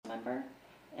member.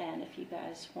 And if you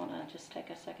guys want to just take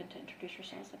a second to introduce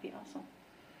yourselves, that'd be awesome.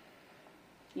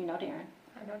 You know Darren.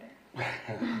 I know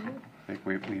Darren. I think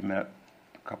we met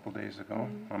a couple days ago.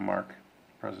 I'm Mark,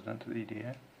 president of the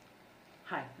EDA.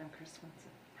 Hi, I'm Chris Swenson.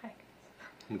 Hi.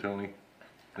 I'm Tony.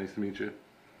 Nice to meet you.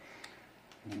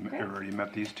 You already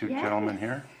met these two Yes. gentlemen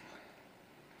here.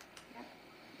 Yep.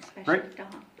 Especially Great.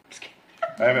 Don. Just kidding.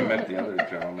 I haven't met the other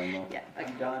gentleman though. Yeah.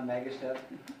 I'm Don Magastep.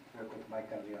 Work with Mike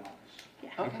out of the office. Yeah.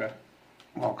 Okay.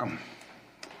 Welcome.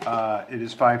 It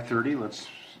is 5:30. Let's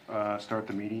start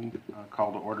the meeting.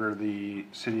 Call to order the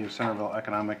City of Centerville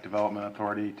Economic Development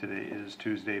Authority. Today is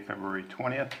Tuesday, February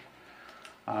 20th.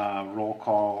 Roll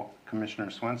call: Commissioner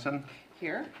Swenson,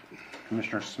 Here.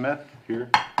 Commissioner Smith,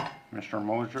 Here. Commissioner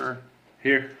Mosier,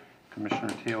 Here.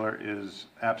 Commissioner Taylor is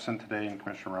absent today, and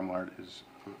Commissioner Remlard is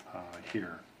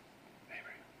here.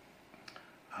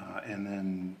 And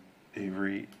then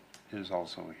Avery is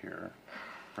also here,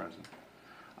 present.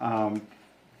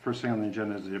 First thing on the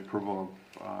agenda is the approval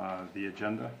of the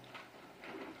agenda.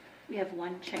 We have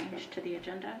one change to the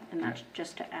agenda, and that's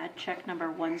just to add check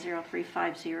number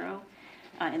 10350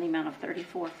 in the amount of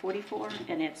 $34.44,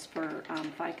 and it's for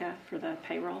FICA for the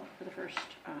payroll for the first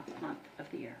month of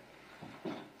the year.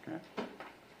 Okay.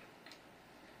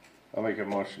 I'll make a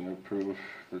motion to approve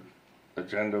the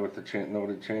agenda with the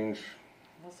noted change.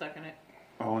 I'll second it.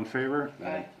 All in favor?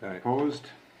 Aye. Opposed?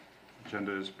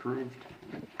 Agenda is approved.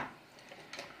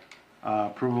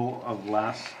 Approval of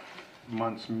last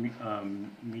month's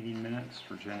meeting minutes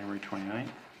for January 29th.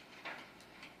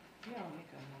 Yeah, I'll make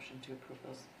a motion to approve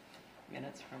those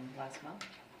minutes from last month.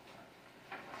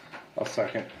 I'll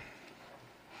second.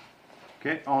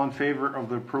 Okay, all in favor of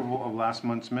the approval of last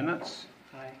month's minutes?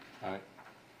 Aye. Aye.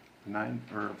 Any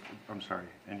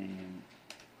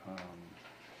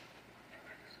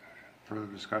further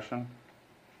discussion?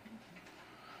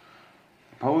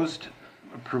 Opposed?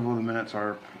 Approval of the minutes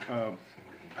are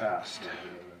passed.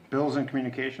 Bills and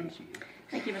communications?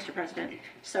 Thank you, Mr. President.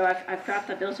 So I've got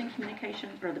the bills and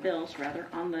communications, or the bills rather,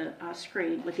 on the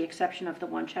screen, with the exception of the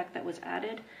one check that was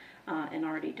added and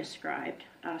already described.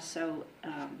 So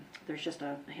there's just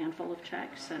a handful of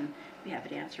checks, and I'd be happy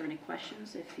to answer any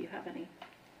questions if you have any.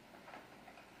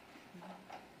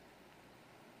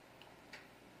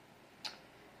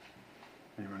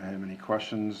 Anyone have any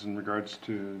questions in regards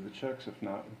to the checks? If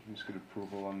not, we can just get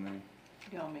approval on the.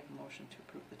 Yeah, I'll make a motion to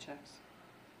approve the checks.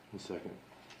 I'll second.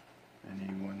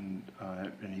 Anyone,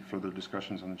 any further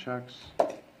discussions on the checks?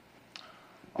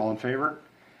 All in favor?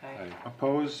 Aye.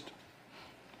 Opposed?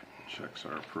 Checks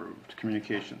are approved.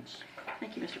 Communications.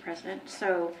 Thank you, Mr. President.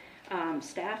 So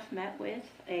staff met with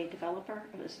a developer.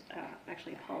 It was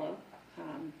actually Apollo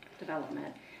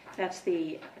Development. That's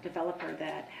the developer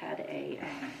that had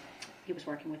he was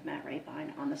working with Matt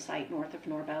Rabine on the site north of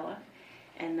Norbella,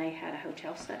 and they had a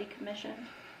hotel study commission.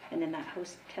 And in that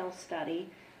hotel study,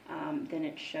 then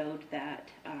it showed that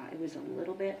it was a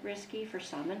little bit risky for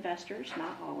some investors,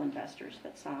 not all investors,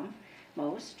 but some,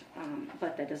 most,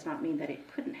 but that does not mean that it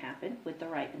couldn't happen with the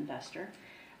right investor.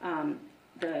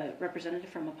 The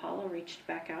representative from Apollo reached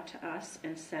back out to us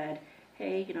and said,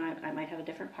 hey, I might have a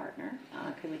different partner.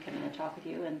 Could we come in and talk with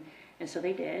you? And so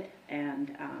they did,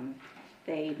 and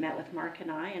they met with Mark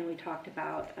and I, and we talked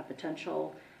about a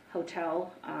potential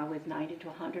hotel with 90 to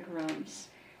 100 rooms.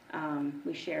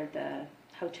 We shared the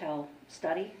hotel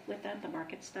study with them, the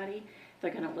market study.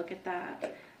 They're going to look at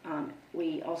that.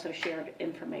 We also shared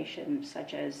information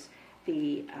such as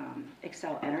the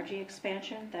Excel Energy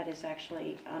expansion that is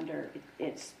actually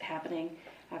it's happening.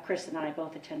 Chris and I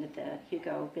both attended the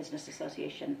Hugo Business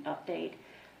Association update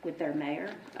with their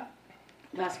mayor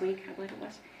last week, I believe it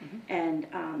was.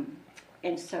 Mm-hmm.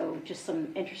 And so just some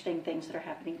interesting things that are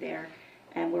happening there.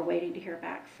 And we're waiting to hear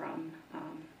back from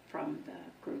the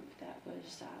group that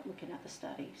was looking at the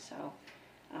study. So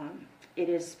it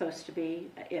is supposed to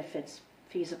be, if it's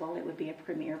feasible, it would be a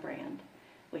premier brand,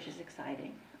 which is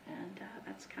exciting. And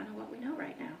that's kind of what we know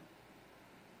right now.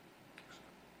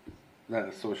 That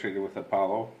associated with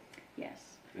Apollo?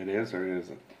 Yes. It is or it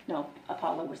isn't? No,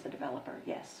 Apollo was the developer,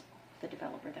 yes. The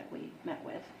developer that we met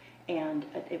with. And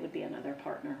it would be another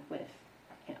partner with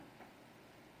him.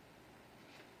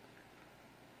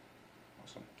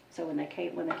 Awesome. So when they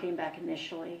came back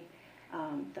initially,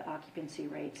 the occupancy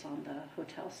rates on the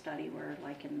hotel study were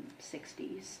like in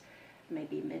 60s,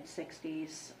 maybe mid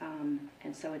 60s,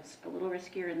 and so it's a little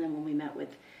riskier. And then when we met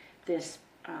with this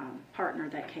partner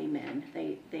that came in,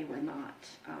 they were not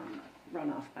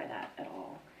run off by that at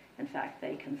all. In fact,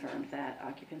 they confirmed that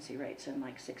occupancy rates in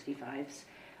like 65s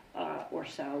or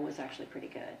so was actually pretty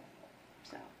good.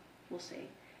 So we'll see.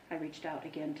 I reached out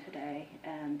again today,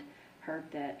 and heard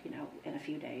that, you know, in a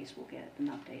few days we'll get an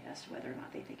update as to whether or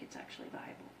not they think it's actually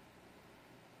viable.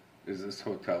 Is this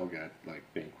hotel got like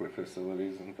banquet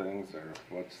facilities and things, or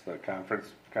what's the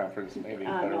conference maybe a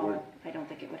better word? No, I don't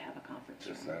think it would have a conference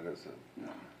Just room. that as a,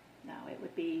 No, it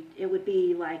would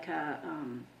be like a,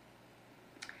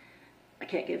 I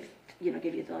can't give you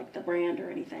the brand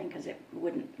or anything, because it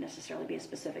wouldn't necessarily be a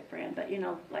specific brand, but you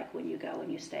know, like when you go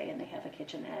and you stay and they have a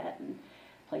kitchenette and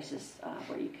places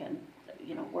where you can,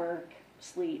 you know, work,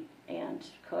 sleep, and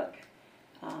cook.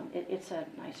 It's a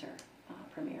nicer,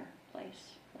 premier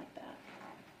place like that.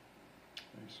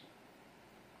 Nice.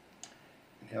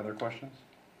 Any other questions?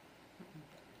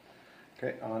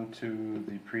 Okay, on to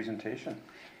the presentation.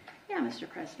 Yeah, Mr.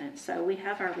 President. So we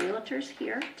have our realtors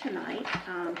here tonight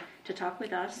to talk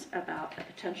with us about a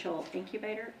potential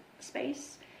incubator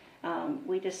space.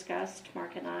 We discussed,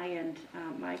 Mark and I and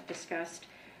Mike discussed,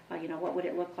 you know, what would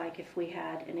it look like if we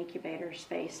had an incubator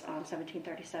space on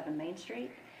 1737 Main Street.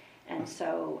 And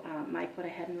so Mike went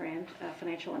ahead and ran a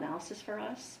financial analysis for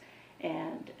us.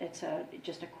 And it's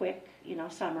just a quick, you know,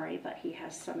 summary, but he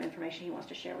has some information he wants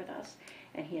to share with us.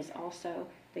 And he is also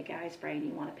the guy's brain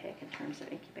you want to pick in terms of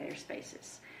incubator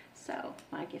spaces. So,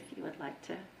 Mike, if you would like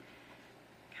to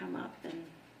come up and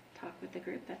talk with the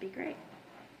group, that'd be great.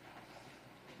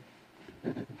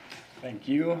 Thank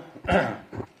you. Thank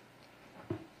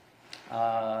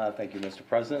you, Mr.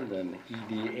 President, and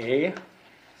EDA.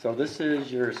 So this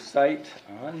is your site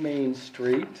on Main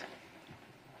Street.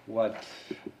 What?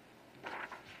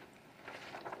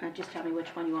 Just tell me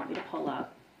which one you want me to pull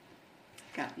up.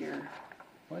 Got your...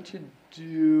 Why don't you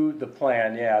do the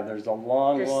plan? Yeah, there's a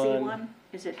long the one. C one?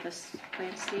 Is it this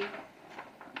plan C? Let me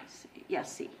see. Yeah,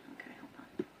 C. Okay, hold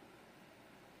on.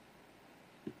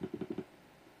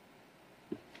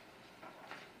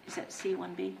 Is that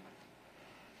C1B?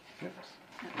 Oops.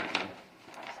 Okay.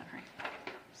 Sorry.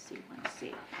 C1C.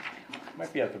 Okay, hold on.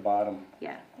 Might be at the bottom.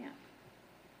 Yeah, yeah.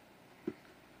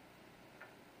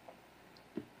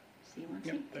 C1C?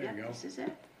 Yep, there you go. This is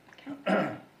it.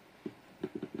 Okay.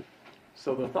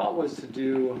 So the thought was to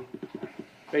do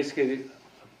basically a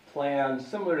plan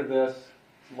similar to this,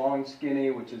 long, skinny,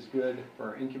 which is good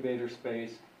for incubator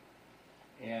space.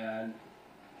 And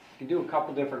you can do a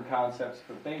couple different concepts,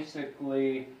 but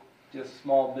basically just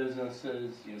small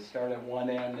businesses. You start at one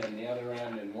end and the other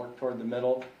end and work toward the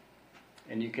middle.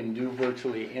 And you can do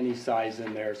virtually any size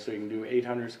in there. So you can do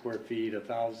 800 square feet,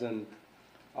 1,000,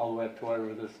 all the way up to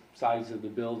whatever the size of the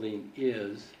building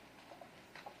is.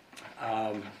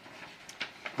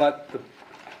 But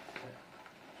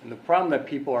the problem that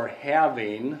people are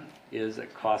having is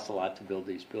it costs a lot to build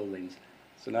these buildings.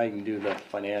 So now you can do the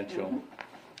financial.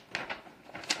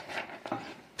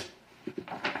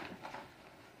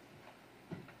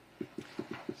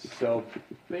 So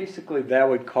basically that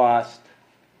would cost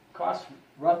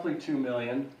roughly $2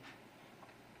 million.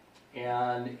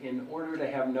 And in order to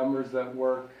have numbers that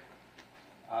work,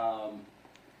 so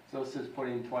this is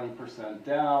putting 20%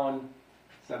 down,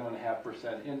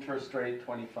 7.5% interest rate,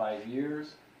 25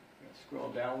 years. I'm going to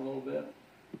scroll down a little bit.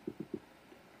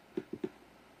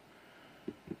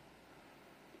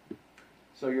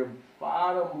 So your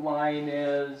bottom line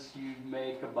is you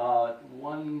make about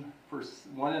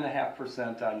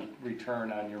 1.5% on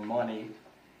return on your money.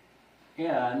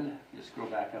 And just scroll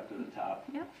back up to the top.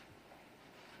 Yep.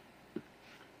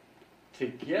 To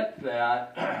get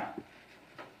that,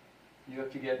 you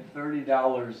have to get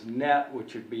 $30 net,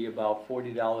 which would be about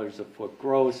 $40 a foot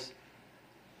gross.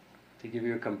 To give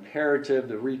you a comparative,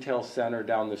 the retail center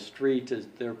down the street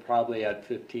they're probably at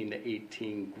 15 to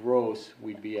 18 gross.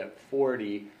 We'd be at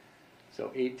 40.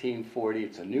 So 18, 40,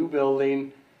 it's a new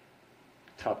building.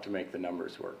 Tough to make the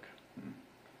numbers work.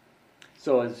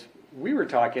 So as we were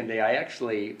talking today, I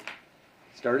actually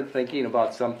started thinking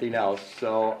about something else.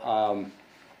 So,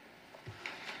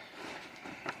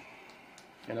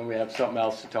 and then we have something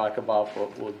else to talk about,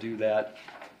 but we'll do that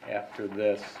after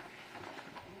this.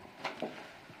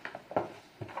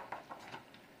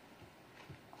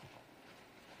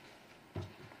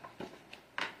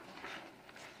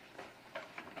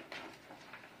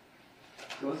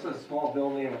 So this is a small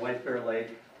building in White Bear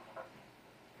Lake.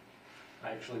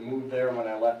 I actually moved there when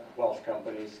I left Welsh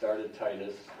Company, started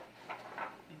Titus.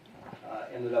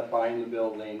 Ended up buying the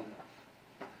building.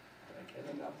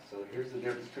 Enough. So here's the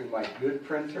difference between my good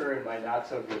printer and my not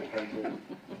so good printer.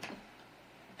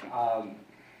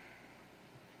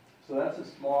 So that's a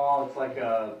small, it's like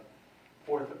a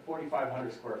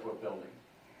 4,500 square foot building.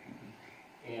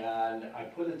 And I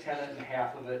put a tenant in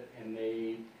half of it, and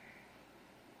they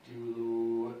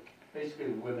do basically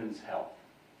women's health.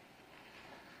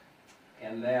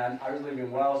 And then I was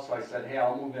leaving well, so I said, hey,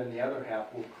 I'll move in the other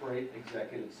half, we'll create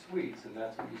executive suites, and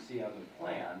that's what you see on the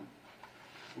plan.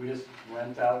 We just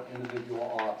rent out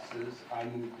individual offices. I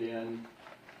moved in,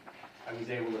 I was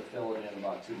able to fill it in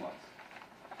about 2 months.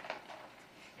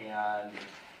 And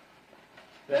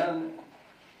then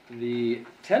the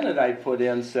tenant I put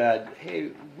in said,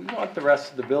 hey, we want the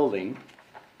rest of the building,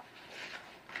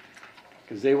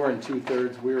 because they were in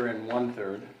 2/3, we were in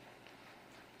 1/3.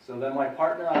 So then my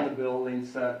partner on the building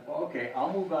said, well, okay,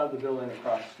 I'll move out of the building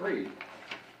across the street.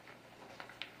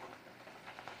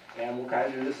 And we'll kind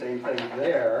of do the same thing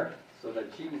there, so that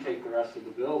she can take the rest of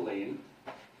the building.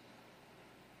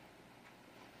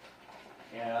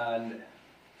 And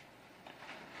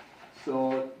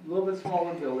so a little bit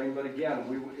smaller building, but again,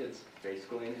 it's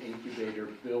basically an incubator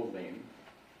building,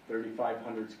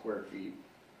 3,500 square feet.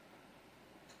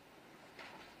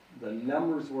 The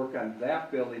numbers work on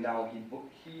that building now.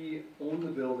 He owned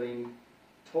the building,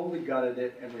 totally gutted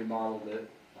it and remodeled it.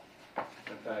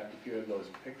 In fact, if you have those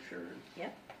pictures.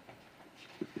 Yep.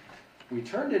 We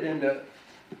turned it into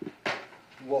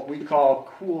what we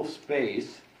call cool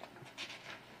space.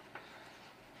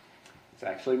 It's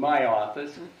actually my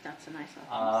office. That's a nice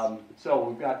office. So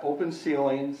we've got open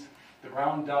ceilings, the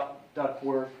round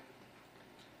ductwork.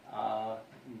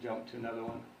 Jump to another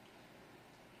one.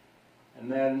 And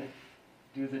then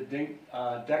do the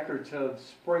decorative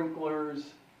sprinklers,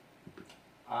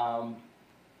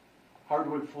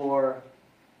 hardwood floor,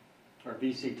 or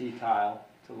VCT tile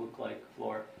to look like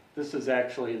floor. This is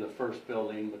actually the first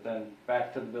building, but then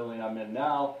back to the building I'm in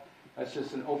now. That's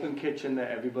just an open kitchen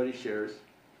that everybody shares.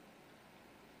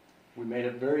 We made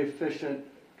it very efficient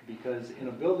because in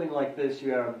a building like this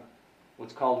you have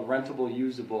what's called rentable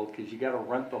usable, because you got to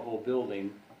rent the whole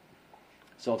building.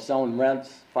 So if someone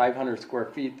rents 500 square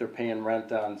feet, they're paying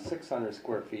rent on 600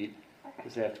 square feet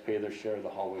because they have to pay their share of the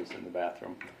hallways and the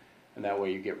bathroom. And that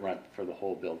way you get rent for the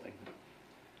whole building.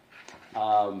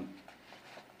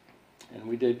 And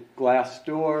we did glass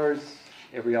doors.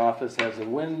 Every office has a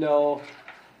window.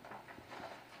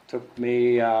 Took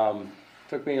me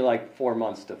like 4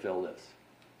 months to fill this.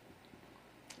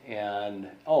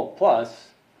 And, plus,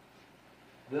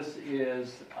 this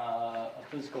is a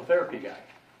physical therapy guy.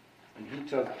 And he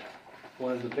took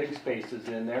one of the big spaces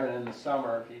in there, and in the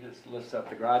summer, he just lifts up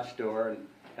the garage door and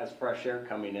has fresh air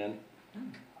coming in.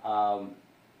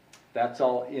 That's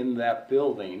all in that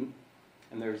building.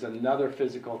 And there's another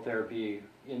physical therapy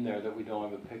in there that we don't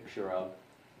have a picture of.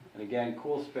 And again,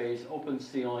 cool space, open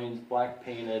ceilings, black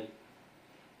painted.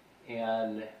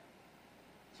 And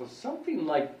so something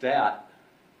like that,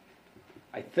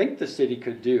 I think the city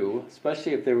could do,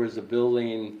 especially if there was a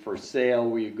building for sale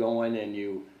where you go in and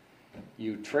you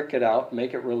trick it out,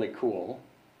 make it really cool,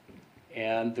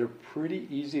 and they're pretty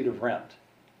easy to rent.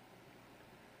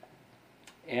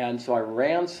 And so I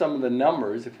ran some of the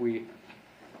numbers.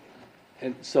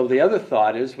 And so the other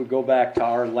thought is, we go back to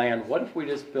our land, what if we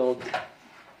just built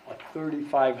a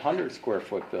 3,500 square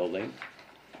foot building?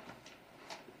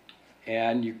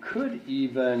 And you could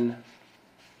even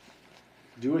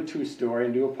do a 2-story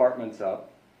and do apartments up.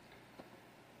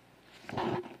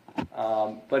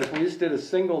 But if we just did a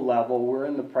single level, we're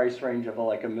in the price range of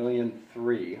like $1.3 million.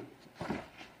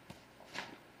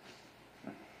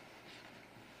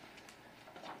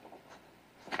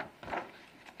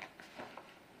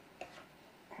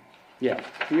 Yeah,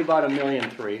 be about $1.3 million.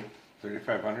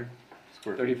 3,500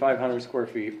 square feet. 3,500 square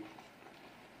feet.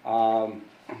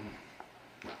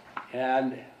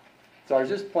 And so I was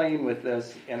just playing with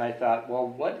this, and I thought, well,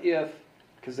 what if,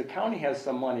 because the county has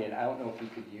some money, and I don't know if we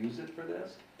could use it for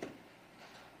this,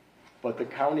 but the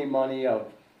county money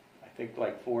of, I think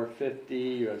like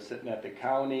 $450, you're sitting at the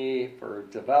county for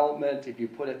development, if you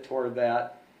put it toward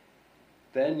that,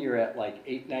 then you're at like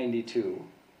 $892.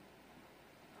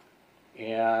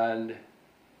 And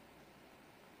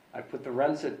I put the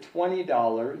rents at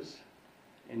 $20,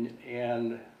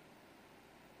 and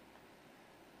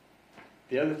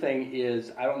the other thing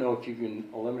is, I don't know if you can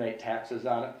eliminate taxes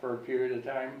on it for a period of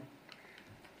time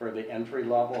for the entry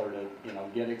level, or to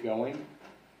get it going.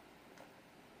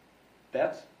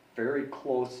 That's very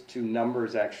close to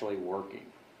numbers actually working,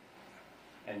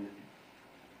 and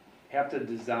have to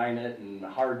design it and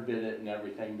hard bid it and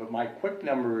everything. But my quick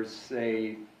numbers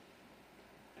say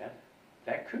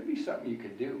that could be something you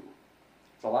could do.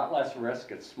 It's a lot less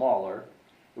risk. It's smaller.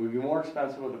 It would be more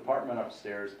expensive with the apartment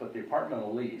upstairs, but the apartment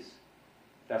will lease.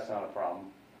 That's not a problem.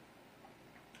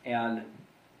 And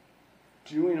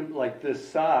doing it like this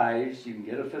size, you can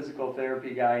get a physical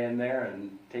therapy guy in there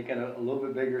and take in a little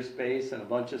bit bigger space and a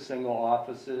bunch of single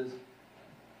offices.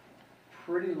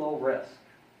 Pretty low risk.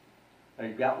 Now,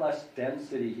 you've got less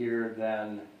density here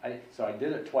than, so I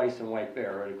did it twice in White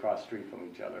Bear, right across the street from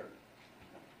each other.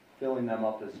 Filling them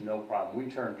up is no problem.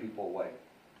 We turn people away.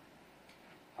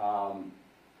 A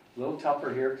little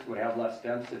tougher here because we have less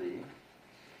density,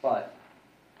 but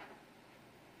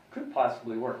could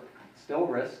possibly work. Still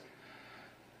risk.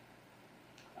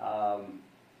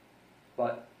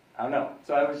 But I don't know.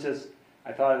 So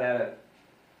I thought of that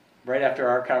right after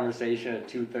our conversation at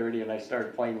 2:30, and I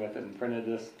started playing with it and printed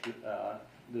this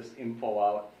info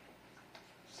out.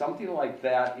 Something like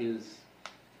that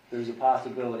there's a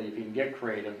possibility if you can get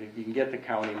creative, if you can get the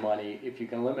county money, if you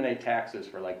can eliminate taxes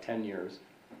for like 10 years,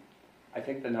 I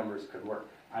think the numbers could work.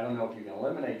 I don't know if you can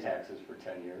eliminate taxes for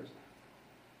 10 years,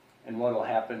 and what will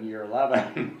happen year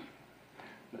 11,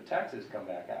 the taxes come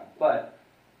back out. But,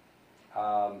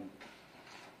 I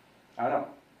don't know.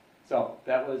 So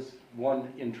that was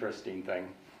one interesting thing.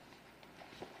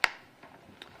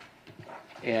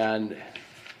 And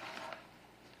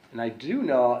I do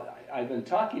know, I've been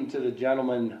talking to the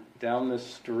gentleman down the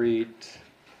street,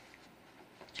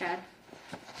 Chad?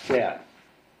 Chad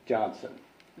Johnson.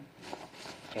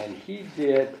 And he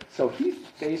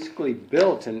basically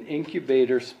built an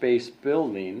incubator space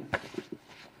building.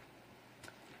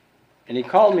 And he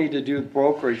called me to do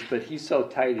brokerage, but he's so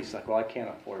tight, he's like, well, I can't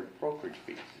afford brokerage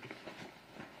fees.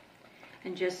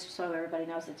 And just so everybody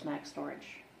knows, it's Max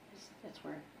Storage. That's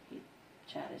where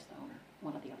Chad is the owner,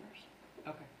 one of the owners.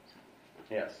 Okay.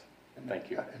 Yes, thank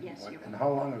you. Yes, you're And how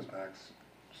long has Max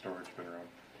Storage been around?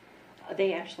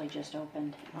 They actually just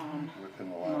opened Within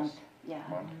the month,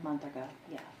 last month ago,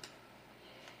 yeah.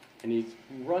 And he's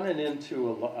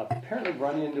apparently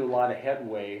running into a lot of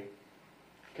headway,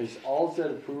 because all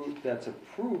that's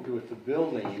approved with the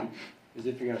building is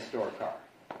if you're going to store a car.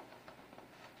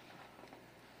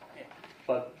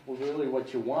 But really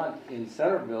what you want in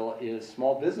Centerville is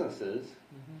small businesses.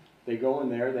 They go in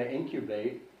there, they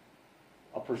incubate,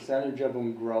 a percentage of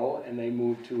them grow, and they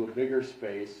move to a bigger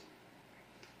space.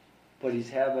 But he's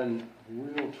having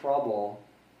real trouble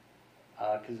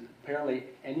because apparently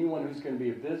anyone who's going to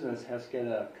be a business has to get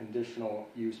a conditional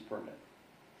use permit.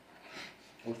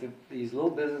 With these little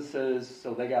businesses,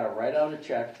 so they got to write out a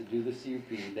check to do the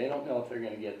CUP. They don't know if they're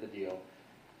going to get the deal.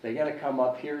 They got to come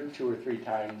up here 2 or 3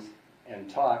 times and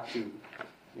talk to,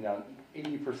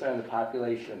 80% of the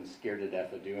population scared to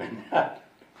death of doing that.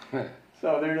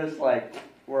 So they're just like,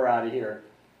 we're out of here.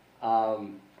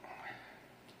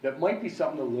 That might be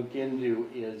something to look into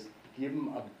is give them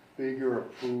a bigger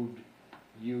approved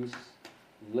use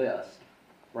list.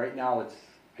 Right now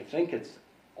I think it's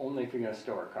only if you're going to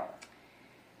store a car.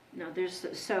 No,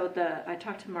 I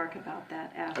talked to Mark about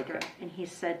that after, Okay. and he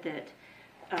said that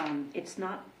it's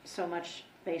not so much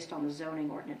based on the zoning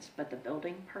ordinance, but the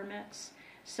building permits.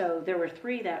 So there were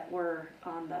 3 that were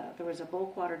there was a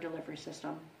bulk water delivery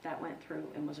system that went through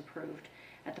and was approved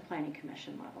at the planning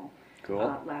commission level.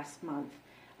 Cool. Last month,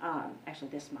 actually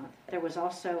this month. There was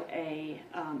also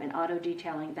an auto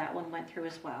detailing, that one went through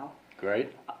as well.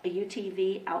 Great. A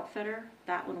UTV outfitter,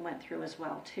 that one went through as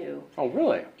well too. Oh,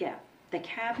 really? Yeah. The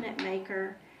cabinet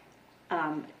maker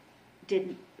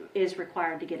is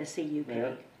required to get a CUP.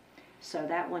 Yeah. So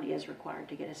that one is required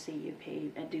to get a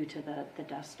CUP due to the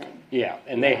dusting. Yeah,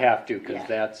 and they have to because Yeah.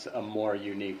 that's a more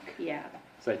unique. Yeah.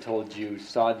 As I told you,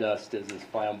 sawdust is as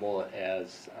flammable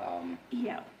as.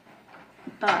 Yeah.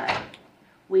 But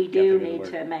we Can't do think of the need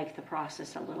word. to make the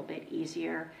process a little bit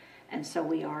easier. And so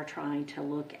we are trying to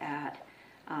look at,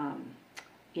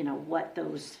 what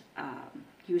those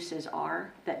uses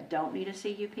are that don't need a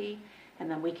CUP. And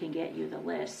then we can get you the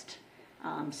list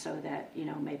so that,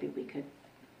 maybe we could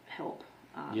help.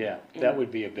 Yeah, that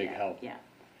would be a big help. Yeah.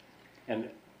 And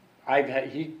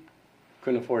he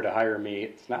couldn't afford to hire me.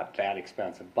 It's not that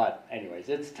expensive, but anyways,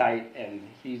 it's tight. And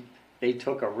they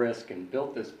took a risk and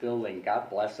built this building. God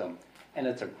bless them. And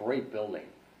it's a great building,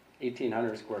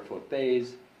 1,800 square foot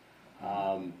bays.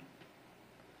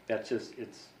 That's just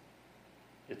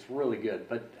it's really good.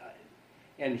 But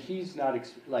and he's not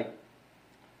like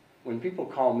when people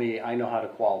call me, I know how to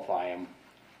qualify them.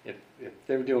 If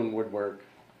they're doing woodwork.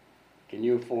 Can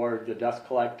you afford the dust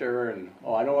collector? And,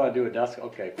 I don't want to do a dust,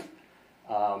 okay.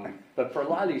 But for a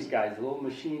lot of these guys, a little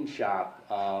machine shop,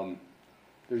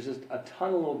 there's just a ton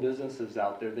of little businesses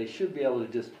out there. They should be able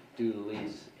to just do the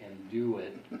lease and do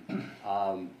it.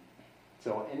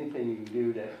 So anything you can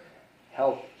do to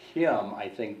help him, I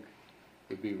think,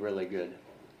 would be really good.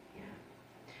 Yeah.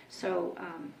 So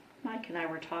Mike and I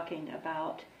were talking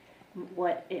about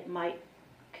what it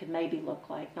could maybe look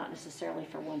like, not necessarily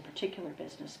for one particular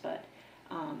business, but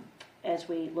as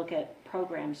we look at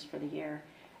programs for the year,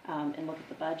 and look at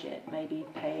the budget, maybe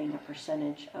paying a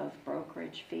percentage of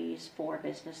brokerage fees for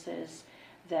businesses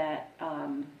that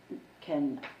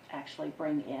can actually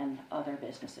bring in other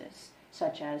businesses,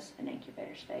 such as an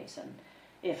incubator space, and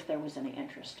if there was any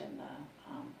interest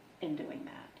in doing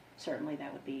that. Certainly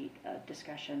that would be a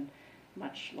discussion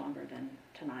much longer than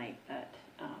tonight, but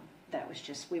that was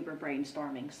just, we were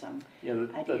brainstorming some Yeah, the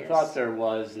ideas. thought there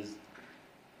is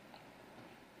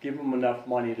give them enough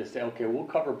money to say, okay, we'll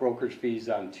cover brokerage fees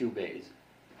on 2 bays.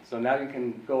 So now you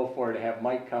can go for it, have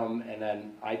Mike come, and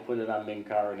then I put it on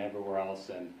Mincar and everywhere else,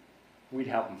 and we'd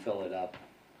help him fill it up.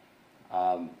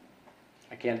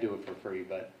 I can't do it for free,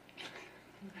 but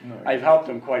I've helped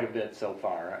him quite a bit so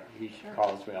far. He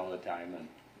calls me all the time,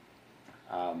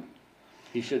 and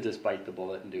he should just bite the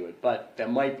bullet and do it. But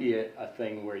that might be a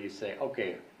thing where you say,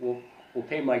 okay, we'll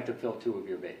pay Mike to fill 2 of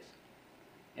your bays.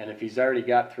 And if he's already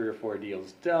got 3 or 4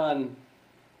 deals done,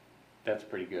 that's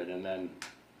pretty good, and then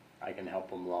I can help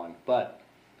him along. But,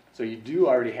 so you do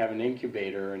already have an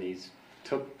incubator, and he's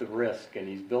took the risk, and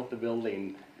he's built the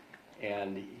building,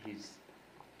 and he's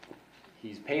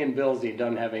paying bills, and he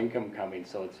doesn't have income coming,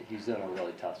 so he's in a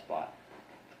really tough spot.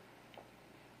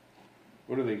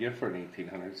 What do they get for an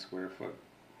 1,800 square foot?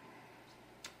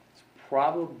 It's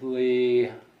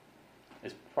probably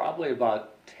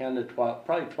about 10 to 12,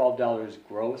 probably $12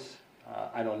 gross.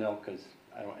 I don't know, because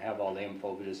I don't have all the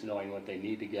info, but just knowing what they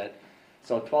need to get.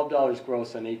 So $12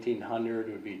 gross on 1,800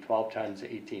 would be 12 times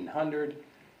 1,800,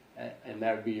 and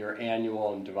that would be your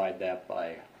annual, and divide that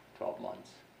by 12 months.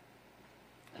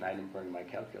 And I didn't bring my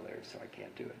calculator, so I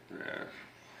can't do it.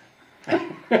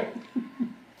 Yeah.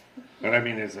 But I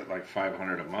mean, is it like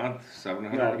 500 a month,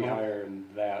 700 No, a it'd be month? higher than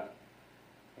that.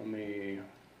 Let me,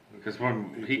 Because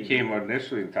when he came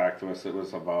initially and talked to us, it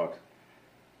was about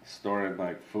storing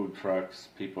like food trucks,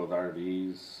 people with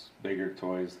RVs, bigger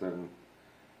toys than,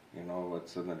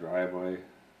 what's in the driveway.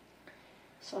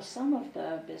 So some of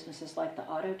the businesses, like the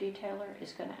auto detailer,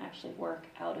 is going to actually work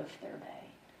out of their bay,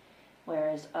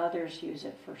 whereas others use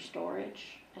it for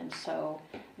storage. And so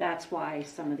that's why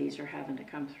some of these are having to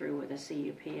come through with a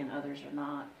CUP and others are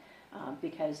not,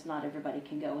 because not everybody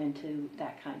can go into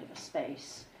that kind of a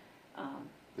space.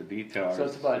 The detailers. so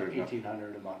it's about there's no-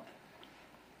 $1,800 a month.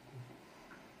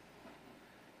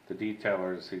 The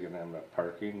detailer, is he gonna end up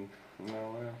parking and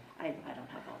all that? I don't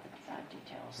have all the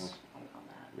details on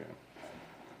that. Yeah.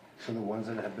 So the ones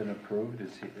that have been approved,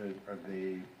 are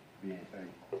they being,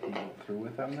 he go through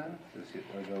with them then?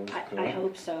 Are those good? I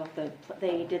hope so.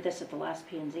 They did this at the last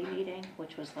P&Z meeting,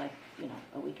 which was like,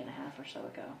 a week and a half or so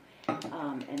ago.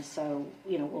 And so,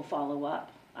 we'll follow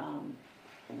up in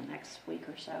the next week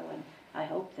or so, and I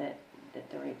hope that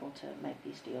they're able to make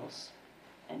these deals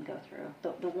and go through.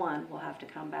 The one will have to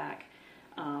come back,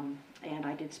 and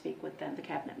I did speak with them, the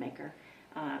cabinet maker.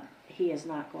 He is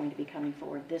not going to be coming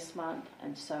forward this month,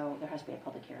 and so there has to be a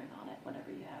public hearing on it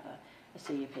whenever you have a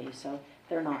CUP. So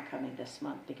they're not coming this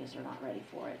month because they're not ready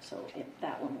for it. So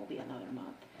that one will be another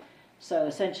month. So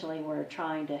essentially, we're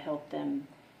trying to help them,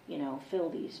 fill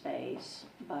these bays,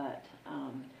 but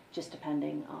just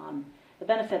depending on the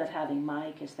benefit of having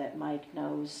Mike is that Mike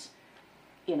knows,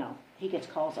 he gets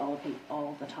calls all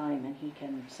the time, and he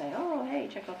can say, oh, hey,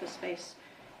 check out this space,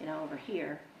 over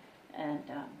here, and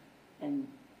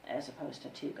as opposed to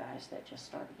 2 guys that just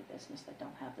started the business that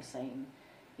don't have the same,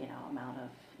 amount of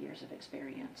years of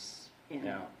experience in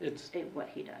what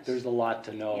he does. There's a lot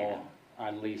to know Yeah.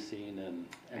 on leasing, and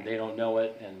Right. they don't know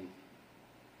it, and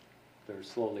they're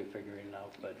slowly figuring it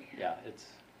out. But yeah, it's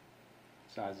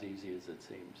not as easy as it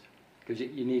seems, because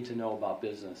you need to know about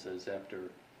businesses.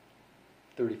 After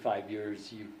 35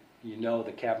 years, you know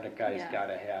the cabinet guy's Yeah. got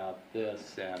to have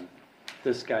this, and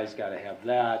this guy's got to have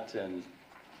that, and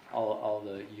all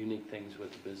the unique things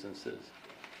with the businesses.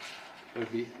 It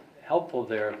would be helpful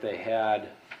there if they had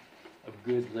a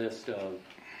good list of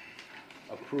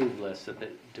approved lists that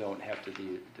they don't have to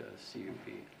do the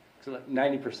CUP. So like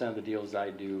 90% of the deals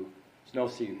I do, there's no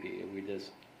CUP. We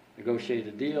just negotiate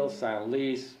a deal, sign a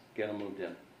lease, get them moved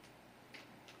in.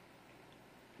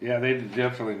 Yeah, they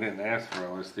definitely didn't ask for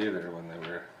a list either when they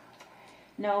were,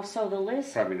 No, so the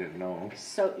list. probably didn't know.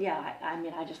 So, yeah,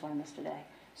 I just learned this today.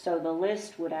 So the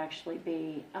list would actually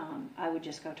be, I would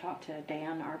just go talk to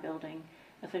Dan, our building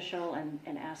official,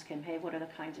 and ask him, hey, what are the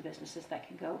kinds of businesses that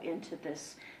can go into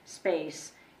this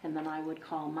space? And then I would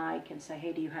call Mike and say,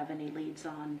 hey, do you have any leads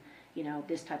on,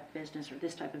 this type of business or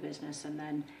this type of business? And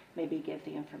then maybe give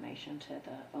the information to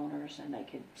the owners, and they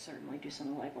could certainly do some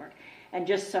of the legwork. And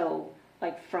just so,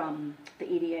 like from the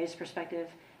EDA's perspective,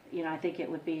 I think it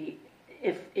would be,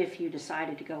 if you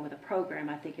decided to go with a program,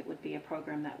 I think it would be a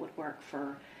program that would work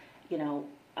for,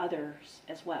 others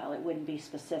as well. It wouldn't be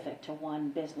specific to one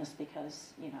business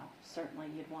because, certainly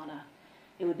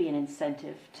it would be an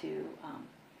incentive to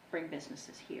bring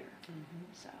businesses here.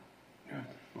 So,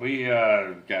 We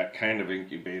got kind of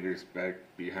incubators back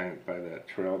behind by that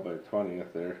trail by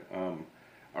 20th there.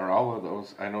 Are all of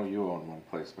those, I know you own one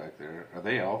place back there, are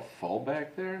they all full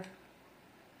back there?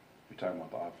 You're talking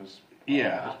about the office?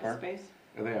 Yeah. Office Office park? space?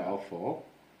 Are they all full?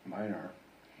 Mine are.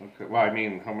 Okay, well, I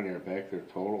mean, how many are back there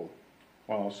total?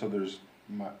 Well, so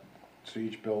so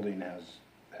each building has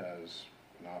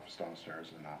an office downstairs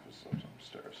and an office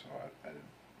upstairs, so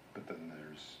but then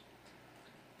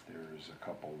there's a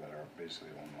couple that are basically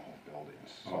own the whole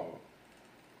buildings, so.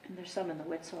 and there's some in the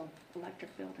Witzel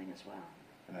Electric Building as well.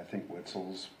 And I think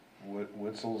Witzel's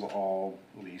all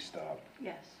leased up,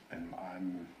 Yes. and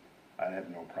I have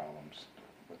no problems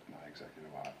with my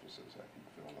executive offices. I can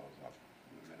fill those up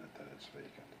the minute that it's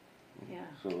vacant. Yeah.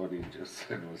 So what he just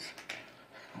said was,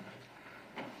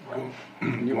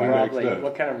 You Going back to probably, the-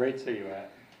 what kind of rates are you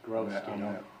at? Gross, do you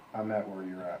know? I'm at where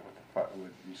you're at with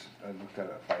I looked at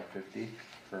it at 550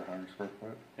 for 100 square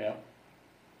foot. Yeah.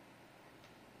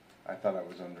 I thought I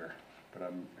was under, but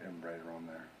I'm right around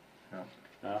there. Yeah.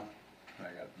 No.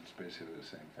 It's basically the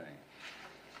same thing.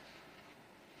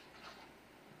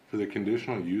 For the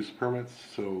conditional use permits,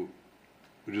 so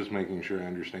we're just making sure I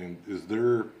understand, is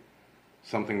there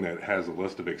something that has a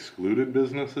list of excluded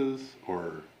businesses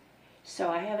or?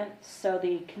 So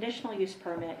the conditional use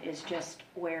permit is just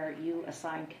where you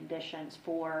assign conditions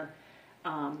for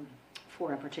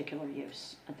a particular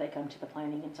use. They come to the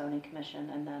Planning and Zoning Commission,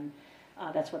 and then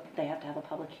that's what they have to have a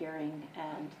public hearing,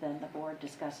 and then the board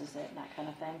discusses it and that kind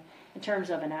of thing. In terms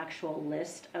of an actual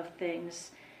list of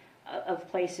things, of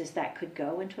places that could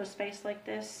go into a space like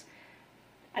this,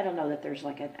 I don't know that there's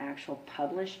like an actual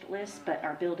published list, but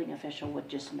our building official would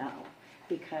just know,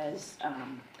 because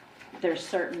there's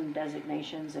certain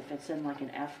designations, if it's in like an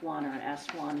F1 or an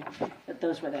S1, that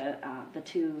those were the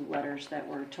two letters that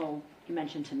were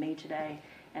mentioned to me today,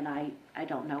 and I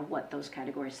don't know what those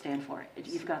categories stand for.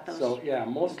 You've got those? So, yeah,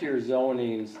 most of your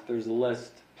zonings, there's a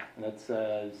list that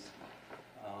says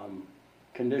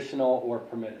conditional or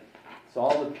permitted. So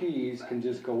all the Ps can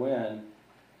just go in,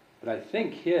 but I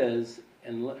think his,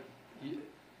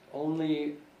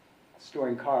 only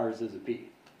storing cars is a P.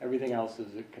 Everything else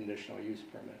is a conditional use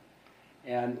permit.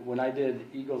 And when I did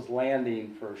Eagles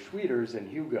Landing for Schweeters in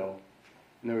Hugo,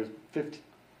 and there was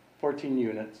 14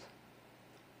 units,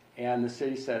 and the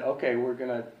city said, okay, we're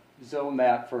gonna zone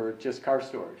that for just car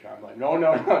storage. I'm like, no,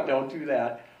 don't do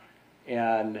that.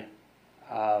 And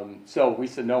so we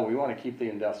said, no, we wanna keep the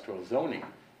industrial zoning.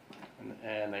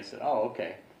 And they said, oh,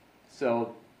 okay.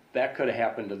 So that could have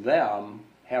happened to them.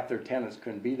 Half their tenants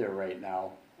couldn't be there right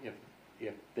now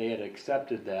if they had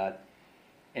accepted that.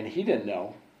 And he didn't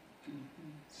know.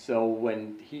 So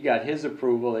when he got his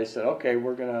approval, they said, okay,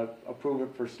 we're going to approve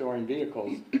it for storing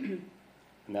vehicles. And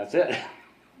that's it.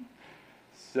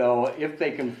 So if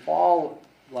they can fall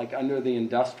like under the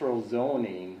industrial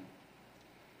zoning,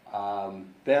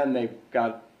 then they've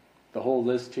got the whole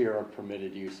list here of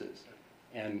permitted uses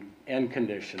and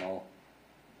conditional.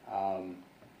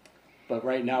 But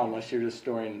right now, unless you're just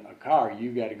storing a car,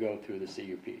 you got to go through the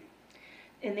CUP.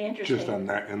 And the interesting... Just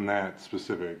in that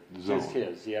specific zone? Just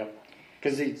his, yep.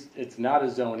 Because it's not a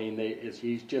zoning,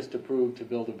 he's just approved to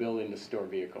build a building to store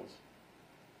vehicles.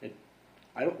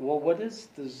 What is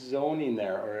the zoning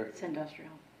there? Or It's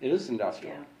industrial. it is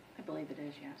industrial. Yeah, I believe it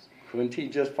is, yes. Couldn't he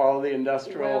just follow the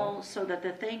industrial? Well, so that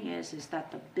the thing is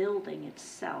that the building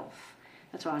itself,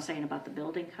 that's what I'm saying about the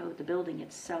building code, the building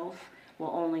itself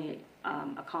will only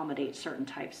accommodate certain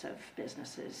types of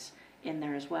businesses in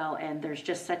there as well, and there's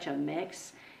just such a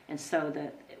mix. And so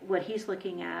what he's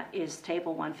looking at is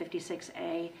table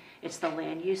 156A. It's the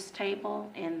land use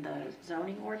table in the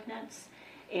zoning ordinance,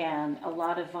 and a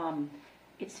lot of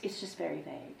it's just very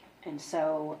vague. And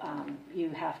so you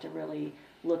have to really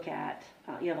look at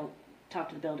talk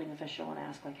to the building official and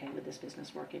ask, like, hey, would this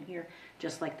business work in here?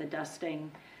 Just like the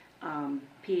dusting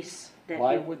piece that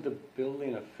Why would the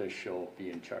building official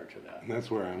be in charge of that? And that's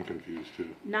where I'm confused too.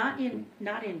 not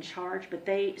in charge, but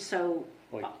Well,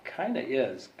 it kind of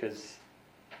is, because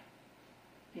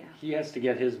yeah. he has to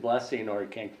get his blessing, or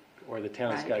the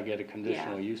tenant's Right. got to get a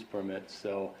conditional Yeah. use permit.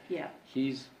 So Yeah,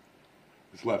 he's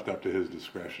It's left up to his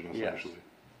discretion essentially.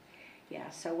 yeah.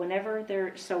 So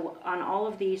so on all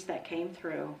of these that came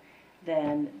through,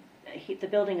 then the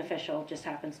building official just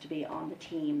happens to be on the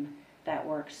team that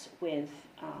works with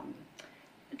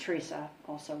Teresa,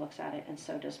 also looks at it, and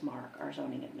so does Mark, our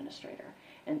zoning administrator,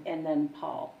 and then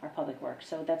Paul, our public works.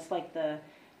 So that's like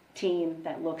team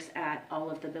that looks at all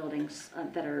of the buildings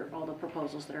all the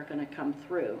proposals that are going to come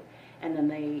through. And then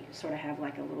they sort of have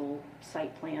like a little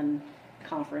site plan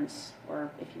conference,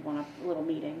 or if you want a little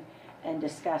meeting, and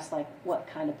discuss like what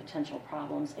kind of potential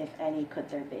problems, if any, could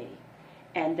there be.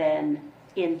 And then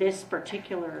in this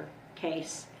particular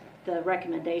case, the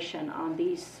recommendation on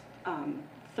these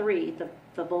three,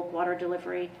 the bulk water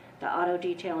delivery, the auto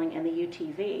detailing, and the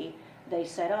UTV, they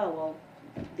said, oh, well,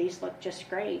 these look just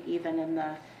great, even in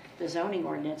the zoning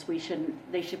ordinance,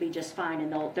 they should be just fine,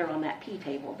 and they're on that P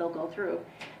table, they'll go through.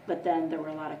 But then there were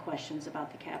a lot of questions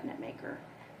about the cabinet maker,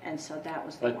 and so that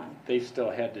was the But one. they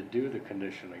still had to do the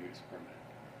conditional use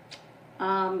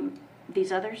permit.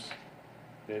 These others?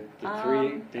 The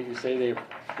three, did you say they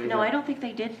No, were- I don't think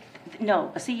they did.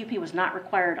 No, a CUP was not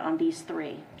required on these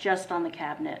three, just on the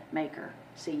cabinet maker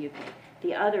CUP.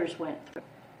 The others went through.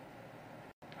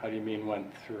 How do you mean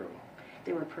went through?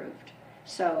 They were approved.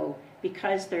 So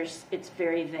because it's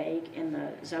very vague in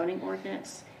the zoning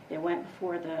ordinance, it went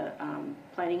before the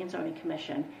Planning and Zoning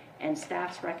Commission, and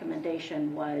staff's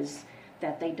recommendation was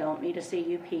that they don't need a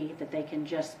CUP, that they can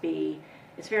just be,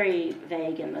 it's very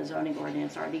vague in the zoning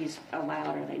ordinance, are these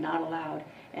allowed, are they not allowed?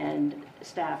 And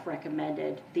staff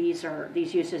recommended these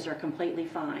uses are completely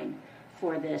fine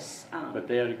for this. But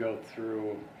they had to go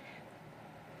through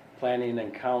planning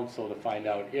and council to find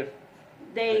out if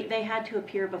They had to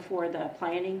appear before the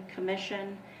planning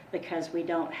commission because we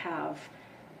don't have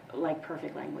like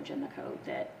perfect language in the code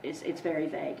it's very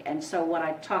vague. And so what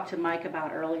I talked to Mike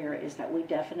about earlier is that we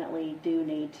definitely do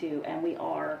need to, and we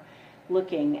are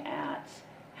looking at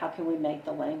how can we make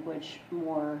the language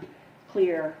more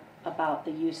clear about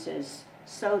the uses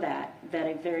so that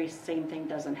a very same thing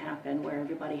doesn't happen where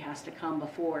everybody has to come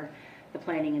before the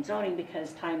planning and zoning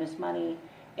because time is money.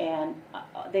 And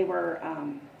they were,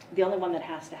 the only one that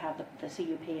has to have the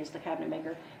CUP is the cabinet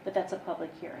maker, but that's a public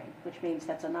hearing, which means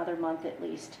that's another month at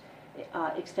least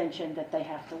extension that they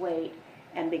have to wait.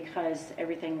 And because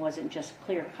everything wasn't just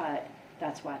clear cut,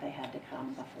 that's why they had to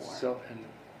come before. So, and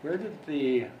where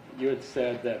did you had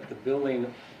said that the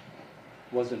building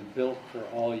wasn't built for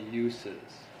all uses.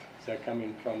 Is that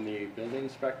coming from the building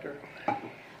inspector?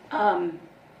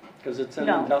 Because it's an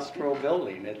No. industrial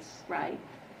building, it's, Right.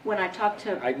 When I talked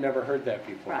to I'd never heard that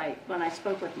before. Right. When I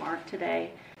spoke with Mark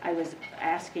today, I was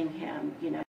asking him,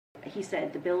 he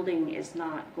said the building is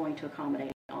not going to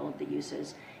accommodate all of the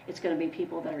uses. It's going to be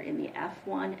people that are in the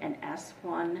F1 and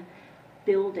S1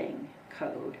 building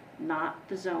code, not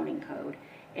the zoning code.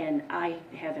 And I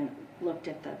haven't looked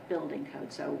at the building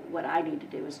code. So what I need to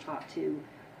do is talk to,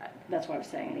 that's what I was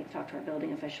saying, I need to talk to our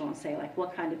building official and say, like,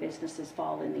 what kind of businesses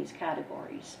fall in these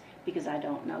categories? Because I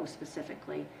don't know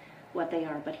specifically what they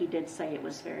are, but he did say it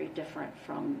was very different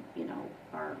from,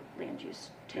 our land use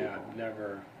table. Yeah,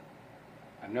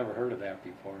 I've never heard of that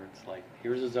before. It's like,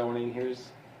 here's a zoning,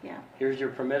 here's your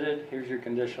permitted, here's your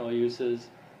conditional uses.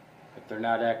 If they're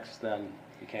not X, then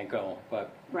you can't go.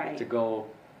 But Right. to go,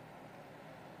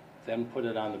 then put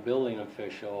it on the building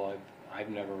official, I've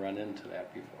never run into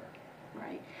that before.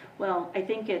 Right. Well, I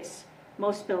think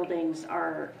most buildings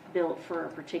are built for a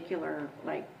particular,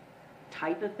 like,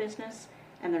 type of business,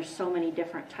 and there's so many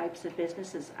different types of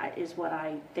businesses, is what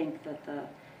I think that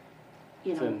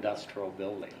It's an industrial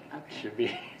building. Okay. It should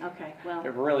be, Okay, well,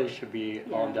 it really should be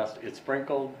all Yeah. industrial. It's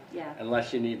sprinkled, yeah,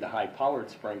 unless you need the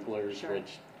high-powered sprinklers, Sure.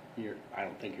 which I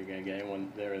don't think you're gonna get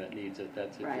anyone there that needs it.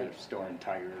 That's if you're Right. storing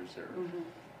tires or mhm,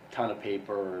 ton of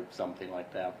paper or something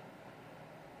like that. I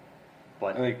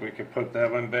But think we could put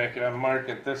that one back on Mark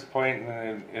at this point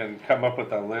and come up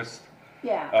with a list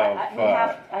yeah. of I think we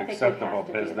have acceptable to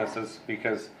do that. businesses,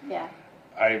 because, Yeah,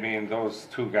 I mean, those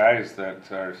two guys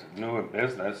that are new in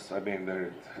business, I mean,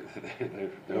 they're Yeah.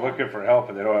 looking for help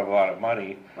and they don't have a lot of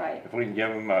money. right, If we can give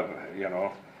them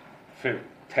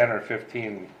 10 or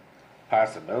 15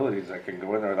 possibilities that can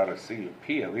go in there without a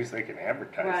CUP, at least they can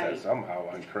advertise Right. that somehow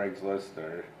on Craigslist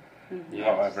or mhm,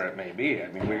 however it may be. I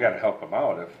mean, we gotta help them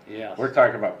out. If yes, we're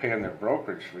talking about paying their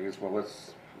brokerage fees, well,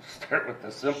 let's start with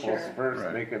the simplest Sure. first,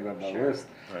 Right. making them a Sure. list.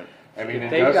 Right. I mean, if it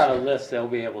they've does, got a list, they'll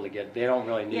be able to get. They don't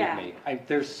really need Yeah. me.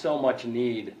 There's so much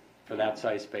need for that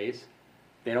size space.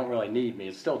 They don't really need me.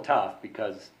 It's still tough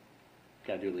because you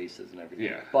gotta do leases and everything.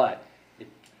 Yeah. But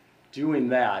doing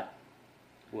that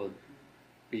will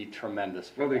be tremendous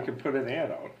for well, they them. could put an ad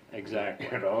out, Exactly.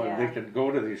 and they Yeah. could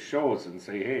go to these shows and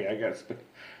say, hey, I got,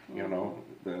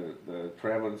 the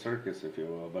traveling circus, if you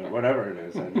will, but whatever it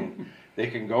is, I mean, they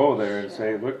can go there and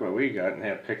say, look what we got, and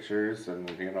have pictures and,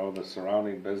 the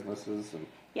surrounding businesses and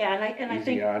yeah, and I easy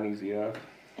think, on, easy off.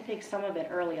 I think some of it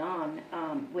early on,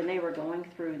 when they were going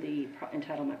through the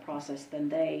entitlement process, then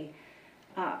they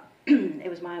it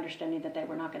was my understanding that they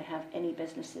were not going to have any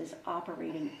businesses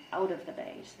operating out of the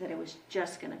bays, that it was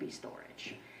just going to be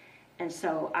storage. And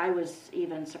so I was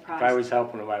even surprised. If I was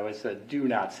helping them, I would have said, do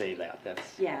not say that.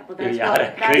 That's Yeah, well, that's idiotic.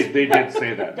 what, that's, They did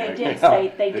say that. they Mike. did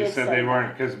say, They said they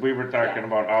weren't, that. because we were talking Yeah.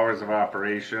 about hours of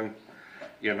operation,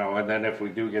 you know, and then if we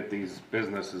do get these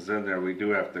businesses in there, we do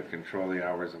have to control the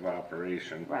hours of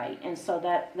operation. Right, and so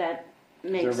that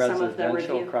is makes there some of the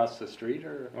residential review. across the street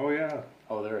or? Oh, yeah.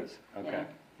 Oh, there is. Okay. Yeah.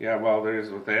 Yeah, well, there's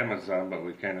with Amazon, but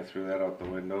we kind of threw that out the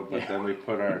window. But then we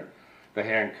put the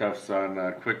handcuffs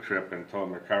on Quick Trip and told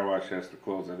them their car wash has to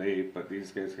close at 8, but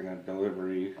these guys can have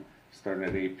delivery starting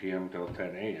at 8 p.m. till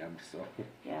 10 a.m. So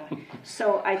Yeah,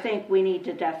 so I think we need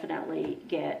to definitely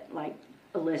get like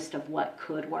a list of what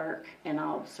could work, and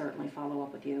I'll certainly follow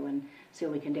up with you and see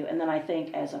what we can do. And then I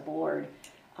think as a board,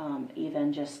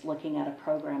 even just looking at a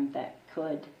program that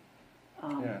could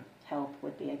Yeah. help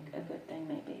would be a good thing,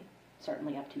 maybe.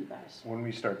 Certainly up to you guys. When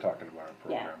we start talking about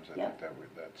our Yeah, programs, I yep.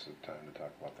 think that's the time to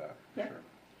talk about that, for Yep, sure.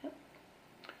 yep.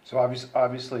 So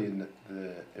obviously, in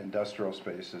the industrial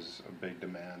space is a big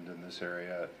demand in this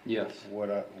area. Yes.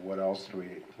 What else are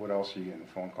you getting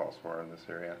phone calls for in this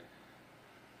area?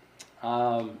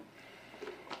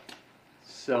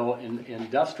 So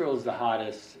industrial is the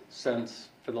hottest since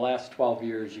for the last 12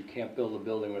 years you can't build a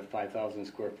building with 5,000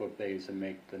 square foot bays and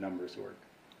make the numbers work.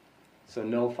 So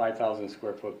no 5,000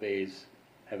 square foot bays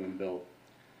have been built.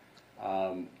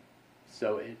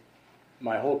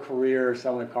 My whole career,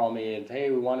 someone would call me and, hey,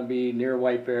 we want to be near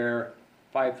White Bear,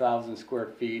 5,000 square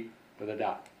feet with a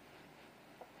dock.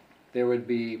 There would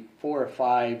be 4 or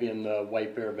 5 in the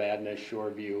White Bear, Vadnais,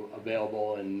 Shoreview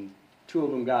available, and 2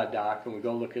 of them got a dock, and we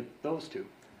go look at those 2.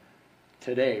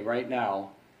 Today, right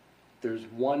now, there's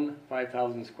 1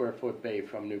 5,000 square foot bay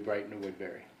from New Brighton to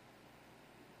Woodbury.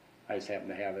 I just happen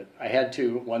to have it. I had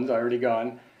 2. One's already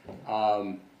gone.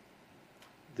 So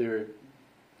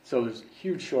there's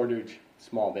huge shortage,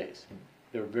 small bays.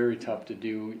 They're very tough to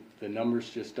do. The numbers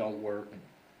just don't work.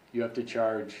 You have to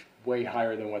charge way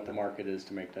higher than what the market is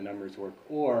to make the numbers work.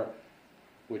 Or,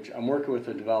 which I'm working with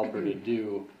a developer to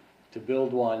do, to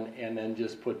build one and then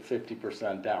just put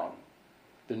 50% down.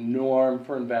 The norm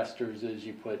for investors is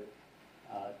you put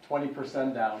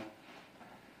 20% down,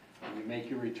 and you make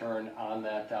your return on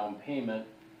that down payment.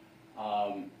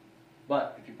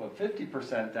 But if you put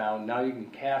 50% down, now you can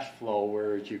cash flow,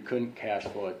 whereas you couldn't cash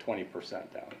flow at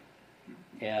 20% down.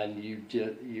 And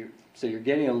so you're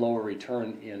getting a lower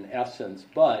return in essence,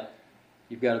 but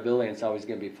you've got a building that's always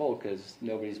going to be full because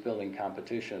nobody's building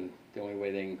competition. The only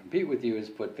way they can compete with you is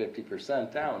put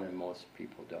 50% down, and most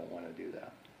people don't want to do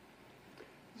that.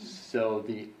 So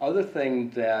the other thing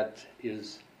that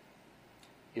is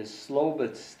slow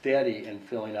but steady in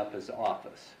filling up is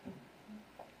office.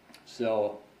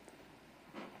 So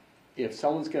if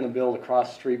someone's going to build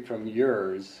across the street from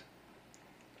yours,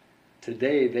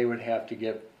 today they would have to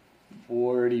get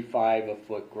 45 a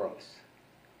foot gross.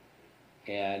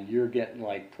 And you're getting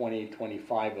like 20,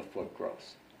 25 a foot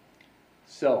gross.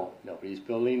 So nobody's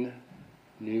building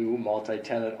new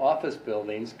multi-tenant office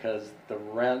buildings because the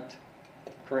rent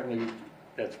currently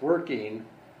that's working,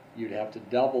 you'd have to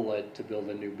double it to build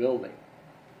a new building.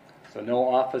 So no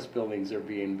office buildings are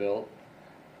being built,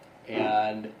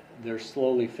 and they're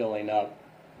slowly filling up.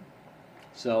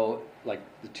 So like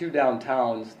the 2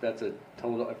 downtowns, that's a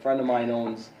friend of mine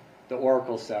owns the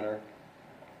Oracle Center.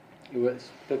 It was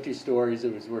 50 stories,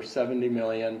 it was worth 70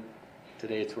 million.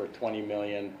 Today it's worth 20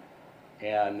 million.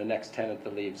 And the next tenant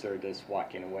that leaves, they're just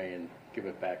walking away and give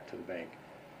it back to the bank.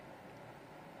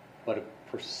 But a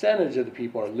percentage of the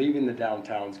people are leaving the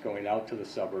downtowns, going out to the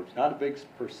suburbs. Not a big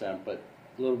percent, but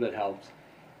a little bit helps.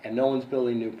 And no one's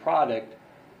building new product.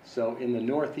 So in the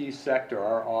northeast sector,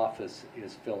 our office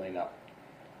is filling up.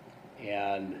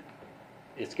 And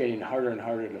it's getting harder and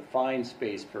harder to find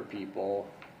space for people.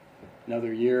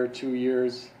 Another year, 2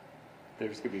 years,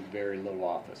 there's going to be very little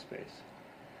office space.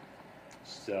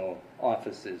 So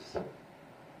offices.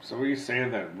 So are you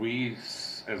saying that we,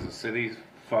 as a city,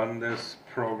 fund this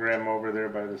program over there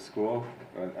by the school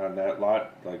on that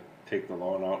lot? Like take the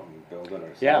loan out and build it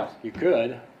ourselves? Yeah, you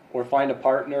could. Or find a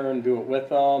partner and do it with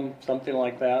them, something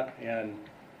like that. And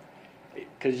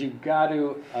because you've got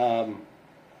to,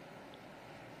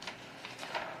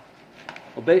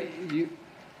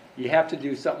 you have to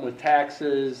do something with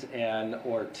taxes and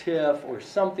or TIF or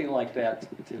something like that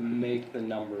to make the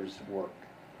numbers work.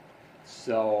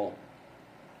 So,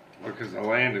 Because the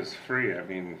land is free. I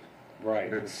mean, right.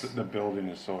 The building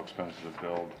is so expensive to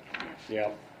build. Yeah.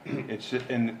 It's just,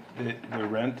 and the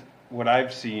rent, what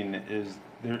I've seen is,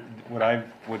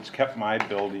 what's kept my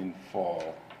building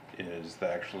full is the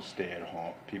actual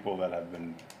stay-at-home, people that have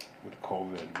been with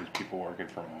COVID was people working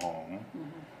from home.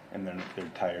 And then if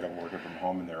they're tired of working from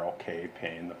home and they're okay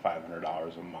paying the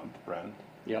 $500 a month rent,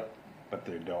 Yep, but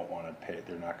they don't want to pay,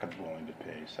 they're not willing to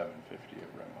pay $750 a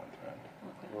month rent.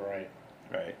 right.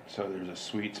 Right, so there's a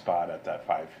sweet spot at that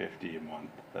 $550 a month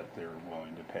that they're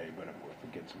willing to pay, but if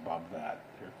it gets above that,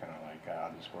 they're kind of like,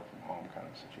 I'll just work from home kind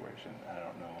of situation. I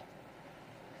don't know.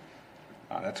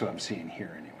 That's what I'm seeing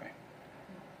here anyway.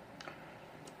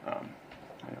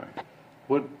 Anyway,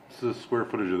 What's the square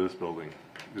footage of this building?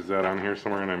 Is that on here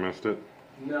somewhere and I missed it?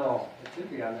 No, it should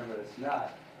be on there, but it's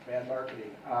not. Bad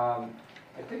marketing. I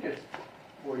think it's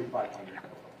 4,500.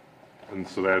 And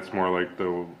so that's more like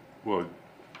well,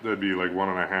 that'd be like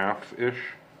 1.5-ish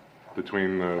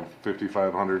between the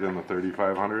 5,500 and the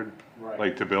 3,500? Right.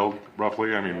 Like to build,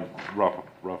 roughly? I mean,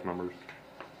 rough numbers.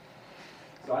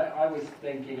 So I was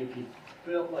thinking if you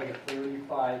built like a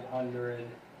 3,500,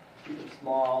 keep it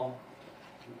small,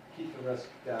 keep the risk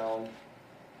down,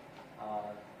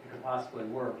 it could possibly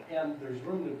work. And there's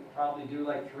room to probably do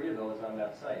like 3 of those on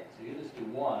that site. So you just do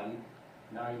one,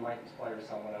 now you might inspire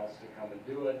someone else to come and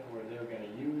do it, or they're gonna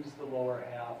use the lower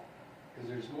half, because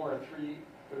there's more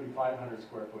 3,500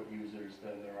 square foot users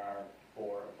than there are 4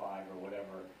 or 5 or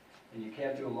whatever. And you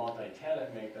can't do a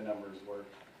multi-tenant, make the numbers work.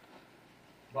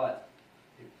 But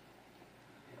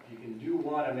if you can do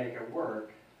one and make it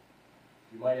work,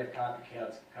 you might have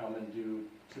copycats come and do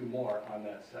 2 more on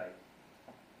that site.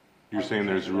 You're saying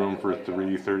there's room for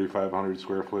 3 3,500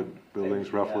 square foot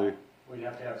buildings, roughly? Yeah. We'd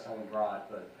have to have someone draw it,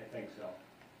 but I think so.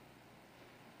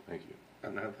 Thank you.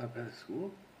 And that's not by the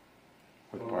school?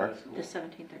 with Go park, to school. The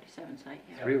 1737 site,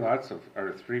 yeah. 3 lots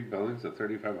or 3 buildings of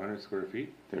 3,500 square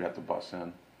feet? they'd have to bus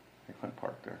in. They couldn't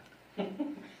park there.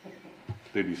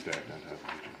 They'd be stacked on top of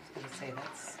each I was gonna say,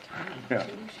 that's tiny.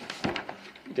 Yeah.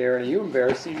 Darren, are you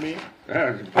embarrassing me?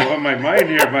 Yeah, it's blowing my mind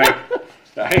here, Mike.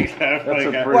 I have That's a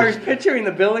like Well, I was picturing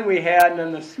the building we had and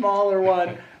then the smaller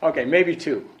one. Okay, maybe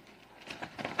 2.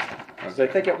 So I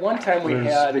think at one time we They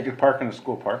had, could park in a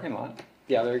school parking lot.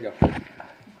 yeah, there you go. other.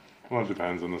 Well, it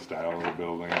depends on the style of the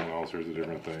building and all sorts of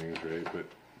different things, right? But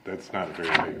that's not a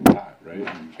very big lot, right?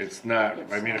 It's not,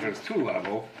 I mean, if it's 2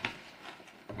 level,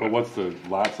 But what's the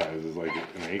lot size? Is like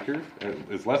an acre?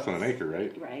 It's less than an acre,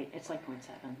 right? Right, it's like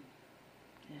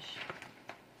 0.7-ish.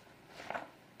 I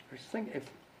was thinking, if,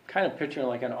 kind of picturing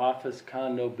like an office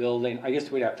condo building, I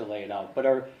guess we'd have to lay it out,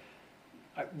 but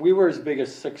we were as big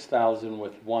as 6,000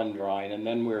 with one drawing, and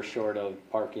then we were short of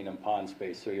parking and pond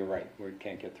space, so you're right, we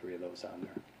can't get 3 of those on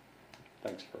there.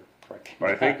 Thanks for correcting. but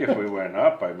I think if we went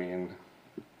up, I mean,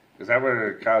 is that what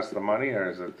it costs the money, or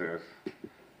is it to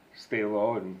stay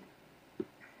low and,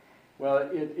 Well,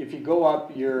 if you go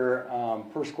up, your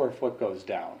per square foot goes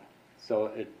down, so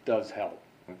it does help.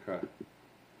 okay.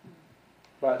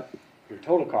 But your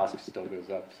total cost still goes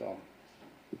up, so.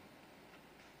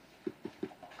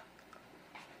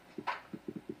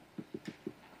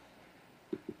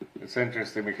 It's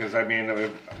interesting because, I mean,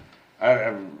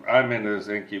 I'm into this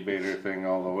incubator thing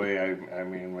all the way. I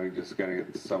mean, we just gotta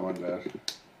get someone to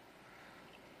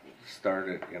start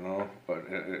it, you know? But,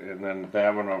 and then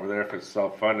that one over there, if it's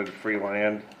self-funded, free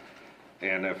land,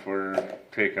 and if we're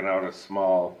taking out a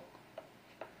small,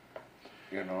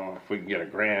 you know, if we can get a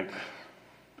grant,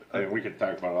 I mean, we could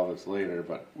talk about all this later,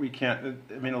 but We can't,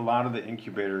 I mean, a lot of the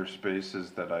incubator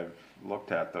spaces that I've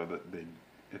looked at though,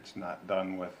 it's not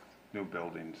done with new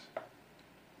buildings.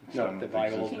 It's No, done the with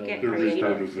viable existing- You can get They're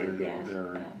creative. restarted,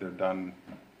 Yeah. They're done,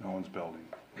 no one's building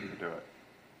to do it.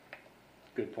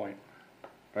 Good point.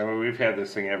 I mean, we've had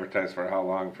this thing advertised for how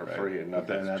long for Right. free and But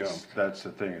then nothing's that's, jumped. that's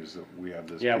the thing, is that we have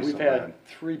this Yeah, piece we've of had land.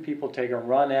 3 people take a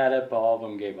run at it, but all of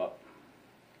them gave up.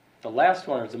 The last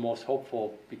one is the most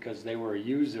hopeful because they were a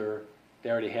user,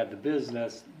 they already had the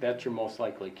business, that's your most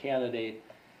likely candidate,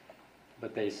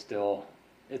 but they still,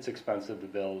 it's expensive to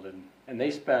build, and they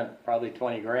spent probably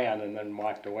 20 grand and then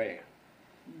walked away.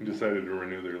 You decided to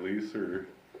renew their lease, or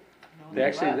They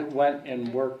actually went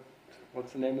and worked,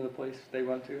 what's the name of the place they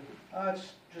went to?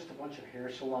 It's just a bunch of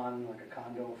hair salon, like a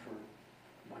condo for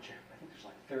a bunch of, I think there's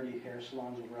like 30 hair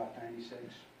salons over Route 96.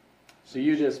 So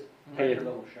you just pay Like a a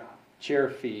little shop. chair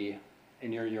fee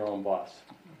and you're your own boss.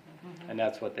 And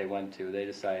that's what they went to. They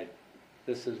decided,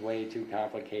 this is way too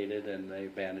complicated, and they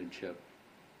abandoned ship.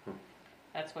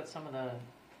 That's what some of the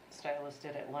stylists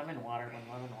did at Lemon Water when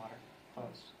Lemon Water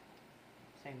closed.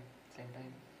 Same thing.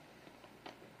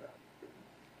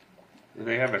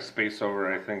 They have a space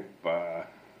over, I think, by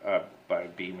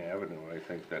Beam Avenue, I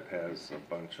think, that has a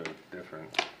bunch of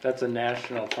different, That's a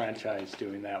national franchise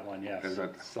doing that one, yes. Is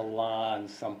that- Salon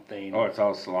something. oh, it's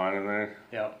all salon in there?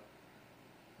 Yep.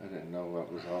 I didn't know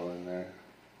what was all in there.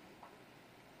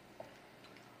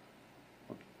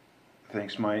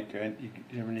 Thanks, Mike. Do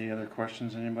you have any other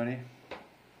questions, anybody?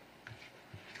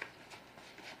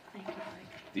 Thank you,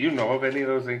 Mike. Do you know of any of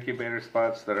those incubator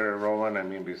spots that are rolling? I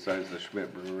mean, besides the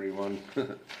Schmidt Brewery one?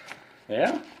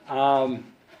 Yeah.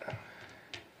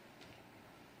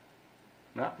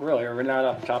 Not really, or not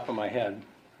off the top of my head.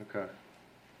 Okay.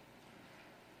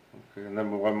 Okay, and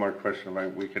then one more question,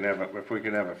 if we can have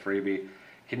a freebie,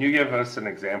 can you give us an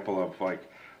example of like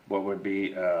what would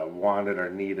be wanted or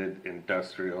needed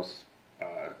industrials?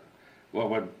 What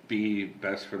would be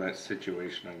best for that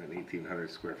situation on an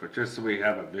 1,800 square foot, just so we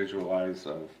have a visualize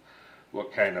of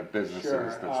what kind of businesses Sure.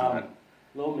 that's not.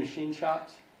 Little machine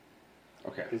shops,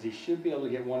 Okay, because you should be able to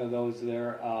get one of those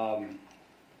there.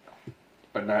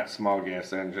 but not small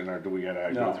gas engine, or do we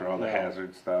gotta go No, through all the no.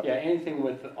 hazard stuff? Yeah, anything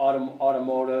with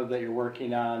automotive that you're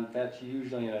working on, that's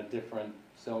usually in a different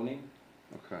zoning,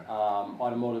 Okay,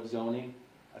 automotive zoning,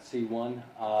 a C1.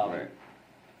 right,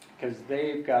 Because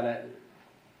they've got a,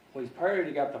 well, he's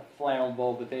already got the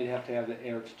flammable, but they'd have to have the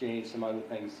air exchange, some other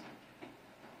things.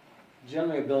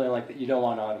 Generally, a building like that, you don't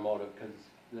want automotive because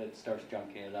that starts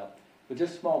junking it up. But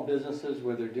just small businesses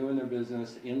where they're doing their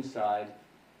business inside,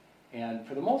 and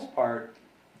for the most part,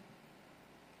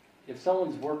 if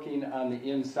someone's working on the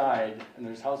inside and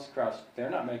there's house across, they're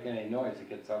not making any noise that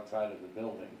gets outside of the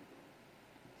building.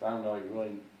 So I don't know, you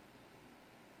really,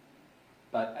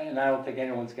 but, and I don't think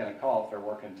anyone's gonna call if they're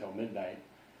working until midnight,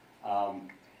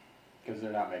 because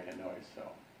they're not making noise, so.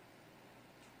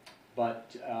 But,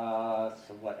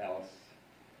 so what else?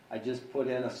 I just put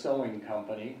in a sewing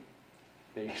company.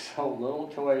 They sell little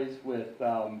toys with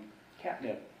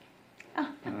catnip.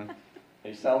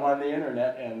 They sell them on the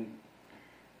internet and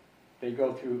they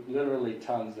go through literally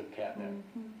tons of catnip.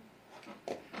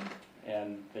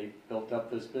 And they built up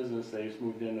this business. They just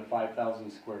moved into 5,000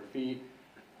 square feet.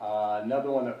 Another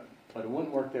one, but it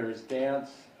wouldn't work there, is dance.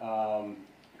 What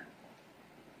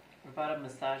about a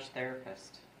massage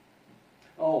therapist?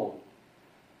 Oh,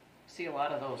 See a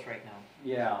lot of those right now.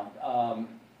 yeah,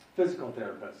 physical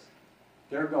therapists.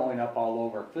 They're going up all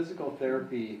over. Physical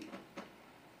therapy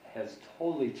has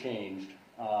totally changed.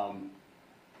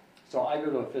 So I go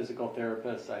to a physical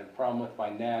therapist. I have a problem with my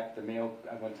neck. I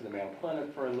went to the Mayo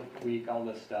Clinic for a week, all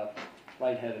this stuff,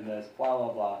 lightheadedness, blah,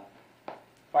 blah, blah.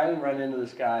 Finally run into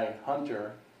this guy,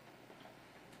 Hunter,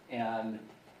 and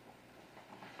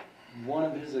one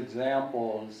of his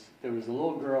examples, there was a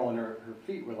little girl and her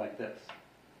feet were like this.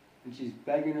 And she's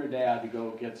begging her dad to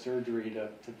go get surgery to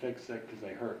fix it because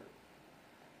they hurt.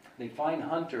 They find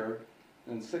Hunter,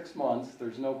 and in 6 months,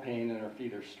 there's no pain and her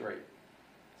feet are straight.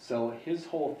 So his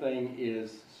whole thing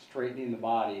is straightening the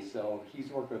body. So he's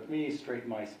worked with me, straightened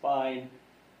my spine,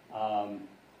 and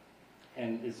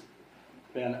it's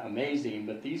been amazing,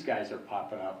 but these guys are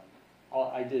popping up.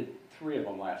 I did 3 of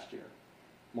them last year.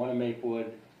 1 in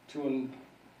Maplewood, 2 in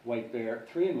White Bear,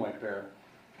 3 in White Bear.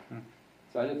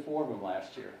 So I did 4 of them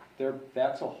last year.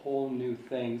 That's a whole new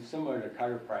thing, similar to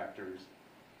chiropractors,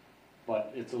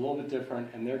 but it's a little bit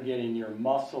different, and they're getting your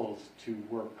muscles to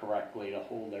work correctly to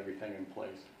hold everything in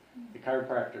place. The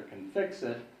chiropractor can fix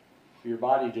it, your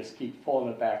body just keeps pulling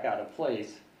it back out of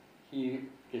place. He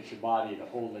gets your body to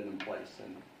hold it in place,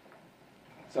 and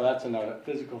so that's another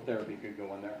physical therapy could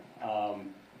go in there.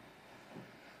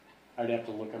 I'd have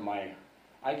to look at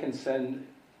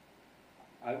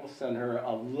I will send her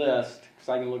a list, because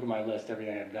I can look at my list,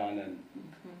 everything I've done,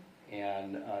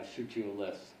 and shoot you a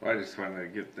list. Well, I just wanted to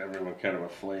give everyone kind of a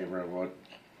flavor of what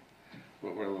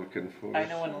we're looking for. I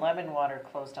know when Lemon Water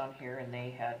closed down here and they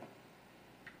had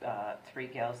 3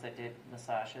 gals that did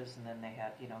massages, and then they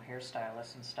had,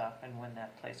 hairstylists and stuff, and when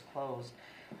that place closed,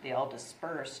 they all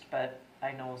dispersed, but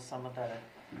I know some of the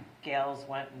gals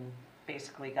went and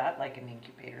basically got like an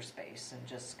incubator space and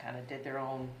just kind of did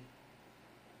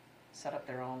set up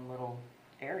their own little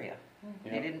area.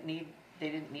 Yeah. They didn't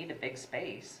need a big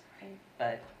space,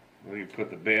 but Well, you put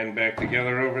the band back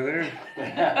together over there?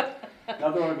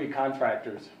 Another one would be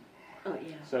contractors. Oh,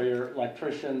 yeah. So your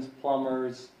electricians,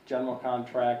 plumbers, general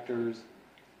contractors,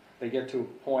 they get to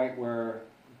a point where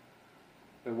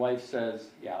the wife says,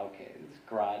 yeah, okay, this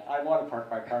garage, I want to park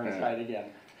my car inside again.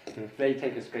 They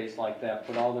take a space like that,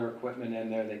 put all their equipment in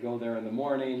there, they go there in the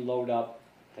morning, load up,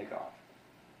 take off.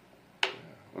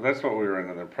 Well, that's what we were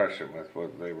under the impression with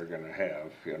what they were gonna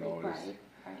have,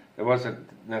 Right. It wasn't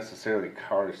necessarily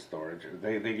car storage.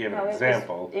 They gave No, an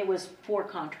example. It was for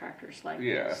contractors like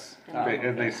Yeah, this.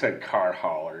 and they said car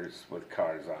haulers with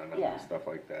cars on them Yeah. and stuff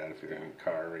like that. If you're in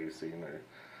car racing or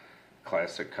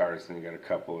classic cars, then you got a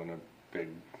couple in a big,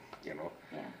 Yeah,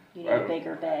 you need a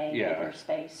bigger bay, yeah. bigger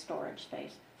space, storage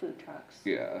space. food trucks.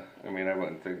 Yeah, I mean, I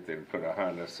wouldn't think they'd put a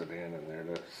Honda sedan in there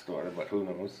to store, but who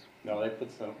knows? No, they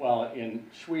put some, well, in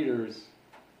Schweeters,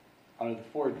 out of the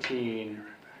 14,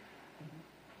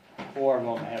 4 of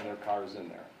them have their cars in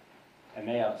there. And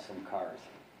they have some cars.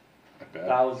 I bet.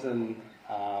 1,000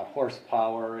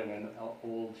 horsepower in an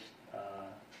old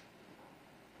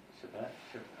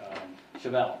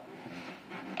Chevelle.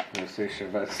 I say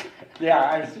Chevette's.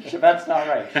 Yeah, Chevette's not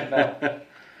right, Chevelle.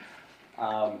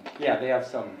 Yeah, they have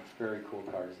some very cool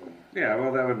cars in there. Yeah,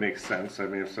 well, that would make sense. I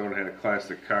mean, if someone had a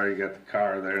classic car, you got the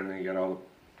car there, and then you got all the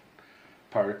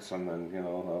parts, and then, you know,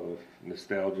 all the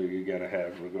nostalgia you gotta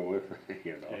have to go with it,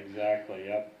 you know. Exactly,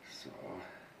 yep. So,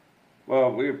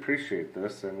 well, we appreciate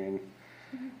this. I mean,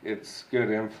 it's good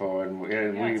info, and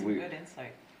Yeah, it's we good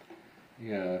insight.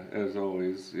 yeah, as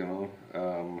always, you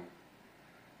know.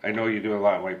 I know you do a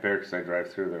lot in White Bear because I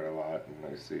drive through there a lot,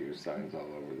 and I see your signs all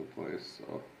over the place.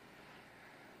 So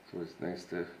it's always nice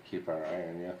to keep our eye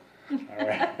on you. All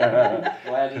right.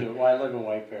 Glad to do it. Well, I live in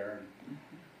White Bear,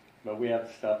 but we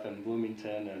have stuff in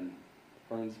Bloomington and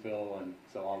Burnsville and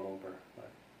so all over.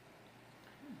 But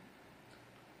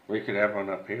We could have one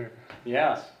up here.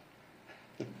 yes.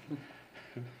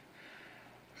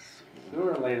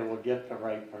 Sooner or later we'll get the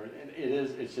right person.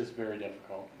 It's just very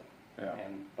difficult. Yeah.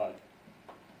 But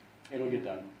it'll get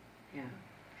done. Yeah.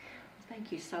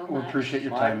 Thank you so We much. appreciate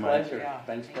your My time, Mike. pleasure. Yeah,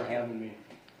 Thanks for thank you. having me.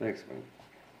 Thanks, man.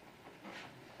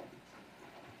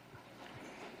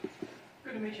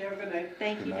 Good to meet you, have a good night.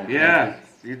 Thank you. Good night. guys.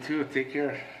 Yeah, you too. Take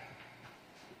care.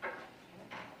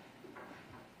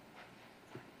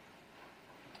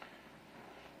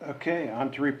 Okay,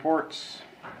 on to reports.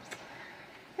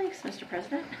 Thanks, Mr.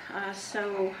 President.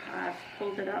 So I've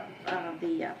pulled it up,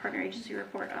 the partner agency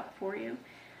report up for you.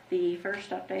 The first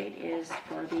update is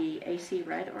for the AC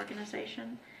Red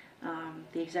organization.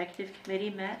 The executive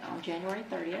committee met on January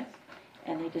 30th,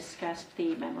 and they discussed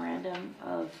the memorandum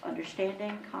of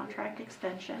understanding, contract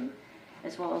extension,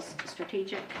 as well as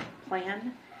strategic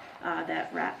plan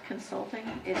that RAP Consulting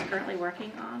is currently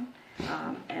working on.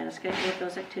 And a schedule of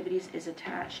those activities is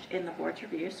attached in the board's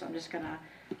review, so I'm just going to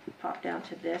pop down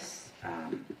to this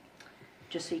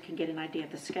just so you can get an idea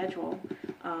of the schedule.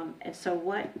 And so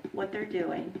what they're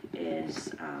doing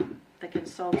is the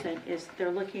consultant is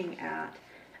they're looking at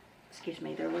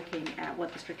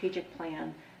what the strategic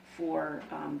plan for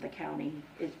the county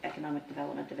economic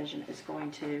development division is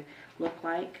going to look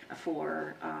like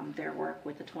for their work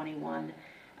with the 21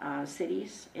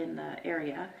 cities in the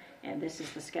area. And this is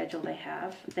the schedule they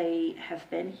have. They have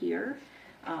been here,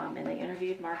 and they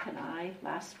interviewed Mark and I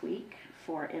last week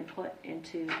for input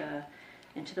into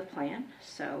the plan.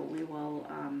 So we will,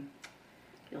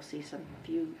 you'll see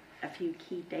a few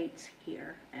key dates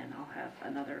here, and I'll have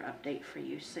another update for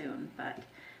you soon. But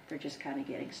they're just kind of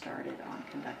getting started on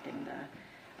conducting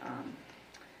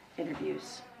the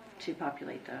interviews to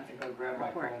populate the I think I'll grab my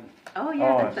report. phone. Oh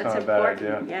yeah, Oh, it's that's not a bad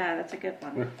important. idea. Yeah, that's a good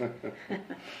one.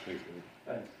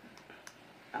 Thanks.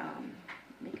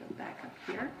 Let me go back up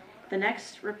here. The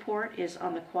next report is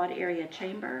on the Quad Area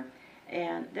Chamber,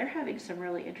 and they're having some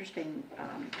really interesting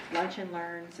lunch and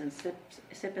learns and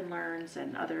sip and learns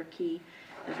and other key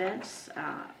events.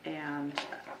 And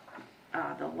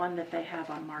the one that they have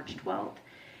on March 12th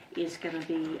is going to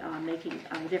be making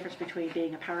the difference between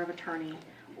being a power of attorney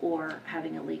or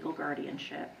having a legal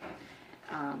guardianship.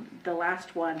 The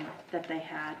last one that they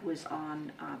had was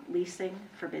on leasing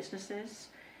for businesses.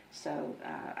 So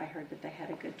I heard that they had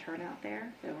a good turnout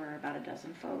there. There were about a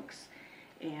dozen folks,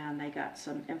 and they got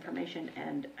some information,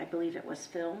 and I believe it was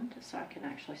filmed, so I can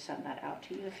actually send that out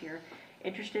to you if you're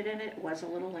interested in it. It was a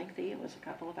little lengthy. It was a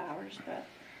couple of hours, but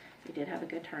we did have a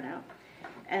good turnout.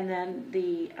 And then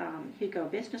the Hugo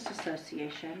Business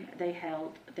Association, they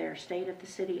held their State of the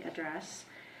City address,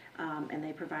 and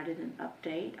they provided an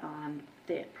update on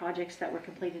the projects that were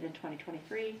completed in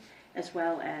 2023, as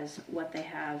well as what they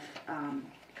have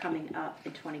coming up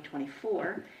in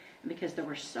 2024. And because there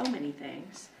were so many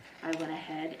things, I went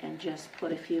ahead and just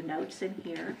put a few notes in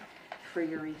here for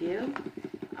your review.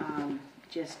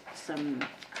 Just some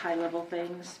high-level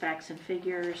things, facts and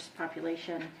figures.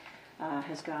 Population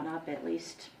has gone up at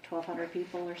least 1,200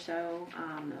 people or so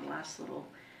in the last little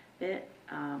bit.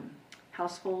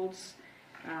 Households,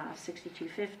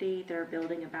 6,250. They're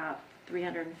building about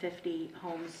 350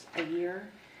 homes a year.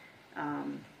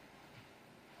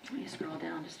 Let me scroll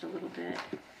down just a little bit.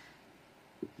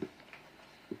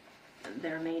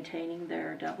 They're maintaining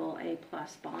their AA+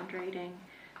 bond rating.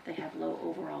 They have low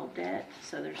overall debt,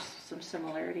 so there's some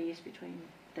similarities between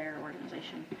their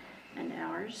organization and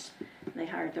ours. They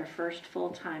hired their first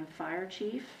full-time fire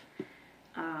chief.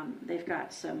 They've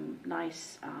got some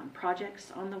nice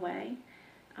projects on the way.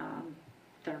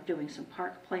 They're doing some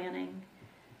park planning.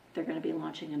 They're going to be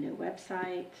launching a new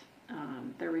website.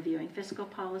 They're reviewing fiscal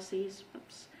policies.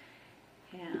 Whoops.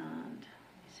 And let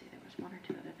me see, there was one or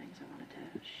two other things I wanted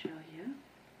to show you.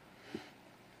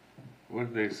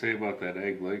 What did they say about that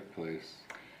Egg Lake place?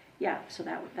 Yeah, so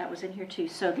that was in here too.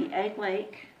 So the Egg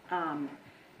Lake, the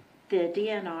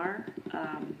DNR,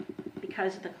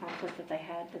 because of the conflict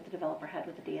that the developer had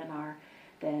with the DNR,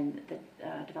 then the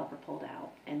developer pulled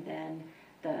out. And then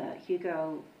the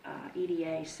Hugo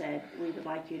EDA said, we would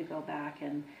like you to go back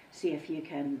and see if you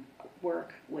can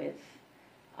work with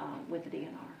the DNR.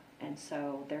 And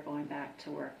so they're going back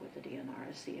to work with the DNR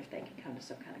to see if they can come to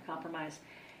some kind of compromise.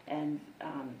 And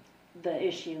the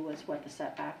issue was what the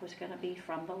setback was going to be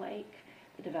from the lake.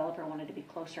 The developer wanted to be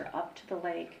closer up to the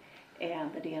lake,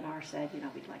 and the DNR said, you know,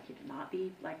 we'd like you to not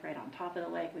be like right on top of the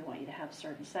lake. We want you to have a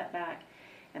certain setback,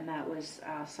 and that was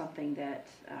something that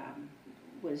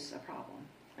was a problem.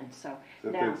 And so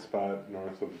Is that now, that spot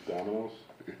north of Domino's?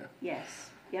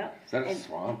 yes, yep. Is that a And-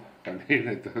 swamp? I mean,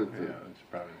 Yeah, that's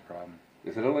probably the problem.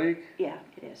 is it a lake? Yeah,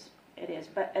 it is. It is.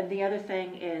 But and the other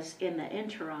thing is, in the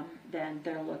interim, then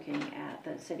they're looking at,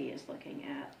 the city is looking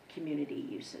at community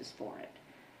uses for it,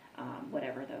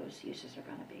 whatever those uses are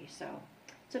going to be. So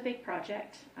it's a big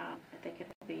project. I think it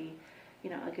will be, you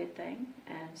know, a good thing.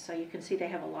 And so you can see they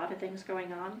have a lot of things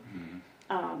going on.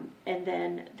 And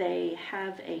then they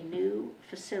have a new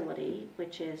facility,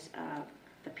 which is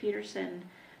the Peterson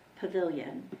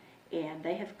Pavilion, and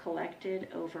they have collected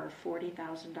over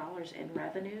 $40,000 in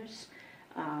revenues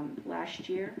last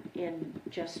year in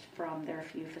just from their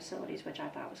few facilities, which I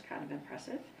thought was kind of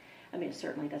impressive. I mean, it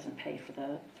certainly doesn't pay for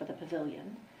the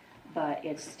pavilion, but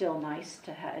it's still nice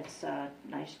to have. It's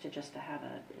nice to just to have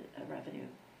a revenue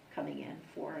coming in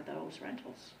for those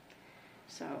rentals.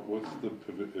 So What's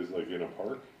is like in a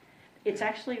park? it's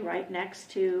actually right next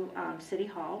to City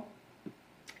Hall,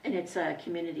 and it's a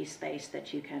community space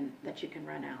that you can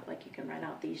rent out. Like you can rent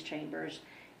out these chambers.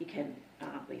 You can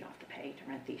well, you don't have to pay to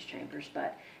rent these chambers,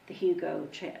 but the Hugo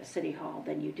City Hall,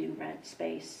 then you do rent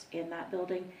space in that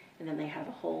building, and then they have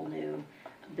a whole new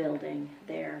building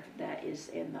there that is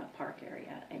in the park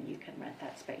area, and you can rent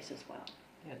that space as well.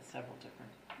 You had several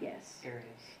different Yes. areas.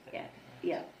 that Yeah.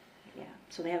 you can Yeah.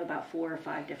 So they have about 4 or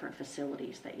 5 different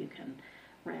facilities that you can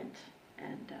rent,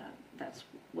 and that's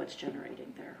what's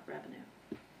generating their revenue.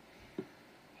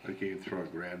 Like you could throw a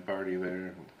grad party there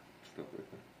and stuff like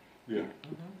that. Yeah.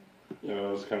 Yeah,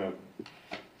 I was kind of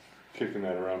kicking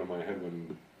that around in my head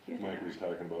when Here they Mike are. was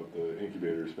talking about the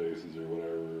incubator spaces or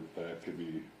whatever, if that could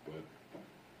be, but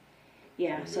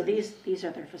Yeah. So these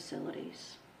are their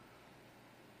facilities.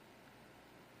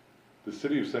 the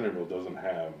city of Centerville doesn't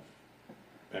have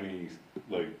any,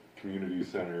 like, community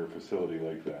center facility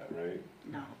like that, right?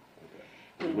 No. Okay.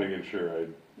 Just making sure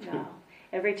No.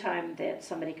 Every time that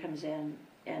somebody comes in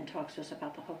and talks to us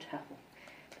about the hotel,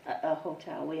 a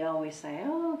hotel, we always say,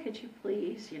 oh, could you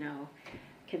please, you know,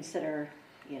 consider,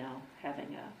 you know,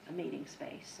 having a meeting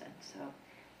space. And so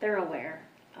they're aware,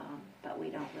 but we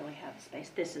don't really have the space.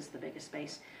 This is the biggest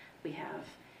space we have.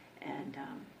 And,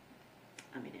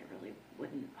 I mean, it really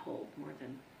wouldn't hold more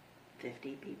than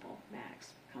 50 people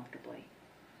max comfortably,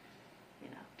 you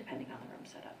know, depending on the room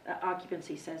setup.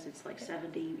 Occupancy says it's like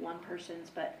 71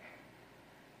 persons, but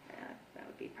that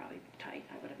would be probably tight,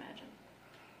 I would imagine.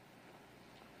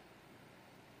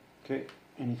 Okay,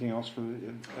 anything else for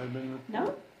the admin?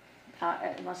 No,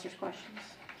 unless there's questions.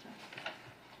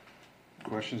 So.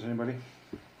 Questions, anybody?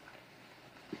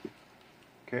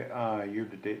 Okay,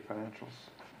 year-to-date financials.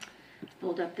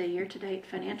 Pulled up the year-to-date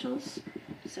financials,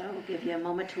 so I'll give you a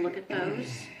moment to look at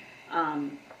those.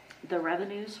 The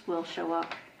revenues will show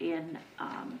up in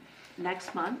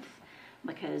next month,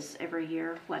 because every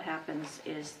year what happens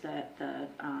is that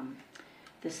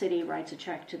the city writes a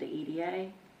check to the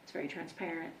EDA. It's very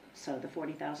transparent, so the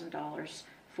 $40,000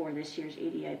 for this year's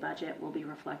EDA budget will be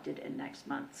reflected in next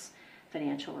month's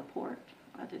financial report.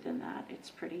 Other than that,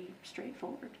 it's pretty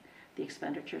straightforward. The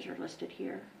expenditures are listed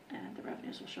here, and the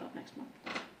revenues will show up next month.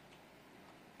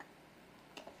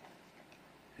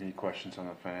 Any questions on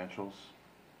the financials?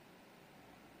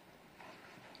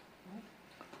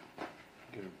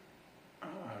 Get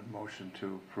a motion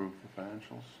to approve the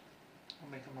financials.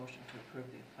 I'll make a motion to approve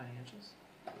the financials.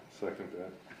 second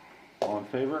that. All in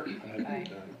favor? Aye.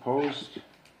 Opposed?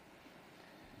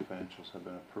 Financials have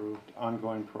been approved.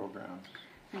 Ongoing programs.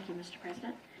 Thank you, Mr.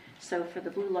 President. So for the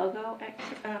Blue Logo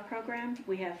program,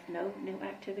 we have no new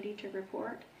activity to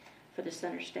report. For the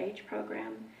Center Stage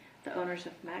program, the owners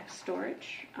of Max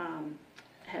Storage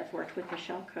have worked with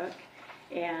Michelle Cook,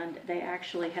 and they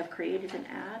actually have created an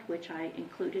ad, which I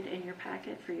included in your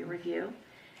packet for your review.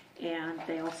 And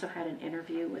they also had an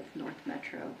interview with North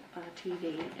Metro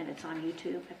TV, and it's on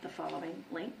YouTube at the following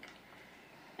link.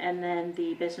 And then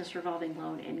the business revolving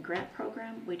loan and grant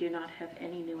program, we do not have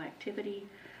any new activity,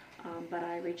 but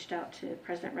I reached out to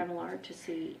President Remillard to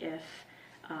see if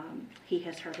he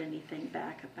has heard anything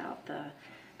back about the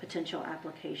potential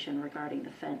application regarding the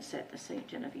fence at the St.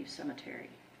 Genevieve Cemetery.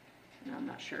 And I'm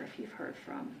not sure if you've heard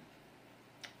from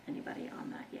anybody on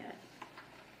that yet.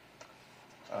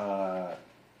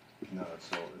 No,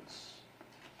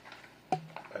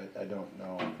 I don't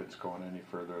know if it's going any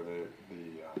further.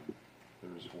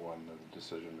 There's one of the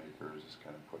decision makers is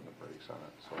kind of putting the brakes on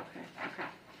it, so. Okay.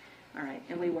 All right,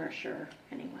 and we weren't sure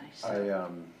anyway, so.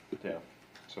 Yeah,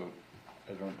 so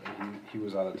I don't, he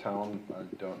was out of town. I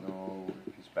don't know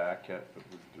if he's back yet, but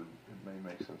it may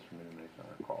make sense for me to make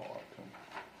another call out to him.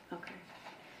 Okay.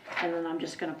 And then I'm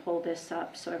just gonna pull this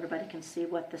up so everybody can see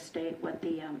what the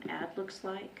ad looks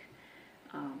like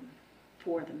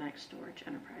for the Max Storage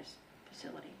Enterprise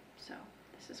facility. So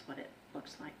this is what it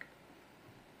looks like.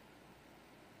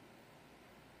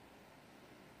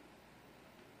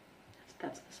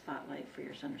 That's the spotlight for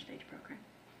your center stage program.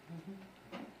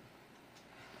 Okay.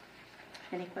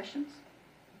 Any questions?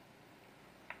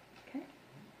 Okay.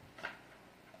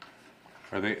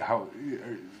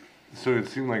 So it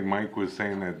seemed like Mike was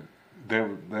saying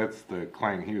that's the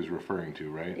client he was referring to,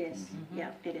 right? It is,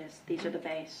 yeah, it is. These are the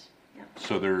bays, yeah.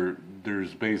 So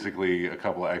there's basically a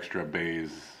couple of extra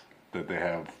bays that they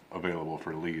have available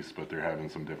for lease, but they're having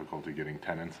some difficulty getting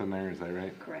tenants in there, is that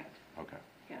right? Correct, Okay.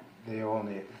 yeah.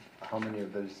 How many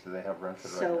of those do they have rented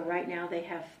right now? So right now they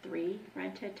have 3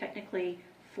 rented, technically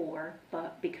 4,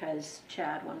 but because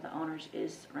Chad, one of the owners,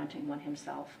 is renting one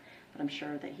himself, but I'm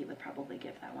sure that he would probably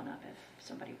give that one up if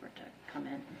somebody were to come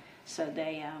in. So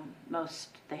they have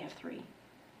 3.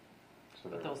 So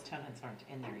But those tenants aren't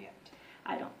in there yet.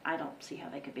 I don't see how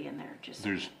they could be in there, just.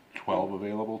 There's 12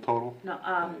 available total? No,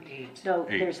 8. no,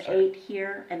 8, there's sorry. 8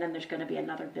 here, and then there's gonna be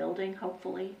another building,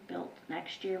 hopefully, built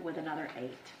next year with another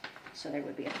 8. So there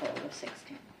would be a total of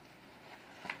 16.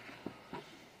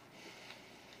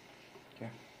 Okay.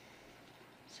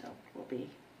 So we'll be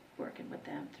working with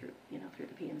them through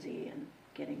the P&Z and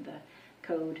getting the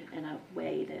code in a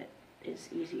way that is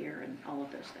easier and all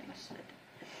of those things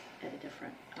at a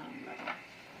different level.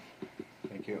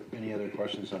 Thank you. Any other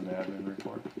questions on the admin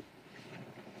report?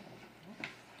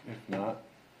 If not,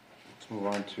 let's move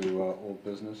on to old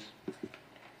business.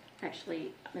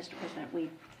 Actually, Mr. President,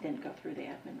 we didn't go through the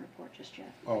admin report just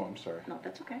yet. Oh, I'm sorry. No,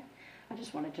 that's okay. I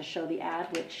just wanted to show the ad,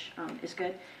 which is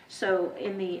good. So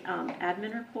in the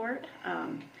admin report,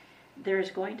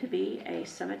 there's going to be a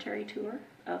cemetery tour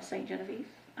of St. Genevieve.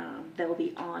 That will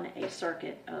be on a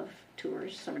circuit of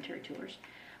tours, cemetery tours,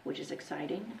 which is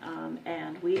exciting.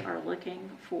 And we are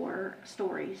looking for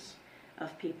stories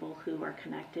of people who are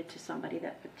connected to somebody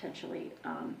that potentially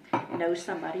knows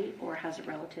somebody or has a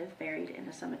relative buried in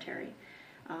a cemetery.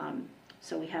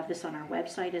 So we have this on our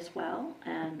website as well,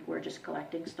 and we're just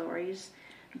collecting stories.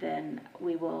 Then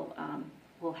we will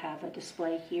we'll have a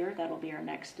display here. That'll be our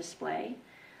next display,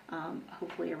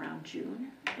 hopefully around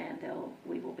June, and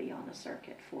we will be on the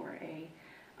circuit for a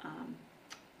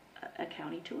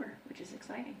county tour, which is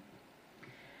exciting.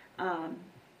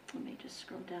 Let me just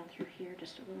scroll down through here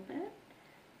just a little bit.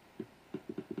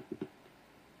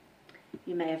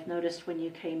 You may have noticed when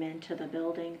you came into the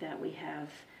building that we have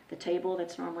the table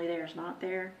that's normally there is not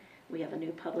there. We have a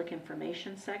new public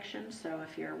information section, so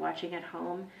if you're watching at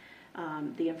home,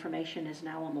 the information is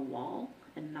now on the wall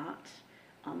and not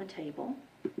on the table.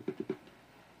 I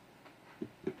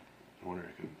wonder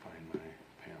if I can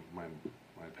find my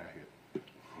packet.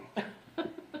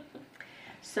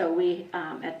 So we,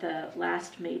 at the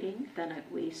last meeting, then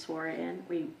we swore in,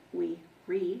 we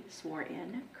re-swore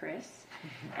in Chris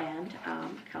and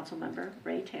Councilmember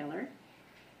Ray Taylor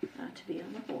to be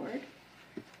on the board.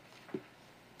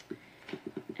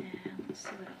 And let's see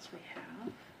what else we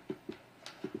have.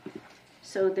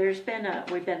 So there's been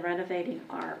we've been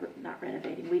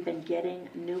we've been getting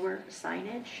newer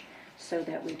signage so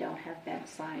that we don't have bent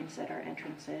signs at our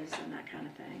entrances and that kind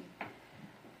of thing.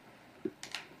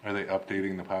 Are they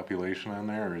updating the population on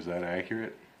there, or is that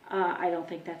accurate? I don't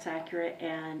think that's accurate,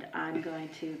 and I'm going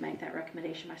to make that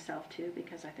recommendation myself too,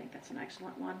 because I think that's an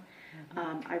excellent one.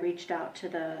 I reached out to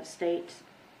the state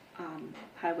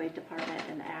highway department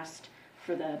and asked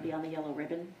for the Beyond the Yellow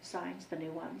Ribbon signs, the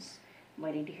new ones. I'm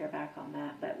waiting to hear back on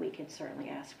that, but we could certainly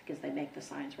ask because they make the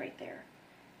signs right there.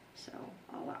 So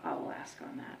I'll ask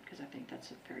on that because I think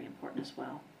that's very important as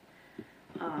well.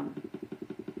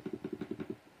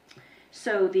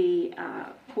 So the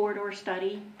corridor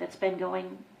study that's been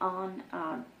going on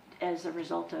as a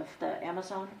result of the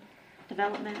Amazon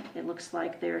development. It looks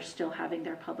like they're still having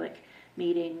their public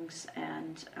meetings,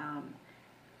 and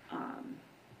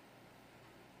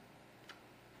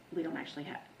we don't actually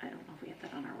have, I don't know if we have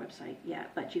that on our website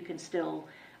yet, but you can still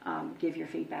give your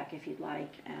feedback if you'd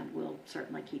like, and we'll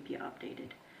certainly keep you updated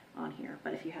on here.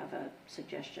 But if you have a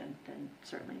suggestion, then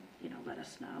certainly, let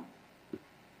us know.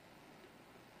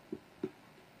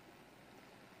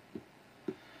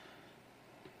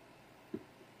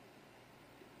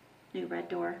 New red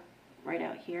door right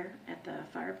out here at the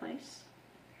fireplace.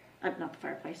 Not the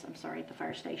fireplace, I'm sorry, at the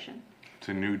fire station. It's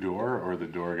a new door, or the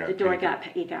door got The door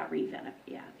painted? it got reventilated.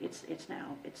 Yeah, it's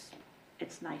now, it's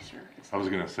nicer. I was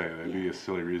gonna say, that'd be a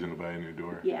silly reason to buy a new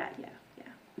door. Yeah.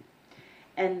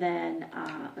 And then,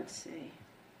 let's see.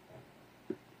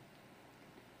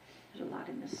 There's a lot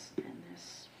in this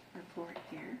report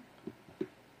here.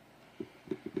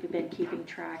 We've been keeping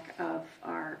track of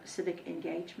our civic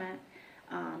engagement.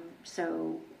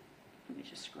 So let me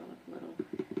just scroll up a little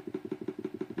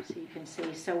so you can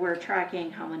see. So we're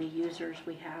tracking how many users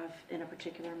we have in a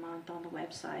particular month on the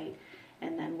website,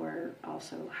 and then we're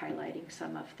also highlighting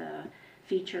some of the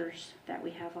features that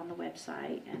we have on the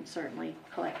website, and certainly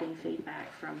collecting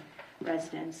feedback from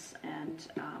residents and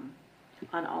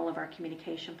on all of our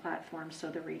communication platforms. So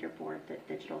the reader board, the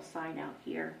digital sign out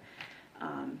here,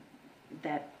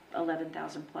 that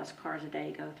 11,000 plus cars a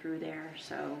day go through there,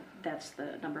 so that's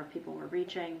the number of people we're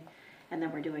reaching. And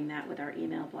then we're doing that with our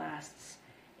email blasts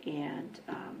and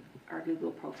our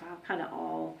Google profile. Kind of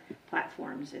all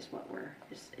platforms is what we're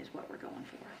going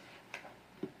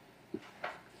for.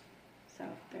 So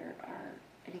if there are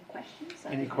any questions?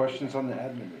 Any questions on the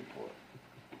admin report?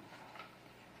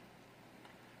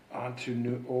 On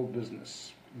to old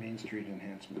business, Main Street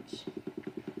enhancements.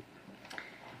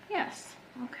 Yes.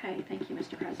 Okay, thank you,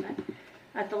 Mr. President.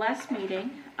 At the last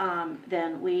meeting,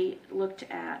 then we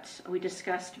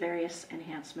discussed various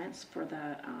enhancements for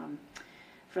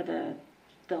the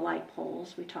light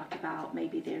poles. We talked about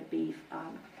maybe there'd be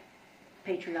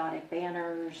patriotic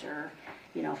banners or,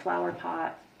 flower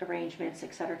pot arrangements,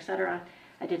 et cetera, et cetera.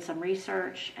 I did some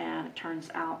research, and it turns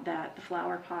out that the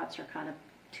flower pots are kind of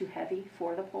too heavy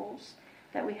for the poles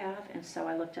that we have, and so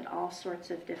I looked at all sorts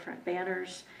of different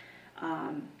banners.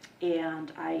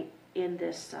 And in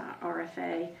this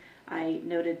RFA, I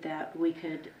noted that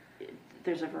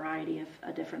there's a variety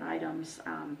of different items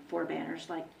for banners.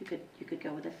 Like you could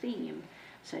go with a theme,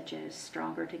 such as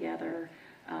Stronger Together.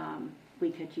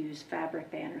 We could use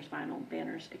fabric banners, vinyl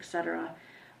banners, etc.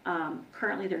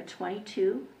 Currently, there are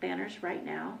 22 banners right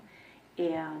now,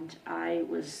 and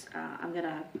I'm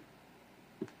gonna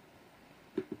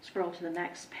scroll to the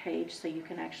next page so you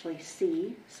can actually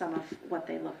see some of what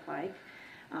they look like.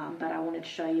 But I wanted to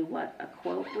show you what a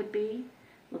quote would be.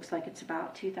 Looks like it's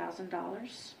about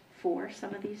 $2,000 for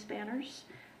some of these banners.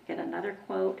 Get another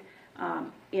quote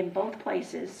in both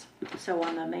places. So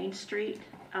on the Main Street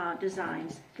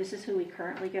designs, this is who we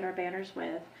currently get our banners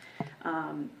with.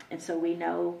 And so we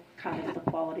know kind of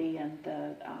the quality and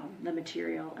the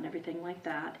material and everything like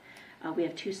that. We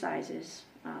have two sizes.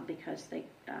 Because they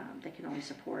can only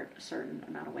support a certain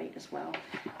amount of weight as well.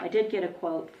 I did get a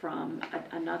quote from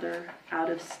another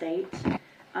out-of-state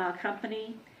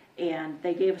company, and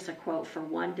they gave us a quote for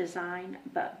one design,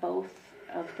 but both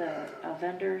of the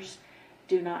vendors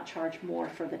do not charge more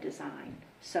for the design.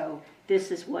 So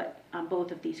this is what, on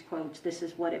both of these quotes, this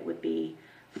is what it would be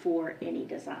for any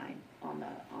design on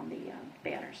the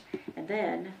banners. And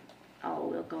then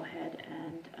we'll go ahead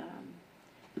and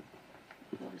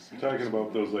You're talking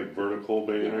about those like vertical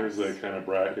banners Yes. that kind of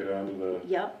bracket onto the...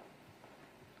 Yep.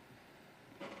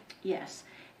 Yes.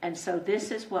 And so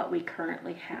this is what we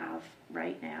currently have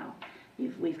right now.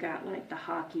 We've got like the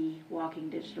hockey walking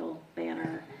digital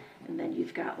banner, and then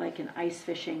you've got like an ice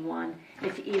fishing one.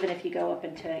 Even if you go up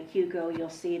into Hugo, you'll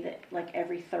see that like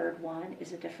every third one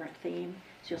is a different theme.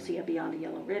 So you'll see a Beyond the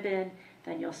Yellow Ribbon,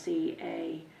 then you'll see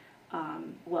a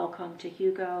Welcome to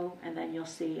Hugo, and then you'll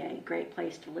see a Great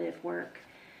Place to Live, Work.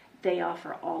 They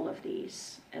offer all of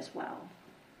these as well.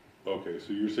 Okay,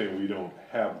 so you're saying we don't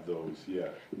have those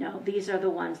yet? No, these are the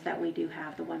ones that we do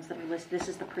have, the ones that are listed. This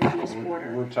is the previous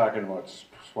order. We're talking about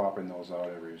swapping those out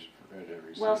at every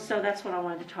Well, city. so that's what I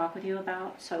wanted to talk with you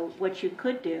about. So what you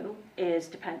could do is,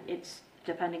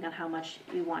 depending on how much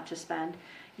you want to spend,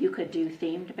 you could do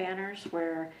themed banners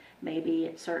where maybe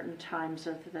at certain times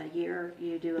of the year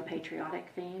you do a patriotic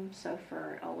theme. So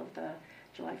for all of the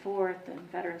July 4th and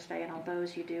Veterans Day and all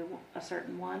those, you do a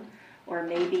certain one. Or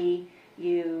maybe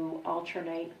you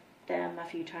alternate them a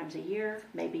few times a year.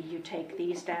 Maybe you take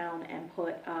these down and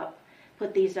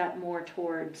put these up more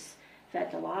towards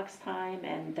Fête Deluxe time,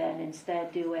 and then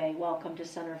instead do a Welcome to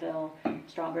Centerville,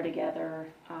 Stronger Together,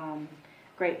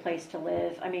 Great Place to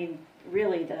Live. I mean,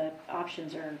 really the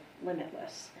options are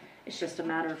limitless. It's just a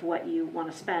matter of what you want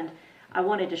to spend. I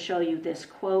wanted to show you this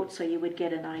quote so you would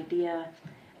get an idea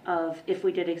of if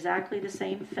we did exactly the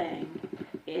same thing.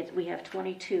 We have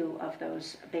 22 of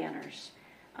those banners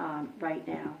right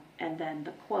now, and then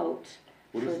the quote.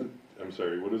 What is I'm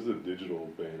sorry, what does the digital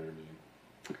banner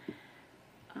mean?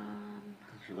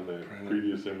 On the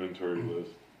previous inventory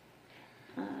list.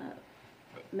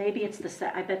 Maybe it's the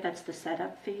set. I bet that's the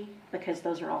setup fee, because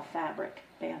those are all fabric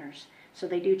banners. So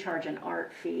they do charge an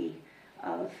art fee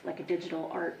of like a digital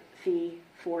art fee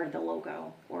for the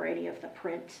logo or any of the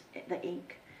print, the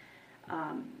ink.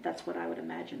 That's what I would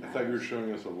imagine. I thought you were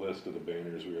showing us a list of the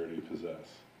banners we already possess.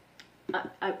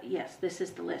 Yes, this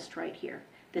is the list right here.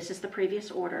 This is the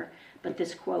previous order, but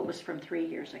this quote was from 3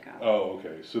 years ago. Oh,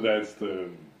 okay. So that's the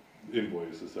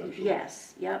invoice essentially.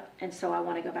 Yes, yep. And so I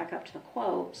want to go back up to the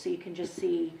quote so you can just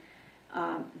see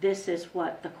this is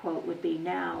what the quote would be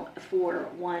now for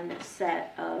one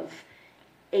set of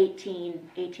 18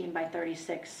 by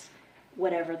 36,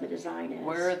 whatever the design is.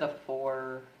 Where are the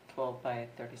 4 12 by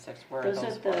 36? Where Those are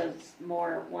are those the ones?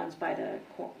 more ones by the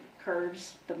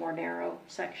curves, the more narrow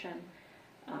section.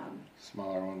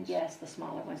 Smaller ones. Yes, the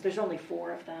smaller ones. There's only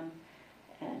 4 of them,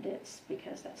 and it's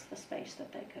because that's the space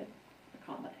that they could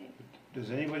accommodate.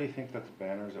 Does anybody think that the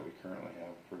banners that we currently have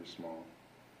are pretty small?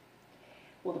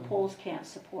 Well, the poles can't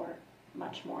support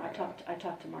much more. I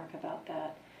talked to Mark about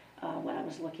that when I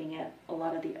was looking at a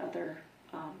lot of the other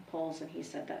poles, and he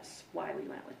said that's why we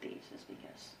went with these, is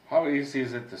because How easy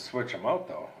is it to switch them out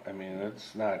though? I mean,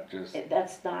 it's not just.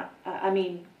 that's not. I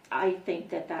mean, I think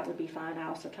that would be fine. I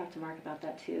also talked to Mark about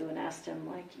that too, and asked him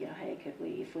like, hey, could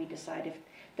we, if we decide if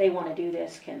they want to do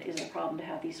this, is it a problem to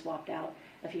have these swapped out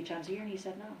a few times a year? And he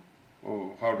said no.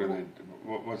 Well, how do they?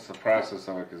 What's the process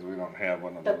of it? Because we don't have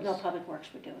one of those. No, Public Works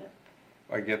would do it.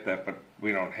 I get that, but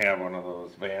we don't have one of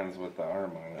those vans with the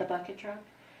arm on The it. bucket truck,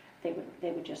 they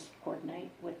would just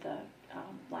coordinate with the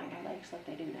liner lakes like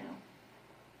they do now.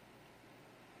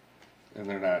 And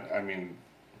they're not. I mean,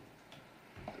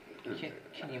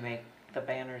 Can you make the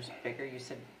banners bigger? You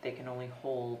said they can only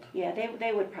hold. Yeah,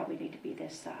 they would probably need to be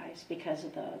this size because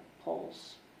of the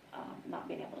poles not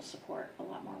being able to support a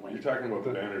lot more weight. You're talking about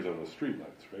the banners on the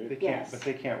streetlights, right? They can't, Yes. but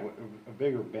they can't, a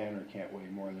bigger banner can't weigh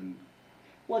more than,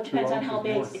 Well, it depends on 2 how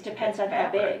big. ounces more. It depends on how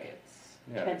big. Fabric, it's-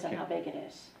 yeah. Depends it on how can't- big it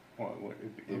is. Well,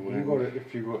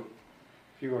 if you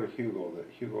go to Hugo, that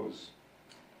Hugo's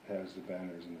has the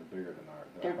banners and they're bigger than ours.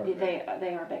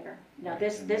 They are bigger. Now Right,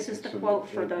 this and is the so quote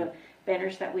they- for the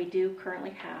banners that we do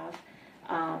currently have.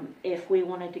 If we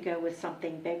wanted to go with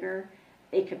something bigger,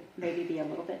 it could maybe be a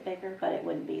little bit bigger, but it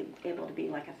wouldn't be able to be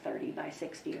like a 30 by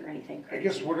 60 or anything I crazy.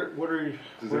 guess what are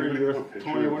Does your, anybody have a picture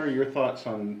Tony, of- what are your thoughts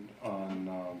on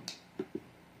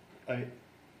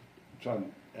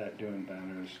doing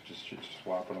banners, just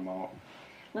swapping them out?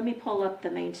 Let me pull up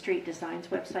the Main Street Designs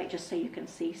website just so you can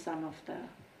see some of the.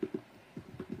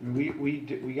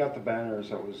 We got the banners.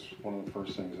 That was one of the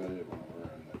first things I did when we were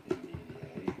in the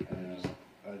EDA, and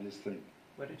I just think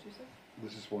What did you say?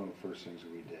 this is one of the first things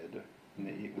we did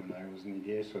when I was in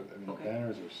EDA. So I mean, Okay. the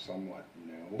banners are somewhat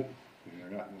new. I mean,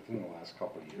 they're not within the last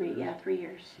couple of years. 3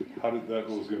 years. Yeah. How did that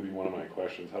was going to be one of my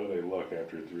questions? How do they look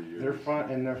after 3 years? They're fine,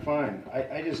 and they're fine.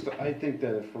 I think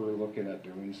that if we're looking at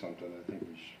doing something, I think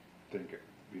we should think it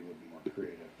be a little bit more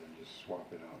creative than just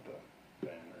swapping out the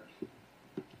banners.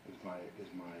 Is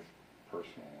my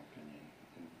personal opinion,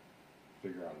 and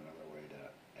figure out another way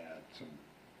to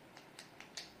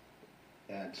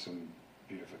add some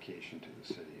beautification to the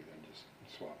city than just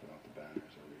swapping out the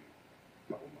banners every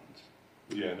couple months.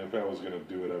 Yeah, and if I was going to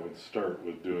do it, I would start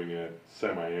with doing it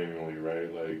semi-annually,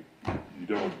 right? Like, you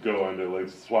don't go into,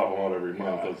 let's swap them out every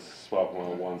month, Yeah. let's swap them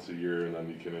out once a year, and then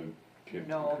you can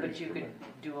No, but increase you from could there.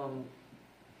 do them,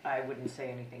 I wouldn't say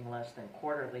anything less than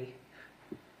quarterly.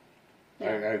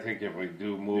 I think if we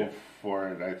do move Yeah. for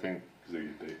it, I think Because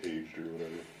they aged or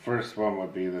whatever. first one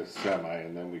would be the semi,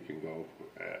 and then we can go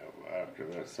after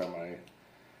that semi.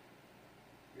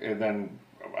 And then,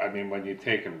 I mean, when you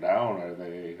take them down, are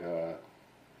they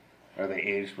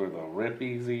aged where they'll rip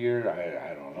easier?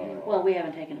 I don't know. Well, we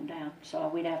haven't taken them down, so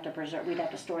we'd have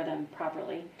to store them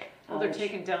properly. Well, they're which-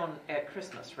 taken down at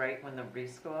Christmas, right, when the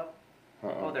wreaths go up?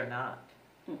 Uh-uh. Oh, they're not.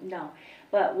 No,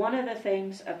 but one of the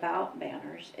things about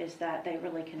banners is that they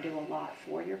really can do a lot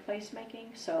for your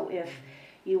placemaking. So if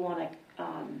you want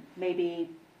to maybe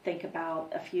think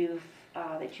about a few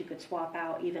that you could swap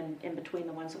out, even in between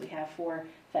the ones that we have for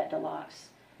Fête Deluxe.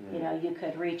 You know, you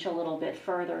could reach a little bit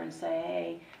further and say,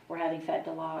 hey, we're having Fête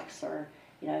Deluxe, or,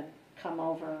 you know, come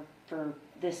over for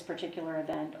this particular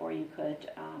event, or you could,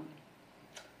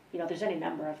 there's any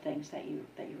number of things that you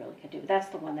really could do. That's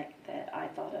the one that I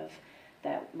thought of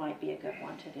that might be a good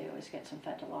one to do, is get some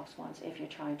Fête de Luxe ones if you're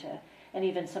trying to, and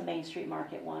even some Main Street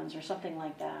Market ones or something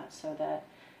like that, so that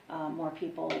more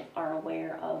people are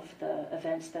aware of the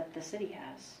events that the city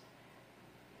has.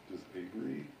 Does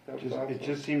Avery have It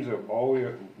just seems that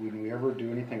when we ever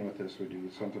do anything with this, we do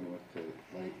something with the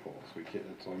light poles.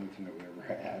 It's the only thing that we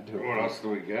ever had. What else do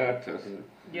we got?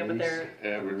 Yeah, but they're,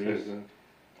 Advertising.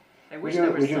 I wish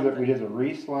there was something. We did the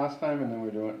wreath last time, and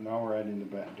then now we're adding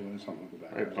doing something with the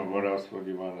back. Right, but what else would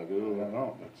you wanna I do? don't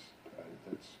know, that's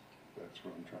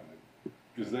what I'm trying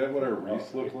to, Is that what our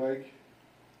wreaths look like?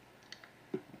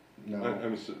 no.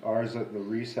 I'm s- Ours, the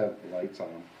wreaths have lights on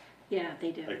them. Yeah,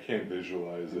 they do. I can't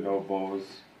visualize it. No bows.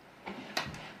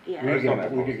 Yeah.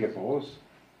 We could get bows.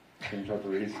 Change out the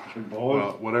wreaths, get bows.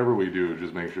 Well, whatever we do,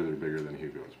 just make sure they're bigger than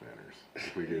Hugo's banners.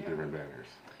 If we get different banners,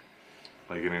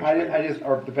 like an inch.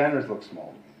 bigger. The banners look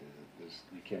small to me.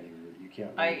 You can't really do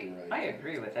I right.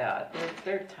 agree with that.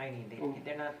 They're tiny.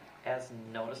 They're not as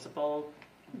noticeable.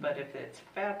 But if it's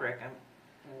fabric,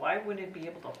 why wouldn't it be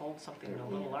able to hold something a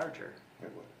little larger?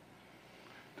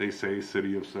 They say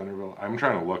City of Centerville. I'm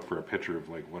trying to look for a picture of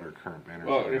like what our current banners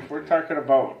Well, are. if we're talking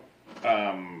about,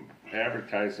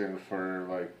 advertising for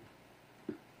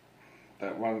like,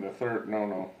 that one, the third,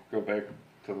 no, go back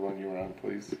to the one you were on,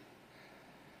 please.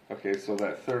 Okay, so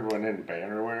that third one in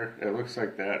bannerware, it looks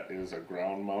like that is a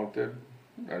ground mounted,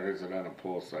 or is it on a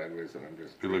pole sideways and I'm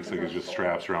just. It looks like it just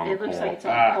straps around the It pole. looks like it's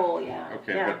on a pole, yeah.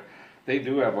 Okay, Yeah. but they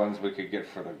do have ones we could get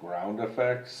for the ground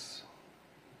effects,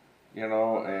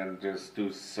 and just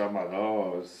do some of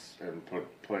those and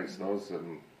place those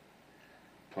in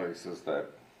places that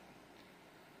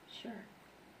Sure.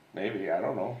 maybe, I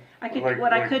don't know. I could, Like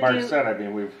Mark said, I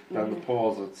mean, we've done the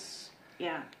polls, it's,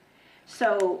 Yeah.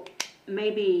 So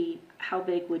maybe how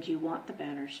big would you want the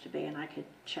banners to be? And I could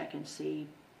check and see,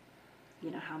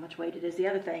 how much weight it is. The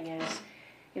other thing is,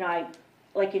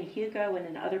 like in Hugo and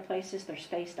in other places, they're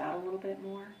spaced out a little bit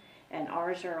more, and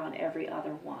ours are on every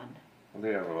other one.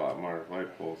 they have a lot more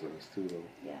light poles in us too, though.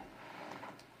 Yeah.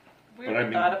 We But ever I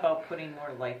mean- thought about putting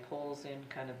more light poles in,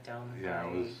 kind of down Yeah, by,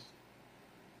 it was.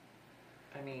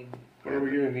 I mean, But are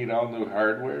we gonna need all new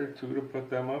hardware too to put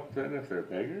them up then, if they're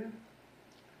bigger?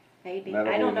 Maybe.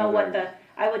 That'll I be don't know what another-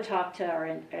 I would talk to our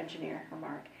engineer, or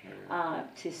Mark,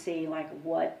 to see like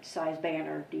what size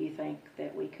banner do you think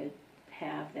that we could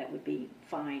have that would be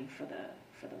fine for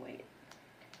the weight,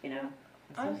 something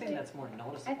Honestly, that's more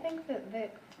noticeable. I think that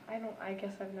I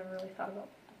guess I've never really thought about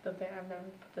the banner. I've never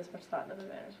put this much thought into the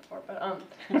banners before, but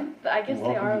I guess they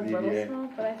Welcome are a to the little EDA. small.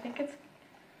 But I think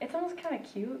it's almost kind of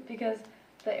cute because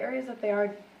the areas that they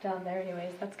are down there,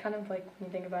 anyways, that's kind of like when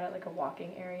you think about it, like a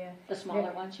walking area. The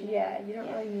smaller ones, you mean? Yeah, you don't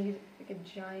Yeah. really need like a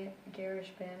giant garish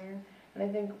banner. And I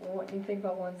think when you think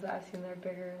about ones that I've seen that are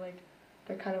bigger, like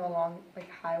they're kind of along like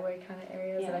highway kind of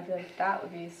areas, and I Yeah. feel like that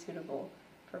would be suitable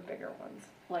for bigger ones.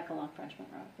 Like along Frenchman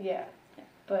Road. Yeah. Yeah.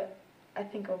 But I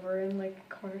think over in like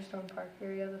Cornerstone Park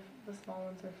area, the small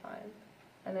ones are fine.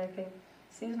 And I think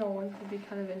seasonal ones would be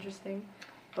kind of interesting,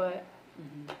 but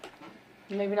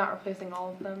maybe not replacing all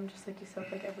of them, just like you said,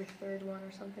 like every third one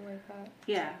or something like that.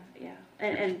 Yeah, yeah.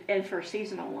 And for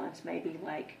seasonal ones, maybe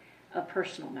like a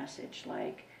personal message,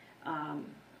 like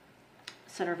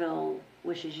Centerville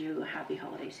wishes you a happy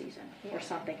holiday season or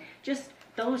something. Just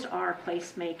those are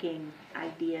placemaking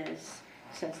ideas,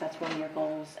 since that's one of your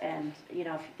goals. And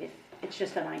if it's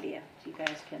just an idea, you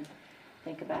guys can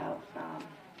think about,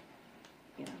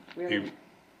 really.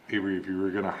 Avery, if you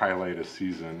were going to highlight a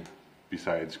season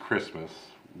besides Christmas,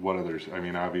 what others? I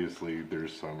mean, obviously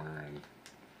there's summer and.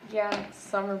 Yeah,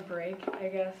 summer break, I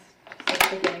guess,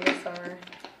 just like beginning of summer.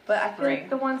 But I feel Spring. like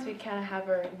the ones we kind of have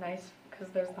are nice because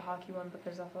there's the hockey one, but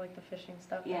there's also like the fishing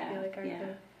stuff. I Yeah, feel like are yeah.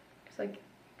 good. It's like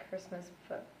Christmas,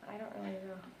 but I don't really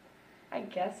know. I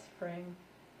guess spring.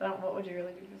 What would you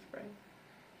really do for spring?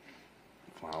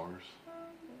 Flowers.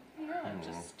 Yeah,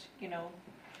 just,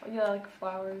 Yeah, like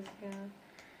flowers. Yeah,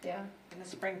 yeah. in the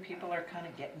spring, people are kind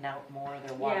of getting out more,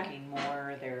 they're walking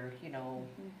more, they're,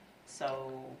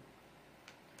 so,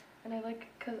 And I like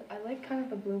kind of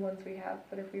the blue ones we have,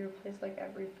 but if we replace like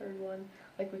every third one,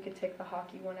 like we could take the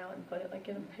hockey one out and put it like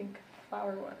in a pink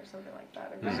flower one or something like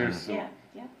that. Or Is there some,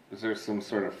 Yeah. is there some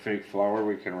sort of fake flower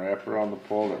we can wrap around the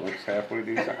pole that looks halfway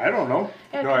decent? I don't know.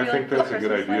 Yeah, it No, could I be, think like, that's a good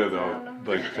Christmas idea lights, I don't though.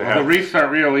 know. Like to The have wreaths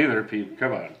aren't real either, Pete,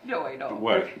 come on. no, I know.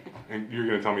 what? And you're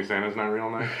gonna tell me Santa's not real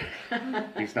nice?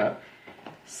 He's not.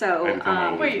 So, I had to tell my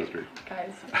older wait. sister.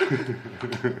 Guys.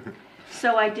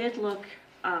 so I did look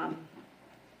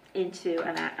into,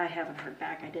 and I haven't heard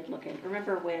back, I did look in,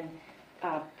 remember when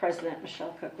President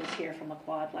Michelle Cook was here from the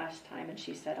Quad last time, and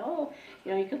she said, oh,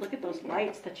 you could look at those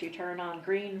lights that you turn on,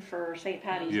 green for St.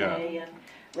 Patty's Yeah. Day and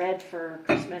red for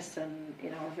Christmas and,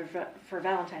 for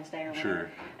Valentine's Day or whatever.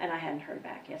 Sure. And I hadn't heard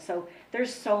back yet. So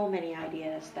there's so many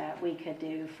ideas that we could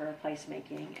do for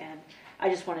placemaking, and I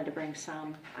just wanted to bring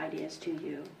some ideas to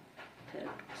you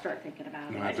to start thinking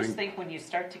about. No, I I just think- think when you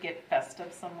start to get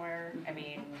festive somewhere, I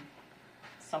mean,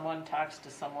 someone talks to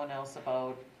someone else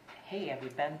about, hey, have you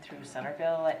been through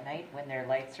Centerville at night when their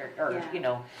lights are, or,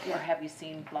 Yeah. or have you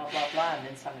seen blah, blah, blah, and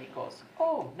then somebody goes,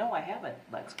 oh, no, I haven't,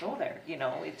 let's go there,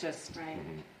 it just, Right.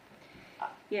 Mhm.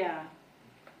 Yeah.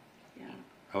 Yeah.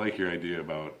 I like your idea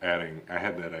about adding, I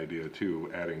had that idea too,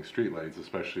 adding streetlights,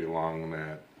 especially along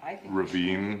that I think.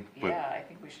 ravine, but Yeah, I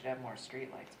think we should have more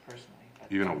streetlights personally.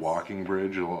 But even a that's- walking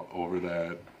bridge over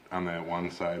that, on that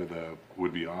one side of the,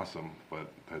 would be awesome,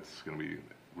 but that's gonna be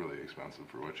really expensive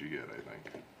for what you get, I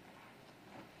think.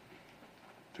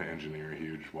 To engineer a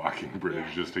huge walking bridge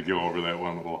Yeah. just to go over that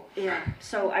one little, Yeah,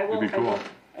 so I will, It'd be cool.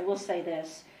 I will say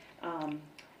this,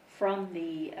 from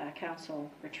the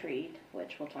council retreat,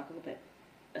 which we'll talk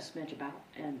a smidge about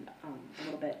in a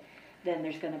little bit, then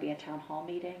there's gonna be a town hall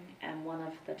meeting, and one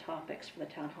of the topics for the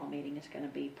town hall meeting is gonna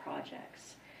be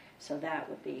projects. So that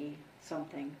would be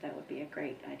something, that would be a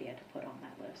great idea to put on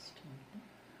that list.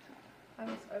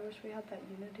 I wish we had that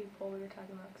unity pole we were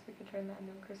talking about, because we could turn that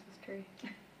into a Christmas tree.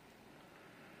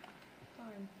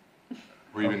 Darn.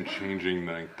 or even changing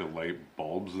like the light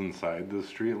bulbs inside the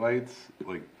streetlights,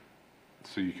 like,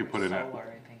 so you could put in a,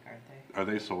 Solar, I think, aren't they? are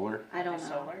they solar? I don't know,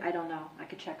 Solar? I don't know, I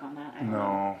could check on that. I don't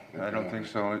know. No, I don't think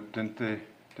so.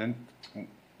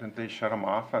 Didn't they shut them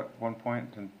off at one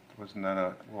point? Wasn't that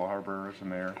a Will Harbor as a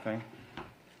mayor thing?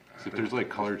 So if there's like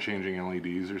color changing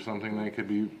LEDs or something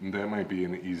that might be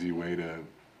an easy way to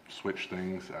switch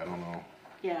things, I don't know.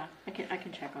 Yeah, I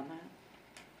can check on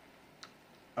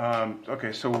that.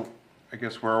 Okay, so I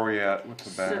guess where are we at with the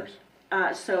So-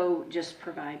 banners? So just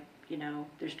provide,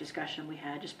 there's discussion we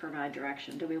had, just provide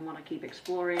direction. Do we want to keep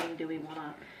exploring? Do we want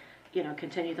to,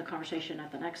 continue the conversation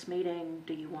at the next meeting?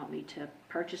 Do you want me to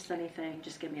purchase anything?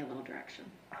 Just give me a little direction.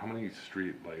 How many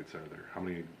street lights are there? How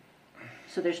many,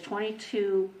 So there's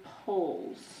 22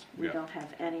 poles. We Yeah. don't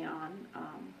have any on,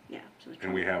 so there's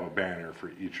and we 20. have a banner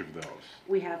for each of those?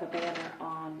 We have a banner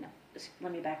on,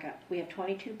 let me back up. We have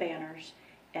 22 banners,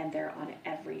 and they're on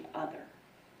every other.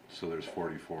 So there's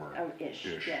 44 Oh, ish,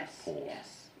 yes, poles.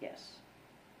 yes.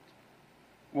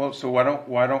 Well, so why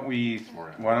don't we,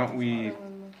 Or- why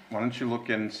don't you look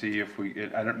and see if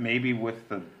maybe with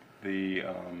the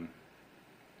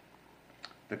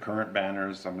current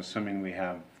banners, I'm assuming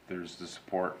there's the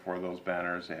support for those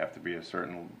banners. They have to be a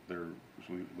certain,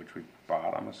 which we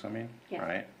bought, I'm assuming, Yeah.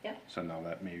 right? Yeah. So now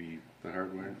that maybe the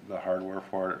hardware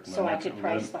for it. So I limits- could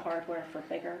price the hardware for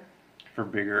bigger? For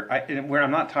bigger,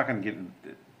 I'm not talking getting,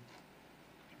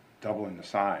 doubling the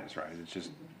size, right? It's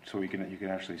just, so you can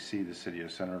actually see the City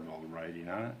of Centerville writing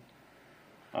on it.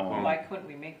 Well, why couldn't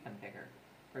we make them bigger,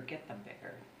 or get them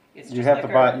bigger? It's You'd just have like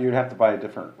to our- buy, you'd have to buy a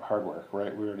different hardware,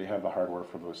 right? We already have the hardware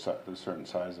for the certain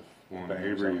size of Well,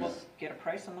 banners, Avery's- Well, get a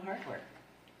price on the hardware.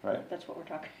 right? That's what we're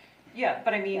talking. Yeah,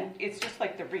 but I mean, Yeah. it's just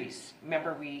like the wreaths.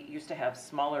 Remember, we used to have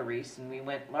smaller wreaths, and we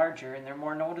went larger, and they're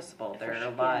more noticeable. They're a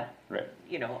lot, Right.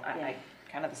 I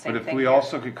kind of the same But thing. if we here.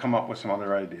 also could come up with some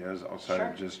other ideas outside Sure.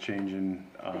 of just changing,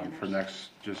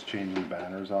 just changing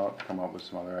banners out, come up with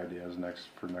some other ideas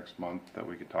for next month that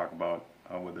we could talk about,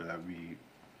 whether that be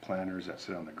planters that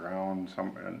sit on the ground,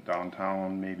 some in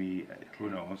downtown, maybe, who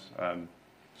knows?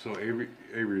 So Avery,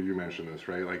 you mentioned this,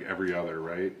 right? Like every other,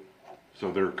 right? So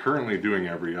they're currently doing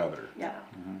every other. Yeah,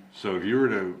 So if you were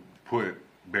to put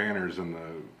banners in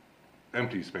the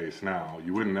empty space now,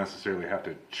 you wouldn't necessarily have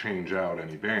to change out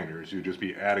any banners. You'd just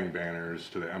be adding banners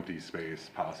to the empty space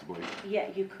possibly. yeah,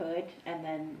 you could, and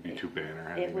then. Be too banner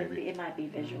heavy It would be, maybe. it might be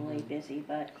visually busy,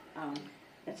 but,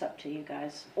 it's up to you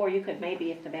guys. Or you could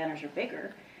maybe, if the banners are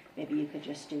bigger, maybe you could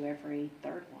just do every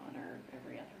third one or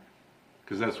every other.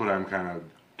 Because that's what I'm kind of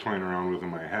toying around with in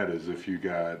my head is if you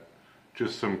got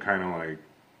just some kind of like,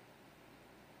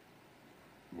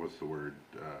 what's the word,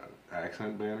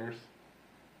 accent banners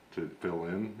to fill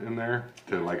in there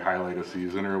to like highlight a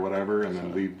season or whatever and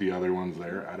then leave the other ones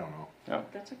there. I don't know. Yeah.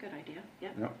 That's a good idea, yeah.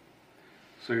 Yeah.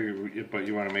 So but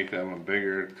you wanna make that one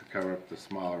bigger to cover up the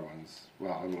smaller ones.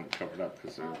 Well, I wouldn't cover it up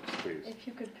because they're space. If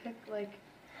you could pick like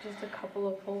just a couple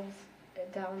of poles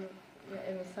down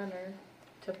in the center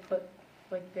to put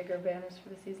like bigger banners for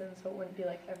the season, so it wouldn't be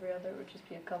like every other, it would just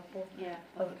be a couple Yeah,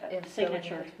 of okay. filling in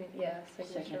Signature, between- Yeah,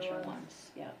 signature ones.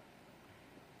 ones, yeah.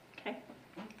 Okay.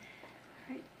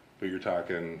 Alright. But you're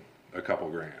talking a couple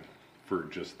grand for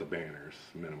just the banners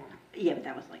minimum. Yeah, but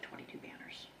that was like 22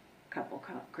 banners.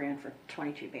 Grand for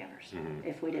 22 banners. Mhm.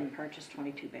 If we didn't purchase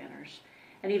 22 banners.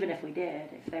 And even if we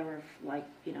did, if they were like,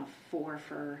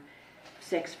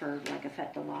 6 for like a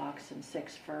Fête de Locks and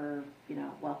 6 for,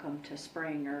 Welcome to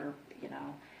Spring or,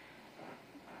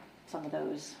 some of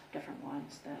those different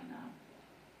ones, then,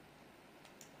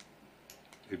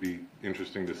 It'd be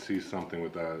interesting to see something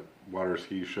with that water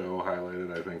ski show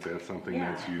highlighted. I think that's something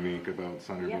Yeah. that's unique about yeah,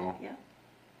 Centerville. yeah.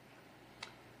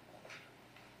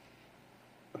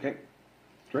 Okay,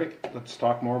 great. Let's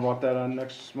talk more about that on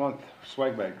next month.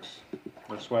 Swag bags,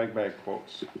 the swag bag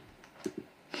quotes.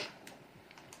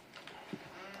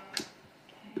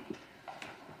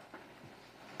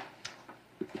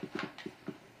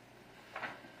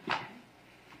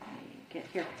 Get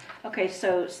here. Okay,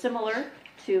 so similar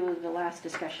to the last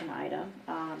discussion item,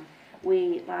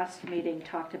 we last meeting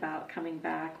talked about coming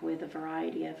back with a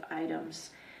variety of items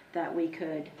that we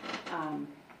could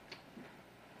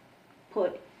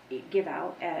give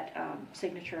out at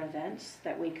signature events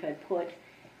that we could put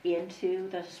into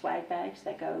the swag bags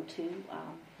that go to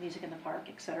Music in the Park,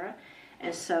 etc.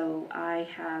 And so I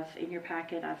have in your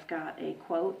packet, I've got a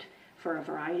quote for a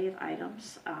variety of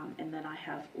items, and then I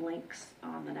have links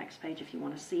on the next page if you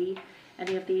want to see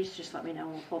any of these. Just let me know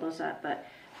and we'll pull those up. But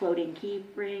floating key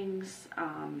rings,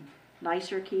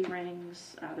 nicer key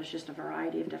rings. There's just a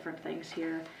variety of different things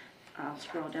here. I'll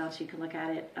scroll down so you can look at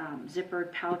it.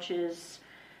 Zippered pouches,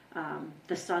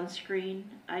 the sunscreen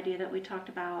idea that we talked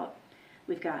about.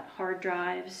 We've got hard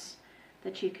drives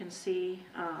that you can see.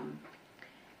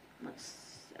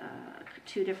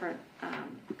 Two different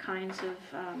kinds of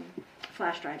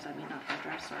flash drives, not hard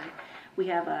drives, sorry. We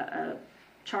have a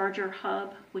charger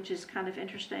hub, which is kind of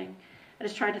interesting. I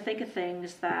just tried to think of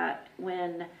things that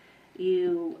when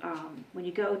you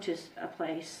go to a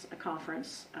place, a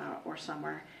conference or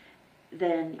somewhere,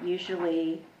 then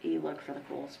usually you look for the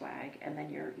cool swag, and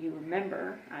then you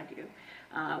remember, I do,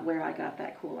 where I got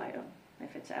that cool item.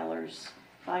 If it's Eller's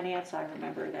Finance, I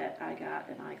remember that I got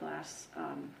an eyeglass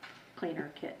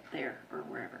cleaner kit there or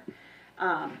wherever.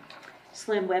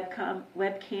 Slim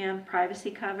webcam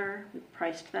privacy cover, we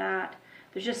priced that.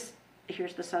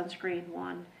 Here's the sunscreen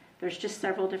one. There's just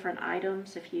several different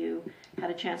items if you had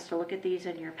a chance to look at these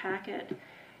in your packet.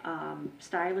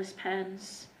 Stylus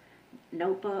pens,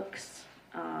 notebooks.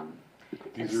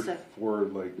 These are for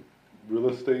like real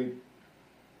estate.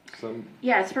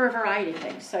 Yeah, it's for a variety of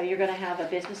things. So you're going to have a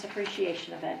business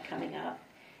appreciation event coming up,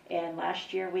 and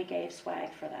last year we gave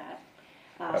swag for that.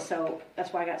 So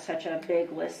that's why I got such a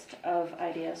big list of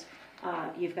ideas.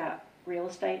 You've got real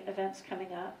estate events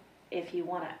coming up. If you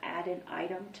want to add an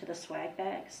item to the swag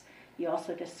bags, you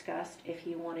also discussed if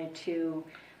you wanted to,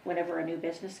 whenever a new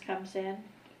business comes in,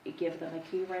 give them a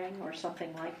key ring or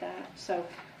something like that. So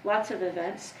lots of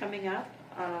events coming up,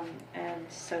 and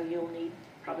so you'll need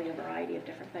probably a variety of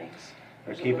different things.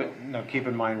 Keep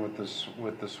in mind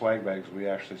with the swag bags, we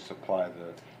actually supply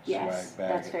the Yes, swag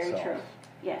bag that's very itself. true.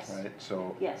 Yes. Right,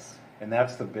 so. Yes. And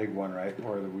that's the big one, right,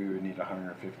 where we would need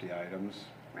 150 items.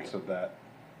 Right.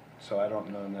 So I don't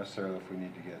know necessarily if we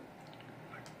need to get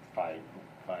like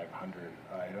 500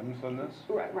 items on this.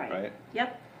 Right. Right?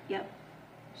 Yep.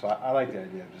 So I like the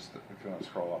idea of just, if you want to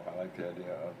scroll up, I like the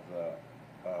idea of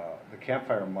the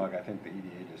campfire mug. I think the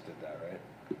EDA just did that, right?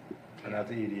 Or not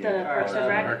the EDA. The Parks and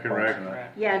Rec. Park and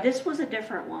Rec. Yeah, this was a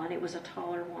different one. It was a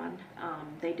taller one.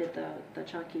 They did the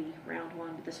chunky round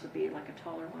one, but this would be like a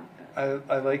taller one. But.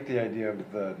 I like the idea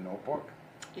of the notebook.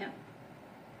 Yeah.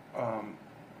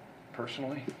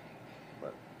 Personally,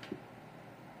 but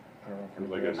I don't know if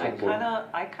Like anybody a else- notebook.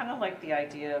 I kind of like the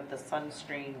idea of the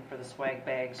sunscreen for the swag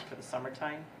bags for the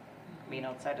summertime. I mean,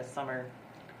 outside of summer,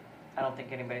 I don't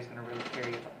think anybody's going to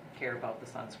really care about the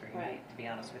sunscreen, Right. to be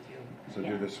honest with you. So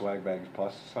Yeah. do the swag bags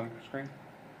plus sunscreen?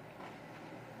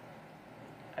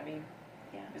 I mean,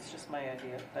 Yeah. it's just my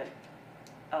idea, but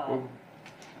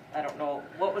I don't know.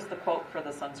 What was the quote for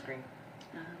the sunscreen?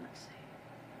 Let's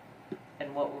see.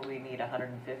 And what will we need,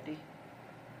 150?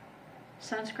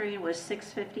 Sunscreen was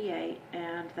 $658,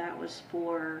 and that was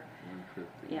for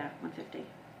 150. 150.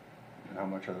 And how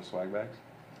much are the swag bags?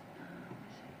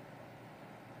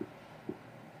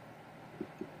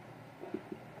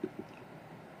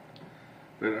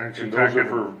 But aren't you And those are talking,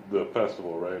 for the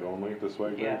festival, right? Only the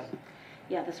swag Yeah. bags?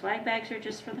 Yeah, the swag bags are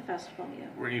just for the festival. Yeah.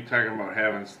 were you talking about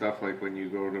having stuff like when you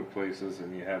go to places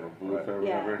and you have a booth or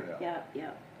Yeah. whatever?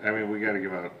 Yeah. I mean, we gotta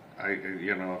give out,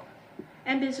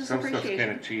 And business some stuff's appreciation.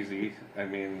 kinda cheesy. I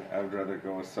mean, I'd rather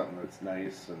go with something that's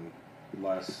nice and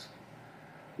less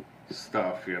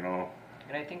stuff,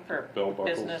 And I think for Belt buckles.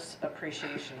 business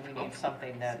appreciation, we need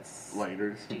something that's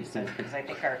Lighter. decent, because I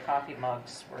think our coffee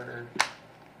mugs were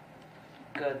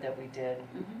good that we did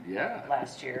Yeah.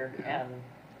 last year, Yeah. and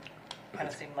kind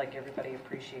of seemed like everybody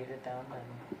appreciated them,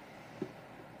 and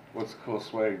What's cool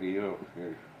swag do you?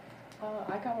 Here,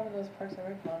 I got one of those Parks and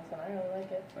Rec ones, and I really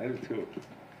like it. I do too.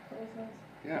 What is this?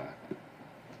 Yeah.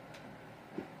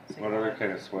 so you What other wanna-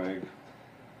 kind of swag?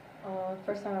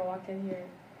 First time I walked in here,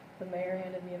 the mayor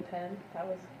handed me a pen. That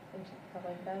was interesting. I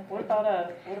like that. What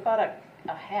about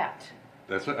a hat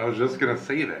That's what, I was just gonna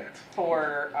say that.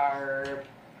 for our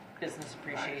business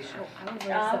appreciation? I would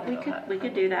wear a Centerville hat. We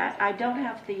could do that. I don't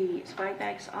have the swag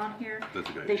bags on here. That's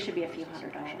a good They idea. should be a few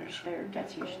 $100s.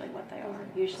 That's usually what they are.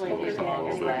 Usually Some we of get them are a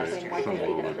little anywhere bit between less,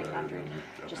 150 to some 300,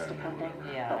 a just pen or depending.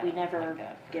 whatever. Yeah. But we never like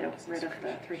that. get rid of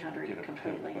the 300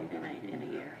 completely in a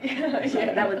year. Yeah. So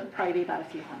that would probably be about a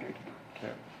few hundred.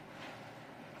 Okay.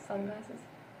 Sunglasses.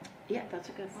 Yeah, that's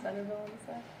a good one. Centerville on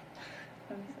the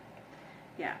side.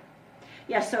 Yeah.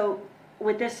 Yeah, so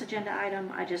with this agenda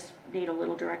item, I just need a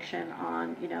little direction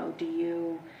on, do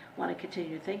you want to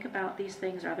continue to think about these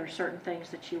things? Are there certain things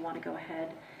that you want to go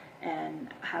ahead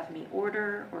and have me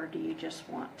order, or do you just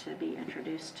want to be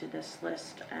introduced to this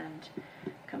list and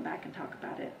come back and talk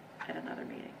about it at another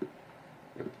meeting?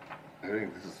 I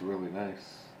think this is really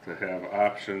nice to have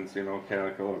options, kind of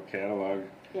like a little catalog.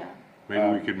 Yeah.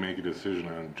 Maybe we could make a decision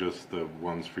on just the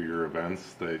ones for your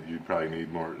events that you probably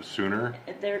need more sooner.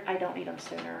 I don't need them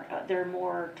sooner. They're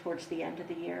more towards the end of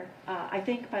the year. I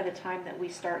think by the time that we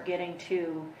start getting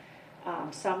to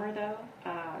summer, though,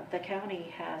 the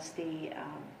county has the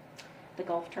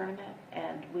golf tournament,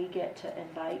 and we get to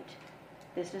invite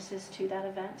businesses to that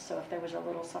event. So if there was a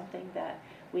little something that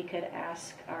we could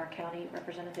ask our county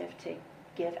representative to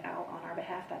give out on our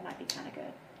behalf, that might be kind of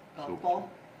good. Golf ball?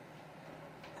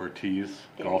 Or tees,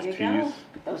 There golf you tees. go.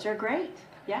 Those are great.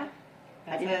 Yeah.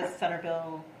 I That didn't- says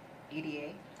Centerville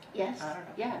EDA. Yes. I don't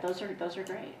know. Yeah, those are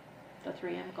great. The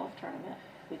 3M golf tournament,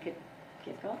 we could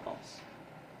give golf balls.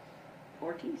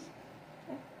 Or tees.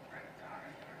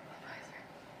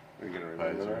 Are you gonna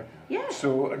remember that? Yes.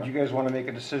 So do you guys want to make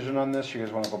a decision on this? You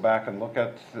guys want to go back and look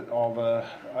at all the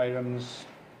items?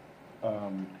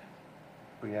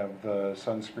 We have the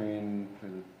sunscreen,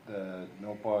 the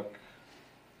notebook.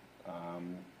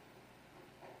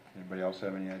 Anybody else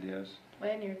have any ideas?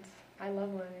 Lanyards. I love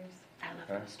lanyards. I love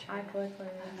Okay. those too. I collect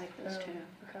lanyards. I like those too.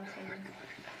 across lanyards.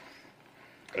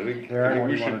 I think Darren, what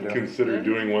do we you wanna should do? consider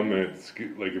doing one that's,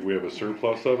 like, if we have a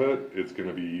surplus of it, it's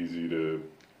gonna be easy to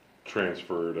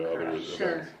transfer to other events.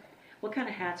 Sure. What kind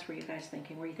of hats were you guys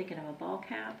thinking? Were you thinking of a ball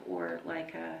cap or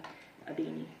like a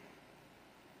beanie?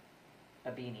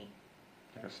 A beanie.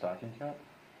 Like a stocking cap?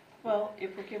 Well,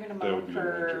 if we're giving them That out would be in the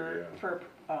winter, yeah. for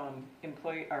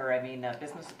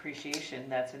business appreciation,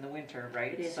 that's in the winter,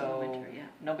 right? It is in the winter, yeah.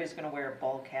 Nobody's gonna wear a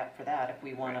ball cap for that. If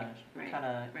we wanna Right,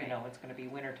 kinda, right. it's gonna be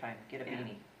winter time, get a Yeah.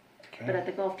 beanie. But at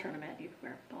the golf tournament, you could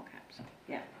wear ball caps.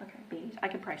 Yeah, okay, beanies. I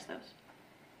can price those.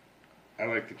 I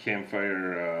like the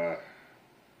campfire,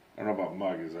 I don't know about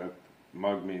mug, is that,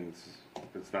 mug means,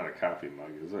 it's not a coffee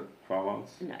mug, is it 12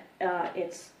 ounce? No,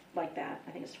 it's like that.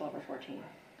 I think it's 12 or 14.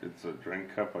 It's a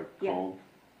drink cup, like Yeah. cold?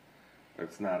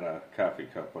 It's not a coffee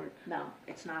cup, like, No,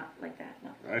 it's not like that,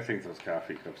 no. I think those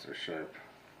coffee cups are sharp.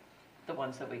 The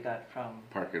ones that we got from,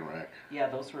 Park and Rec. yeah,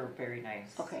 those were very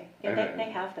nice. Okay, yeah, I- they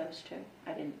have those too.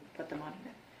 I didn't put them on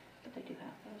here, but they do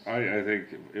have those. I think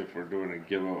if we're doing a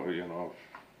giveaway,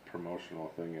 promotional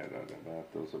thing at an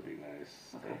event, those would be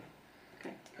nice. Okay,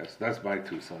 okay. That's my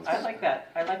 2 cents. I like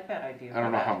that idea. I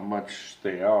don't know how much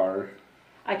they are.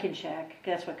 I can check.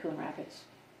 That's what Coon Rapids,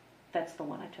 that's the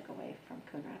one I took away from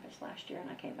Coon Rapids last year, and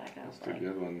I came back and I was That's a like,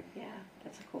 good one. yeah,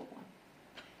 that's a cool one,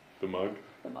 The mug?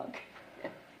 the mug.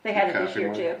 They had it this Coffee year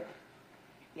mug? too.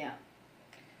 Yeah,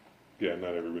 Yeah,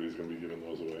 not everybody's gonna be giving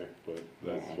those away, but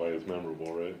that's why it's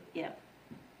memorable, right? yeah,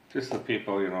 Just the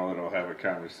people, that'll have a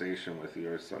conversation with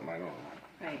you or something, I don't know.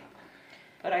 right.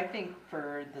 But I think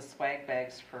for the swag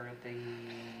bags for the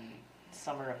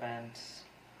summer event,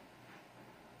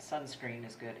 sunscreen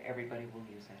is good. Everybody will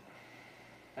use it.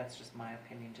 That's just my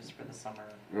opinion, just for the summer.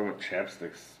 What about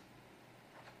chapsticks?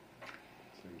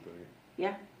 Same thing.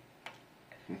 Yeah.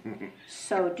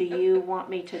 So do you want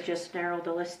me to just narrow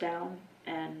the list down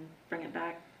and bring it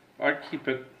back? I'd keep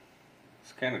it,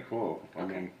 it's kinda cool. I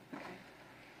Okay. mean, Okay.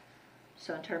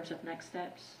 So in terms of next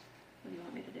steps, what do you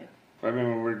want me to do?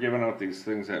 when we're giving out these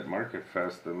things at Market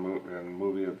Fest and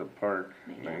movie at the park,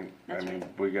 Yeah, that's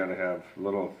right. we gotta have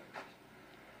little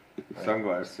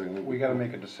sunglass thing. We gotta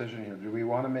make a decision here. Do we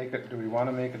wanna make a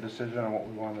decision on what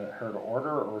we want her to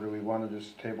order, or do we wanna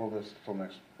just table this till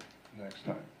next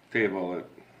time? Table it.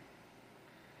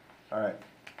 All right.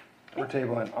 We're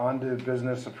tabling on to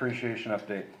business appreciation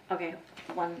update. Okay,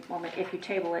 one moment. If you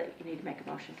table it, you need to make a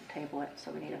motion to table it,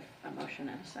 so we need a motion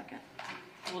and a second.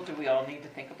 Well, do we all need to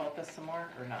think about this some more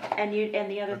or not? And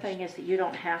the other thing is that you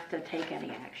don't have to take any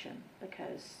action,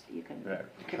 because you can, Yeah,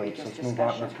 it can be so just let's move on,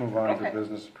 discussion. let's move on to Okay.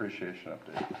 business appreciation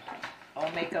update.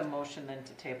 I'll make a motion then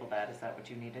to table that. Is that what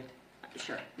you needed?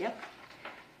 Sure, yep.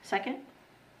 Second?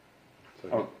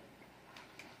 Oh,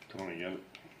 Tony, get it?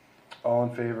 all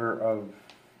in favor of,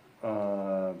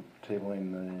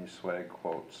 tabling the swag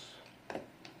quotes?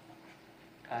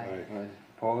 Aye.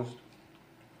 Opposed?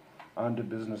 On to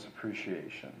business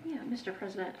appreciation. Yeah, Mr.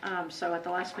 President, so at the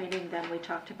last meeting, then we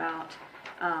talked about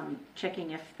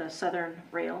checking if the Southern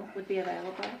Rail would be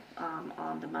available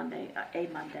on the Monday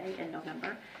in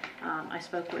November. I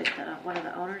spoke with one of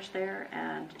the owners there,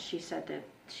 and she said that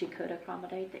she could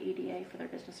accommodate the EDA for their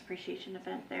business appreciation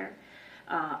event there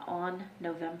on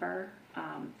November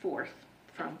 4th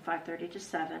from 5:30 to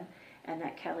 7, and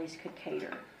that Kelly's could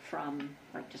cater from,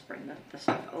 like, just bring the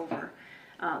stuff over.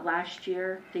 Last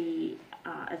year, the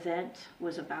event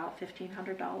was about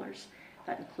 $1,500.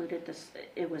 That included this.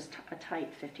 It was a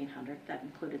tight $1,500. That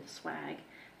included the swag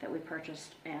that we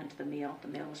purchased and the meal. The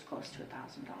meal was close to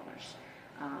 $1,000,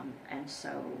 and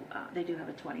so they do have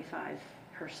a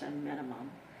 25-person minimum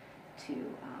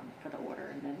for the order,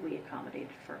 and then we accommodated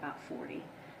for about 40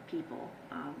 people,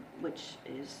 which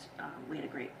is we had a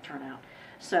great turnout.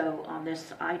 So on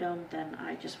this item, then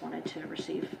I just wanted to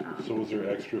receive. So was there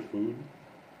extra food?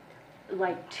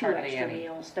 Like two Hardly extra any.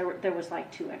 meals. There was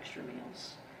like 2 extra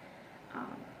meals.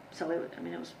 So it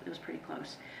was pretty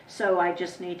close. So I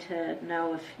just need to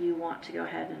know if you want to go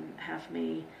ahead and have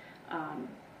me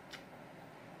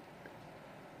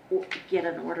get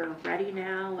an order ready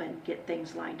now and get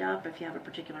things lined up. If you have a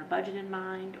particular budget in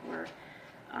mind, or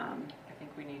I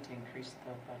think we need to increase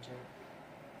the budget.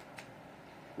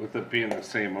 With it being the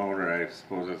same owner, I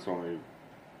suppose it's only,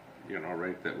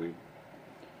 right that we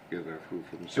get our food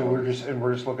from. So we're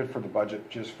just looking for the budget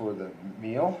just for the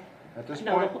meal at this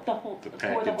no, point? the whole The for the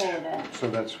whole package. event. So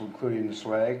that's including the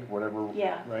swag, whatever,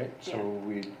 Yeah, right? So yeah.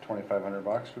 we,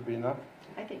 $2,500 would be enough?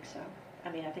 I think so.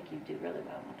 I mean, I think you do really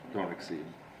well on 25. Don't exceed.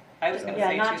 I was going to Yeah,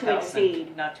 say not to 2,000,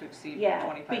 exceed. not to exceed Yeah,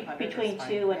 2,500. between is fine.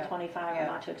 2 and Yeah. 25, Yeah. or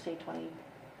not to exceed 20,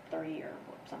 30, or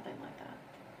something like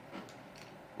that.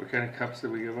 What kind of cups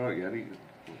did we give out? Yeti?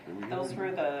 Did we give Those any?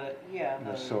 were the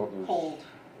those- cold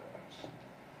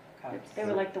cups. They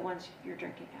were like the ones you're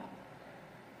drinking out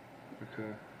of.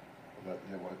 Okay.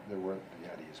 There weren't the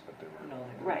Yetis, but there were. No,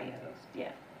 they Right. weren't.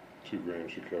 Yeah, $2,000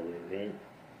 should cover it, right?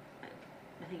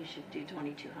 I think you should do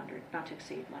 2,200, not to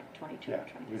exceed like 22 Yeah, or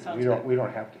 23. Sounds we don't, good. we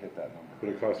don't have to hit that number. But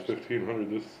it cost $1,500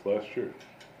 this last year.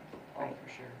 Oh, Right. for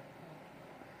sure.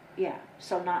 Yeah,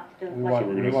 so not, We So want-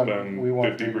 we're we gonna want- spend we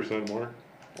want 50% more?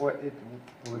 What,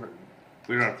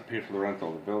 We don't have to pay for the rental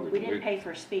of the building. we do didn't pay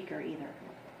for a speaker either.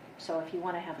 So if you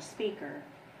want to have a speaker,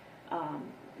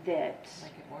 that,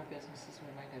 Might get more businesses, we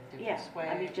might have different yeah, swag.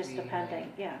 I mean, just we depending,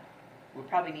 might- yeah. We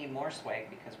probably need more swag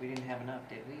because we didn't have enough,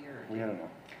 did we? Or we don't know.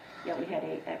 Yeah, we had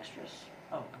 8 extras.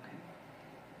 oh,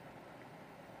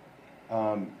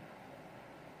 okay.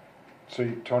 So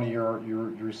Tony,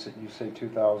 you say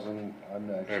 2,000, I'm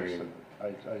I actually, mean-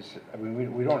 I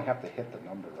mean, we don't have to hit the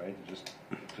number, right? It's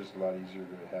just a lot easier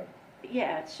to have,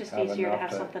 Yeah, it's just Have easier to enough have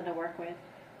to- something to work with,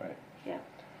 right? yeah.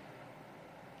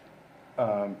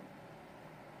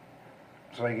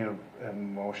 So I get a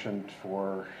motion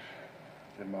for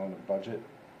the amount of budget,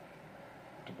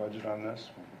 to budget on this,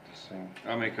 we'll get this thing.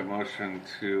 I'll make a motion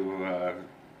to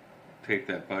take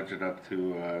that budget up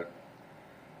to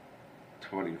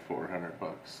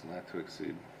 $2,400, not to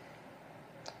exceed.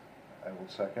 I will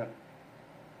second.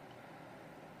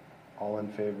 All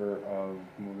in favor of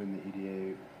moving the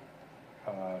EDA,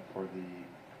 for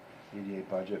the EDA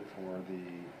budget for the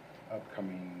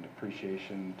upcoming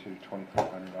depreciation to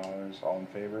 $2,400, all in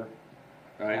favor?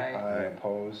 Aye. Aye.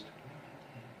 Opposed?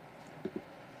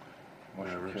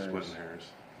 Motion Whatever, carries. splitting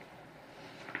hairs.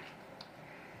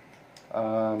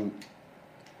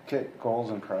 Okay, goals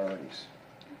and priorities.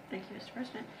 Thank you, Mr.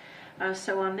 President.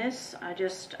 So on this, I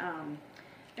just,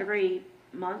 every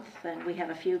month, then we have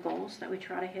a few goals that we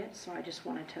try to hit, so I just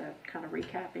wanted to kind of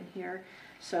recap in here.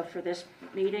 So for this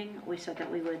meeting, we said that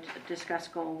we would discuss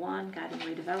goal 1, guiding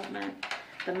redevelopment.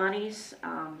 The monies,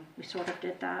 we sort of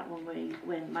did that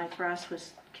when Mike Russ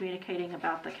was communicating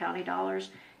about the county dollars.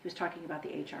 He was talking about the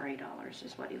HRA dollars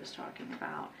is what he was talking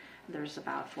about. There's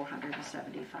about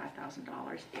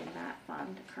 $475,000 in that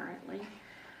fund currently.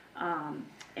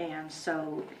 And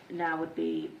so now would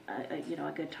be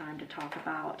a good time to talk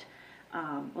about,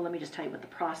 well, let me just tell you what the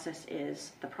process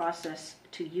is. The process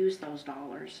to use those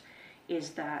dollars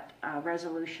is that a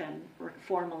resolution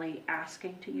formally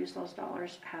asking to use those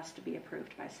dollars has to be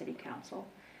approved by city council.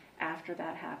 After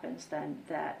that happens, then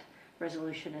that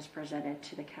resolution is presented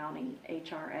to the county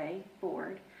HRA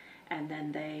board, and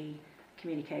then they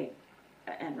communicate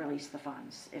and release the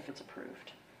funds if it's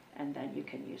approved. And then you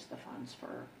can use the funds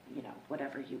for,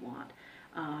 whatever you want.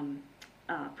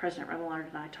 President Remillard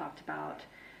and I talked about,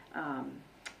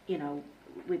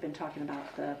 we've been talking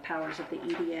about the powers of the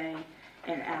EDA,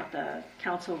 and at the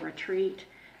council retreat,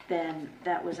 then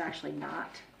that was actually not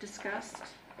discussed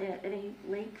at any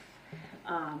length.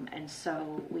 And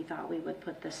so we thought we would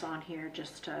put this on here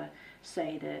just to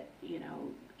say that,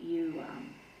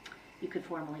 you could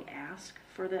formally ask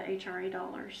for the HRA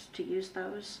dollars to use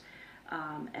those.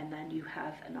 And then you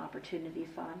have an opportunity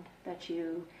fund that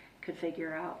you could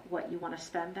figure out what you want to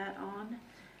spend that on.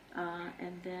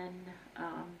 And then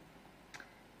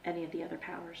any of the other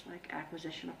powers like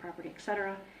acquisition of property,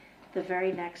 etc. The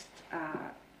very next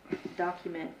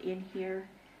document in here,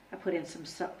 I put in some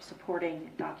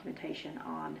supporting documentation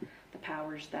on the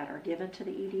powers that are given to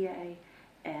the EDA,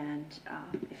 and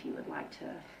if you would like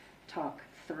to talk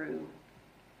through,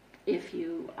 if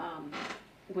you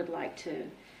would like to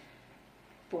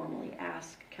formally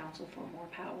ask council for more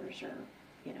powers, or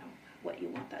what you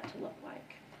want that to look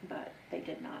like. But they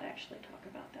did not actually talk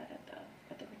about that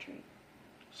at the retreat.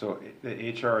 So the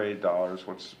HRA dollars,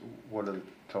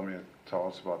 tell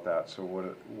us about that. So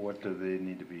what do they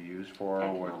need to be used for?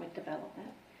 Economic development.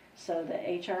 So the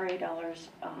HRA dollars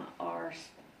are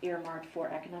earmarked for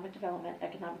economic development.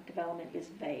 Economic development is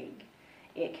vague.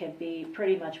 It could be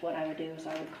pretty much what I would do is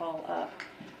I would call up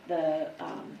the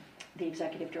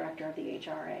executive director of the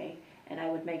HRA, and I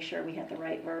would make sure we had the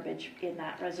right verbiage in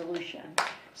that resolution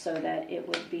so that it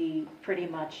would be pretty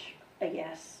much a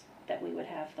yes that we would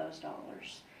have those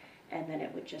dollars, and then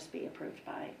it would just be approved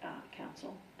by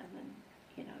council, and then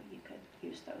you could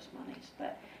use those monies.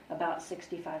 But about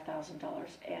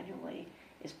 $65,000 annually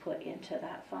is put into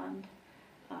that fund,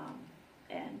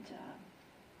 and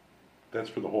That's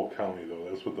for the whole county, though.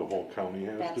 That's what the whole county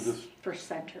has to that's just. for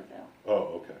Centerville.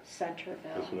 Oh, okay.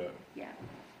 Centerville. That's what I.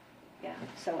 Yeah.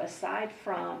 So aside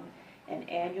from an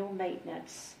annual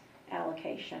maintenance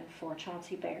allocation for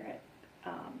Chauncey Barrett,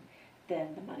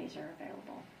 then the monies are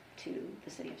available to the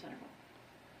city of Centerville.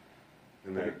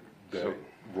 And that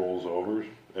rolls over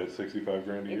at 65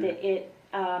 grand a year.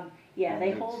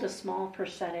 They hold a small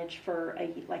percentage for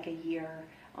a year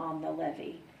on the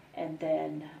levy, and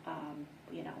then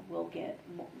we'll get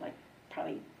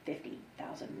probably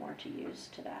 50,000 more to use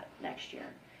to that next year.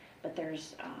 But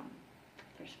there's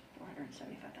 $475,000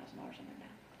 in there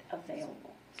now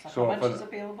available. So how much is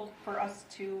available for us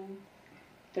to?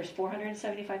 There's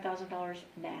 $475,000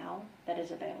 now that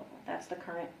is available. That's the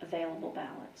current available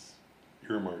balance.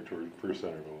 Earmarked for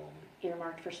Centerville only.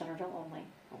 Earmarked for Centerville only.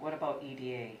 What about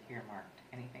EDA earmarked?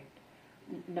 Anything?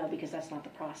 No, because that's not the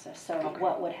process. So Okay.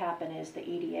 what would happen is the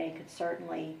EDA could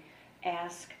certainly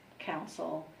ask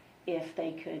council if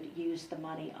they could use the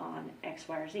money on X,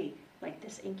 Y, or Z, like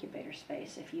this incubator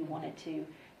space. If you wanted to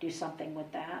do something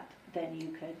with that, then you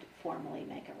could formally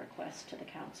make a request to the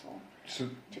council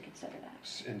to consider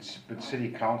that. But city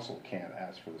council can't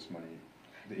ask for this money.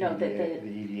 No, the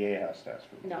EDA has to ask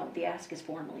for it. No, the ask is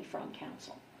formally from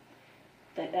council.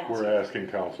 We're asking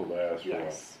council to ask for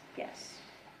it. Yes.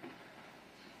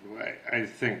 I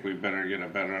think we better get a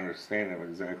better understanding of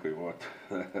exactly what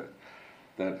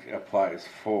that applies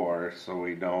for, so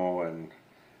we know, and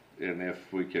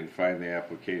if we can find the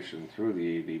application through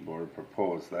the ED board,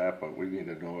 propose that, but we need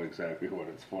to know exactly what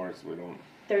it's for, so we don't.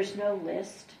 There's no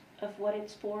list of what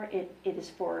it's for. It is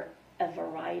for a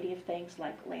variety of things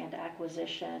like land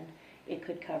acquisition. It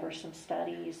could cover some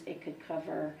studies. It could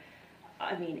cover,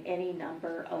 any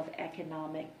number of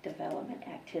economic development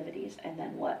activities. And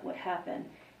then what would happen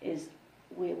is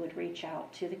we would reach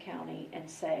out to the county and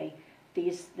say,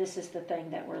 this is the thing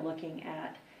that we're looking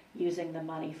at using the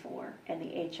money for, and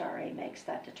the HRA makes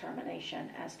that determination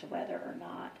as to whether or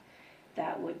not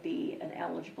that would be an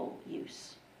eligible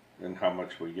use. And how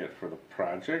much we get for the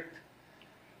project?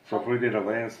 So if we did a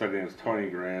land study and it's 20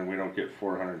 grand, we don't get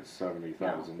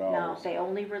 $470,000. No, they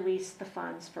only release the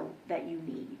funds that you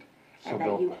need, and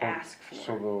that you ask for.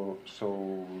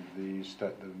 So the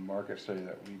market study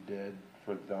that we did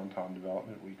for the downtown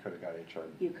development, we could have got HRA.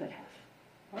 You could have.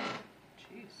 Oh,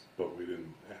 jeez. But we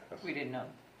didn't ask. We didn't know.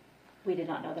 We did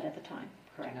not know that at the time,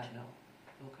 correct? Did not know.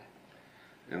 Okay.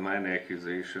 And land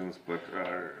accusations, but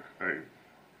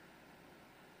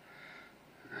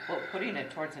Well, putting it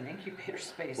towards an incubator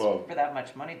space Well- for that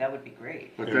much money, that would be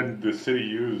great. but And then the city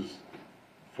used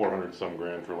 400 some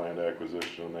grand for land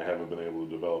acquisition, and they haven't been able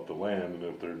to develop the land, and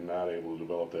if they're not able to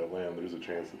develop that land, there's a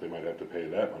chance that they might have to pay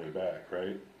that money back,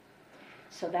 right?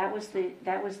 So that was the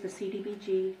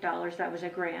CDBG dollars, that was a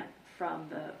grant from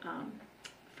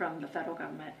the federal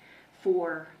government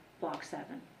for Block 7.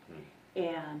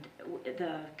 And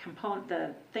the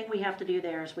thing we have to do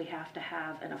there is we have to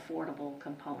have an affordable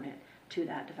component to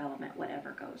that development,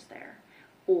 whatever goes there.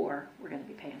 Or we're gonna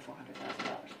be paying $400,000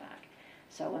 back.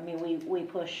 So, I mean, we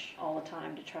push all the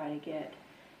time to try to get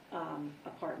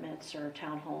apartments or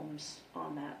townhomes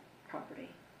on that property.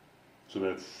 So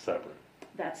that's separate.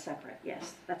 That's separate,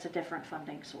 yes. That's a different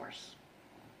funding source.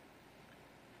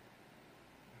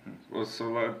 Well,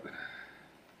 so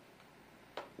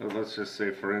let's just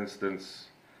say, for instance,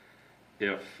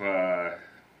 if that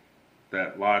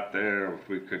lot there, if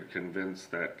we could convince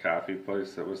that coffee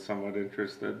place that was somewhat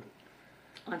interested,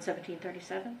 On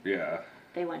 1737, yeah,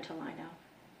 they went to Lino.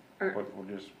 Or We'll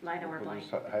just, Lino or we'll Blank.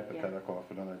 just hypothetical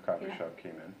if another coffee Yeah. shop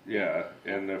came in. yeah,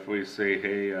 and if we say,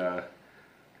 hey,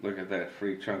 look at that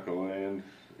free chunk of land,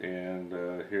 and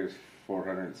here's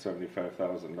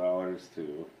 $475,000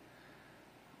 to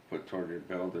put toward your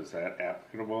build, is that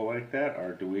applicable like that,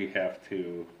 or do we have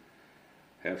to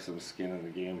have some skin in the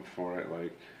game for it,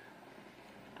 like?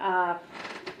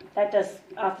 That does,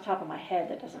 off the top of my head,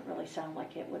 that doesn't really sound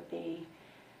like it would be,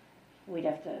 we'd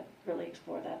have to really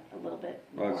explore that a little bit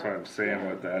more. Well, that's what I'm saying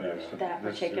with that is, That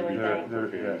This- particular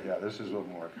thing. Yeah, this is a little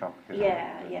more complicated.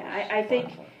 Yeah, than yeah, this I think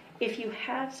last one. if you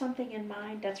have something in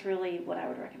mind, that's really what I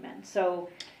would recommend. So,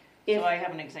 So I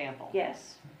have an example.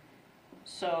 yes,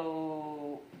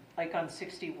 So, like on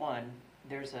 61,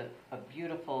 there's a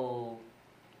beautiful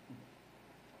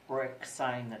brick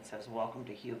sign that says, "Welcome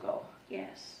to Hugo."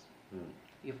 yes,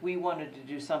 If we wanted to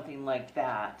do something like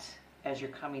that as you're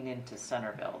coming into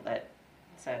Centerville, that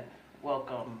said,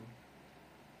 "Welcome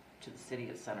to the City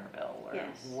of Centerville," or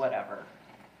Yes. whatever,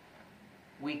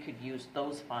 we could use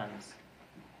those funds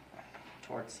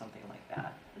towards something like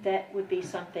that. that would be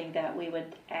something that we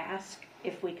would ask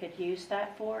if we could use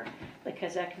that for,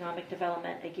 because economic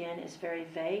development, again, is very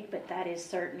vague, but that is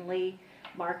certainly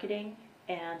marketing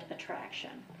and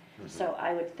attraction. So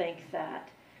I would think that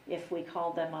if we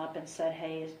called them up and said,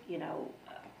 hey, you know,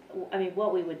 I mean,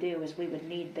 what we would do is we would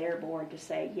need their board to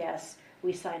say, yes,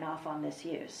 we sign off on this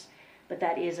use. But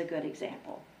that is a good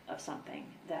example of something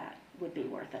that would be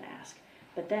worth an ask.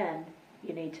 But then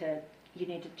you need to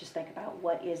just think about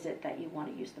what is it that you want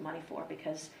to use the money for,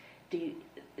 because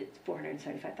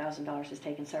 $475,000 has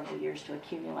taken several years to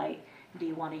accumulate. Do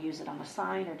you want to use it on a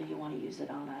sign, or do you want to use it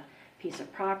on a piece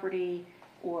of property?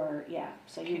 Or, yeah,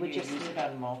 so you Can would you just use need it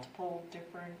on multiple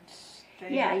different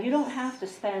things? Yeah, you don't have to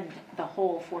spend the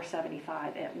whole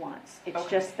 475 at once. It's Okay.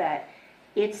 just that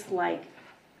it's like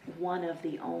one of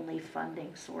the only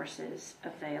funding sources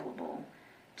available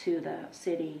to the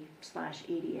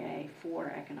city/EDA for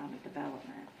economic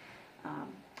development.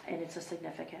 And it's a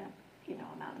significant,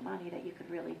 amount of money that you could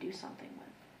really do something with.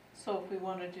 So if we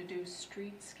wanted to do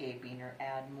streetscaping or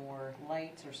add more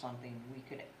lights or something, we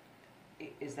could,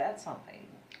 is that something?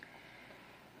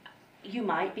 You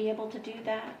might be able to do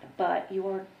that, but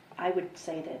I would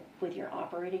say that with your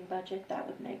operating budget, that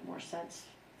would make more sense,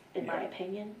 in my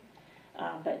opinion.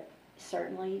 But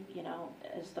certainly,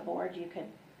 as the board, you could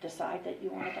decide that you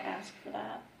wanted to ask for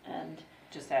that, and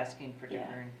Just asking for Yeah.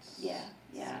 different. yeah.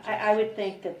 I would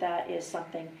think that is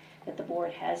something that the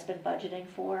board has been budgeting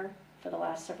for the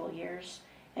last several years,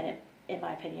 and in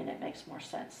my opinion, it makes more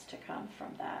sense to come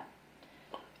from that.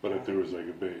 But if there was like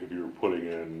if you were putting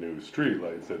in new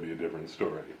streetlights, that'd be a different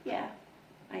story. Yeah,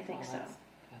 I think Oh, so. that's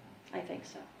good. I think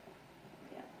so,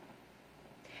 yeah.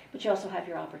 But you also have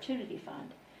your opportunity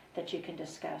fund that you can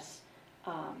discuss.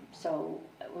 So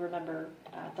remember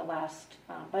the last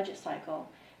budget cycle,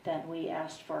 then we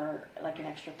asked for like an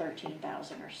extra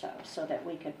 13,000 or so that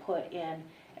we could put in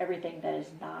everything that is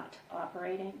not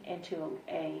operating into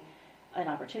an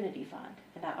opportunity fund.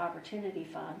 And that opportunity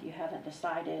fund, you haven't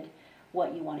decided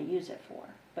what you want to use it for,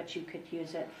 but you could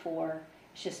use it for,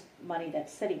 it's just money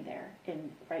that's sitting there.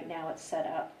 And right now it's set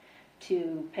up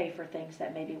to pay for things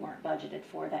that maybe weren't budgeted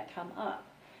for that come up.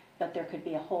 But there could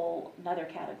be a whole another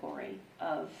category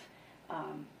of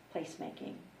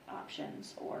placemaking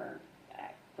options or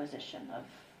acquisition of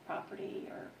property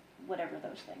or whatever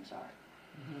those things are.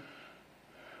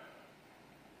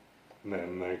 And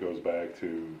then that goes back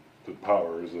to the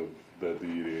powers that the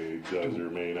EDA does or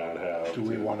may not have. Do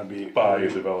we wanna be- buy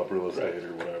and develop real estate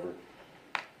or whatever?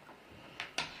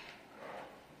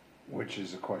 Which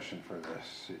is a question for the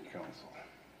city council.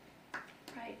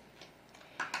 Right.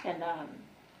 And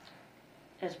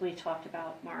as we talked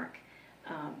about, Mark,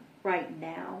 right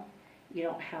now, you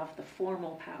don't have the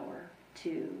formal power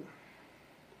to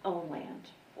own land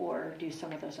or do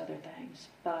some of those other things.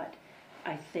 But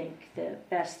I think the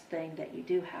best thing that you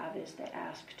do have is the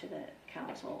ask to the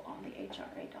council on the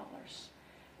HRA dollars.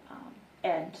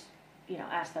 And, you know,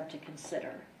 ask them to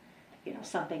consider, you know,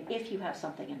 something, if you have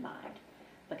something in mind,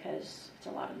 because it's a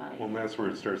lot of money. Well, and that's where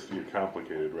it starts to get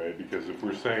complicated, right? Because if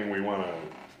we're saying we want to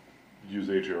use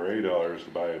HRA dollars to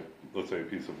buy, let's say, a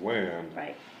piece of land,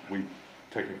 Right. we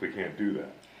technically can't do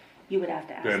that. You would have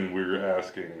to ask. Then we're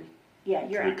asking Yeah,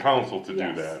 you're the council to do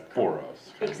yes. that for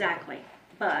us. Exactly,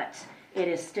 but it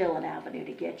is still an avenue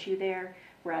to get you there,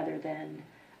 rather than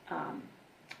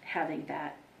having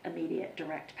that immediate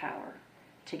direct power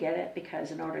to get it,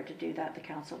 because in order to do that, the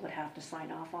council would have to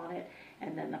sign off on it,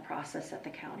 and then the process at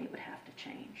the county would have to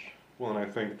change. Well, and I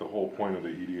think the whole point of the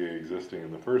EDA existing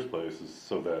in the first place is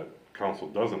so that council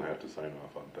doesn't have to sign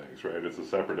off on things, right? It's a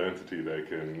separate entity that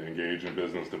can engage in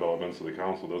business development, so the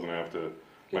council doesn't have to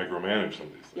micromanage some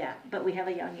of these things. Yeah, but we have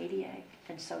a young EDA,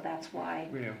 and so that's why,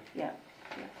 We do. yeah.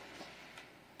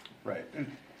 Right.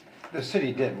 And the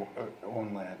city did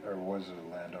own land, or was a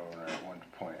landowner at one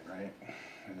point, right?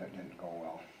 And that didn't go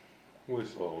well. Well, they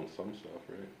still own some stuff,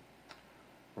 right?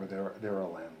 Or they were a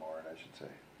landlord, I should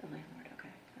say. The landlord, okay,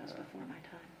 that was before my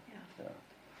time, yeah. Yeah.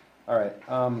 All right.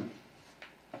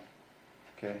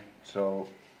 Okay, so,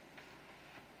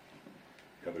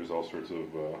 Yeah, there's all sorts of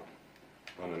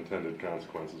unintended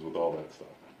consequences with all that stuff.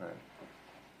 right.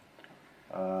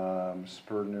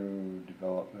 Spur new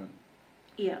development.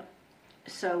 Yeah,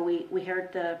 so we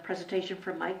heard the presentation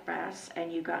from Mike Bass,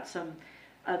 and you got some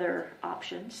other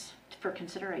options for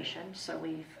consideration, so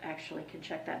we've actually can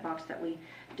check that box that we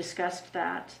discussed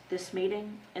that this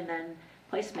meeting, and then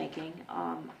placemaking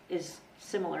is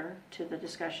similar to the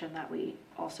discussion that we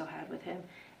also had with him,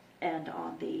 and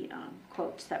on the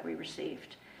quotes that we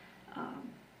received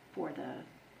for the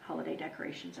holiday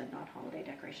decorations and non-holiday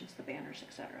decorations, the banners,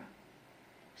 etc.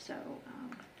 So,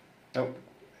 No,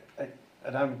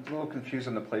 and I'm a little confused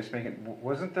on the placemaking.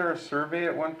 Wasn't there a survey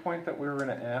at one point that we were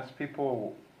gonna ask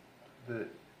people that,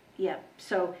 yeah,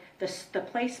 so the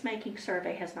placemaking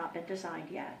survey has not been designed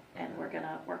yet, and we're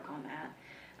gonna work on that.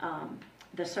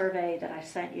 The survey that I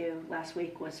sent you last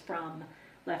week was from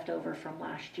leftover from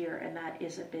last year, and that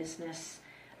is a business,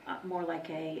 more like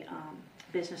a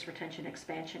business retention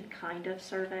expansion kind of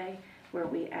survey, where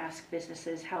we ask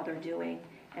businesses how they're doing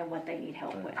and what they need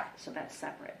help with, so that's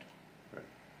separate.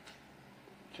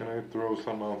 Can I throw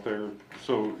something out there?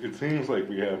 So it seems like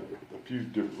we have a few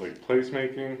different, like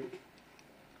placemaking,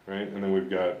 right? And then we've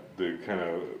got the kind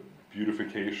of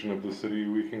beautification of the city,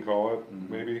 we can call it,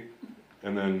 maybe.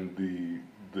 And then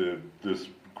this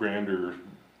grander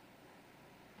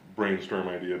brainstorm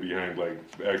idea behind like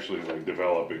actually like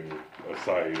developing a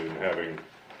site and having,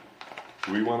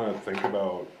 do we want to think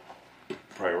about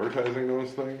prioritizing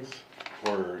those things?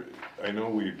 Or I know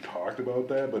we talked about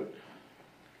that, but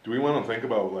do we want to think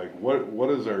about like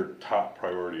what is our top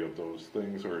priority of those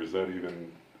things, or is that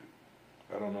even,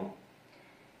 I don't know.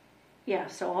 Yeah,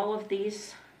 so all of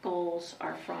these goals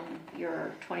are from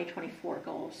your 2024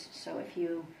 goals. So if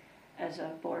you, as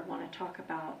a board, want to talk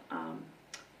about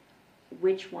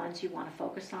which ones you want to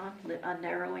focus on,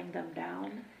 narrowing them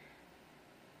down,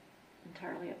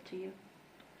 entirely up to you.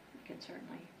 You can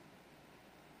certainly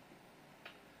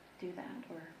do that,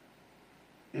 or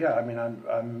yeah, I mean,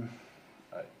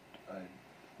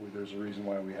 there's a reason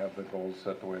why we have the goals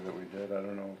set the way that we did. I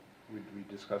don't know, we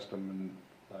discussed them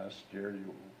last year,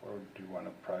 or do you want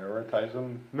to prioritize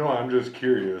them? No, I'm just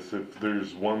curious if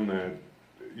there's one that,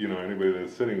 you know, anybody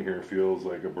that's sitting here feels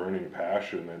like a burning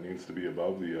passion that needs to be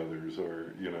above the others,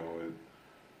 or, you know,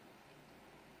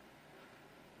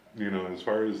 as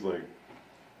far as like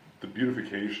the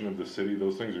beautification of the city,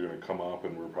 those things are going to come up,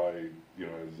 and we're probably, you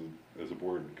know, as a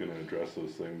board going to address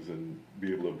those things and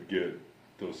be able to get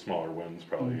those smaller wins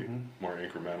probably more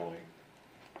incrementally.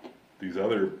 These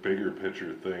other bigger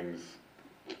picture things,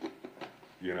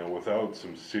 you know, without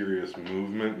some serious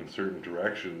movement in certain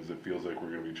directions, it feels like we're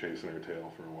going to be chasing our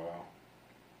tail for a while.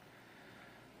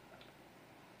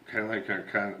 Kind of like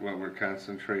what we're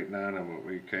concentrating on and what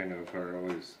we kind of are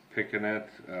always picking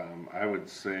at. I would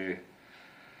say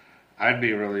I'd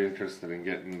be really interested in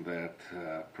getting that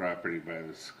property by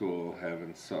the school,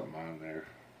 having something on there.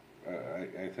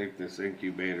 I think this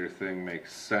incubator thing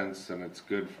makes sense, and it's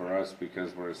good for us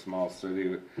because we're a small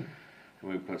city and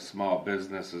we put small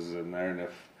businesses in there, and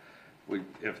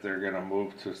if they're going to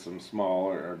move to some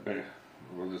smaller or big,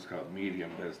 we'll just call it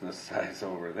medium business size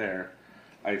over there,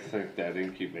 I think that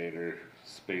incubator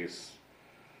space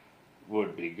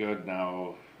would be good.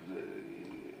 Now,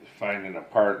 finding a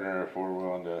partner if we're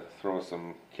willing to throw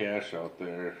some cash out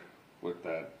there with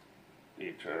that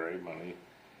HRA money.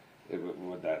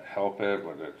 Would that help it?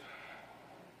 Would it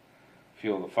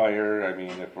fuel the fire? I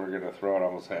mean, if we're gonna throw out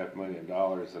almost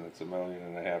 $500,000 and it's $1.5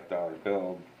 million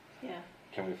bill, Yeah,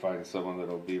 can we find someone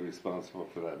that'll be responsible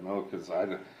for that mill? Cause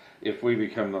if we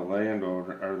become the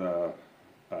landowner or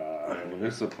the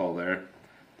municipal there,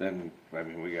 then, I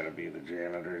mean, we gotta be the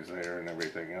janitors there and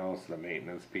everything else, the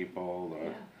maintenance people,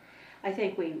 yeah. I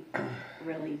think we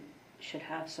really should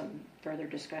have some further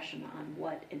discussion on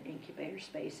what an incubator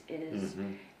space is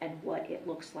and what it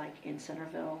looks like in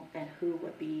Centerville and who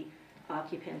would be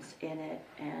occupants in it,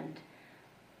 and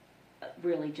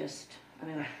really just, I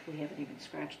mean, we haven't even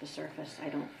scratched the surface, I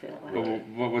don't feel like.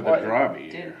 what would the draw be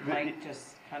Did here? Mike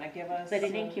just kind of give us? But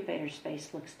an incubator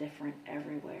space looks different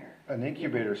everywhere. An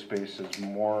incubator space is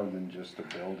more than just a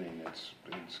building.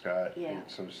 It's got, Yeah.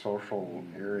 it's a social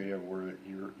area where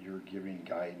you're giving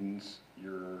guidance,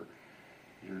 you're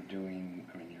doing,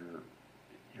 I mean,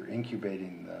 you're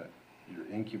incubating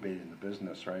the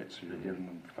business, right? So you're giving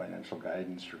them financial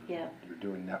guidance, Yeah. you're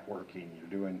doing networking,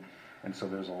 and so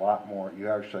there's a lot more, you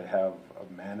actually have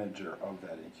a manager of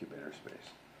that incubator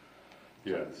space.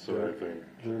 Yeah, so I think,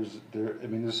 I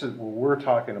mean, this is, what we're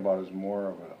talking about is more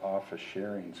of an office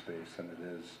sharing space than it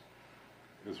is.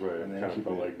 is right, And kind of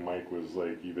felt like Mike was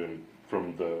like, even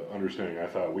from the understanding I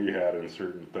thought we had in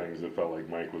certain things, it felt like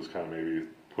Mike was kind of maybe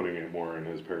putting it more in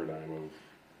his paradigm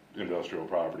of industrial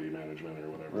property management or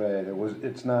whatever. Right,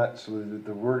 it's not, so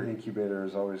the word incubator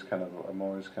is always kind of, I'm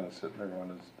always kind of sitting there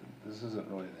going, this isn't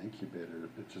really an incubator,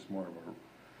 it's just more of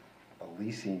a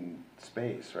leasing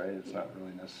space, right? It's not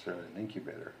really necessarily an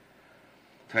incubator.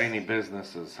 Tiny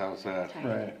businesses, how's that? Tiny.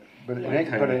 Right, but Yeah.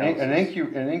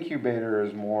 an incubator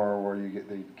is more where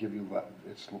they give you,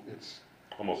 it's,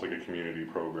 Almost like a community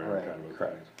program right, kind of a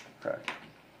correct, correct.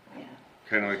 Yeah.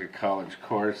 Kind of like a college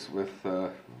course with,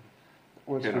 Well,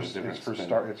 Kind of different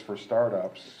spin. it's for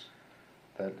startups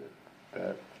that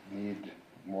need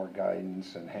more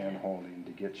guidance and hand-holding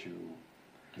to get you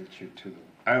to the.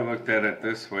 I looked at it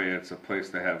this way, it's a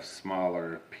place to have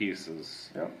smaller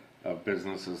pieces Yep. of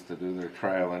businesses to do their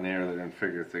trial and error and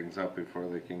figure things out before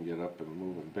they can get up and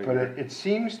moving But bigger. it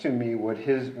seems to me what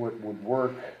would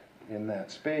work in that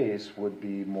space would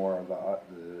be more of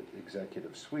the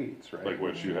executive suites, right? like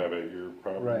what you have at your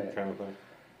property Right. kind of thing.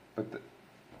 But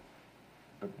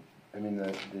I mean,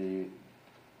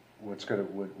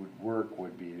 would work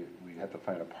would be, we'd have to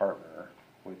find a partner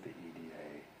with the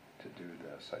EDA to do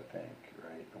this, I think,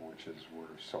 right? Which is,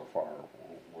 so far,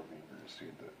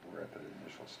 we're at the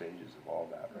initial stages of all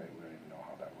that, right? We don't even know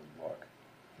how that would look.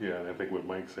 Yeah, and I think what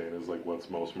Mike's saying is like what's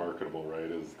most marketable,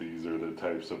 right, is these are the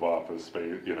types of office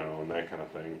space, you know, and that kind of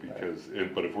thing, because,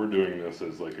 but if we're doing this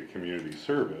as like a community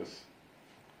service,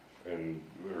 and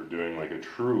we're doing like a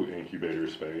true incubator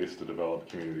space to develop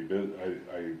community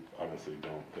I honestly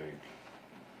don't think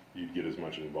you'd get as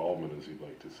much involvement as you'd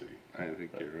like to see. I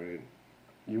think you're right.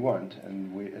 You wouldn't,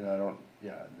 and I don't,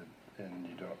 yeah, and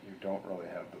you don't really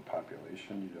have the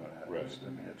population, you don't have, Right. I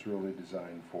mean, it's really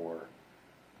designed for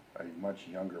a much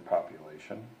younger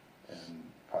population, and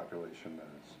population that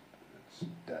it's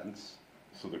dense.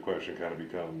 So the question kind of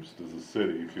becomes, does the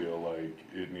city feel like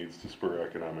it needs to spur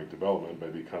economic development by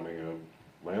becoming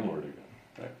a landlord again?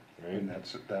 Right? And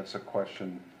that's a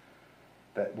question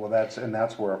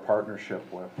that's where a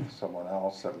partnership with someone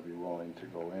else that would be willing to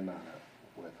go in on it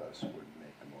with us would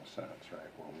make the most sense, right?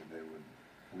 Where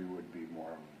we would be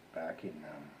more backing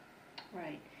them.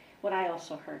 Right. What I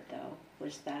also heard, though,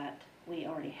 was that we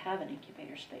already have an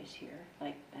incubator space here,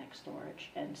 like Max Storage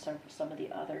and some of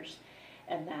the others,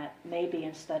 and that maybe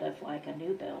instead of like a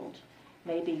new build,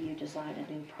 maybe you design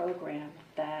a new program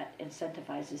that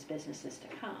incentivizes businesses to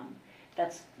come.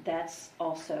 That's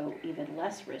also even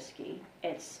less risky.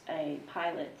 It's a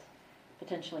pilot,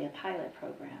 potentially a pilot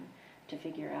program, to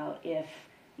figure out if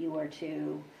you were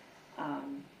to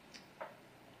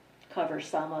cover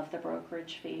some of the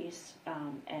brokerage fees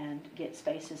and get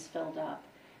spaces filled up.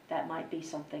 That might be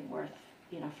something worth,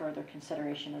 further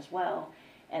consideration as well.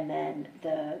 And then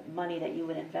the money that you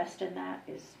would invest in that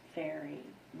is very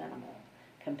minimal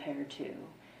compared to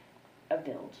a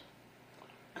build.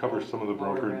 Cover some of the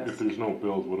Lower brokerage, if risk. there's no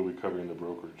build, what are we covering the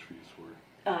brokerage fees for?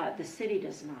 The city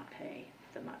does not pay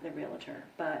the realtor,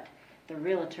 but the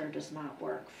realtor does not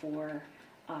work for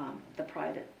the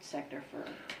private sector for.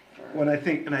 Well, I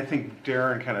think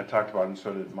Darren kind of talked about it, and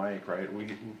so did Mike, right?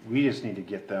 We just need to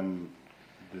get them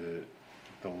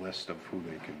the list of who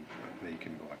they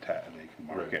can go attack, they can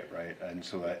market, right? And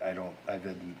so I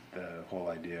didn't, the whole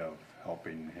idea of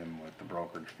helping him with the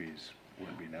brokerage fees,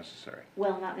 wouldn't be necessary.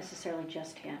 Well, not necessarily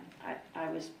just him. I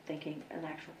was thinking an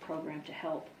actual program to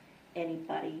help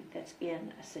anybody that's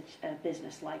in a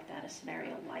business like that, a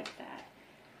scenario like that.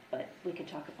 But we could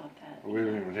talk about that. We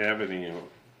don't even have any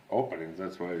openings,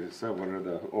 that's why I said, what are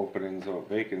the openings or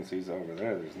vacancies over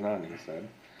there? There's none, he said.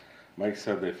 Mike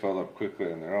said they fill up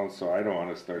quickly on their own, so I don't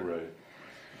wanna start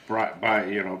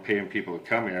paying people to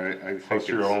come here. I think Plus,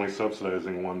 you're it's- only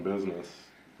subsidizing one business,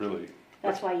 really.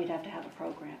 That's why you'd have to have a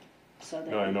program, so that.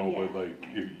 No, I know, yeah. but like,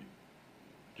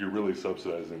 you're really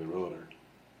subsidizing the realtor,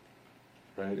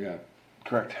 right? Yeah,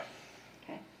 Correct.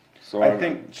 Okay. so I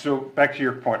think, so back to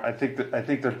your point, I think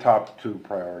the top two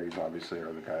priorities obviously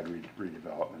are the guide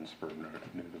redevelopments for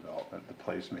new development, the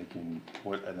placemaking,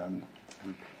 what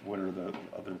are the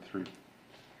other three,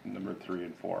 number 3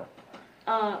 and 4?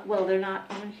 Well, they're not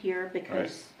on here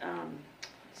because,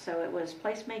 so it was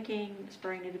placemaking,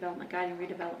 spurring new development, guiding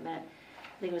redevelopment,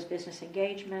 I think it was business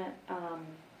engagement, or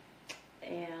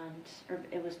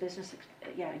it was business,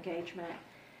 engagement,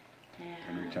 And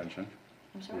and. retention.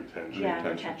 I'm sorry? Retention. Yeah,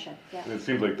 Retention. retention, yeah, And it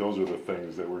seems like those are the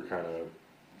things that we're kind of,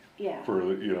 yeah.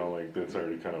 like, that's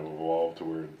already kind of evolved to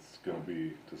where it's gonna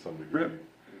be to some degree. Yep.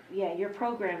 Yeah, your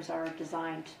programs are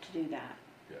designed to do that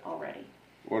Yeah. already.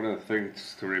 one of the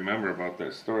things to remember about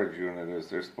that storage unit is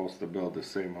they're supposed to build the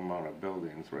same amount of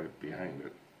buildings right behind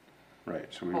it.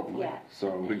 Right, so Hopefully, yeah,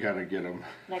 So we gotta get them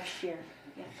next year,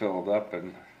 yeah. filled up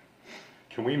and,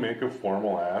 Can we make a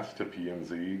formal ask to P and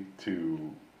Z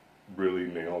to really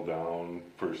nail down,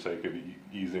 for sake of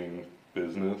easing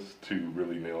business, to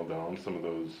really nail down some of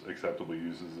those acceptable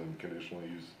uses and conditional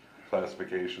use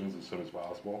classifications as soon as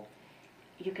possible?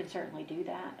 You can certainly do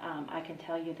that. I can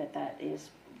tell you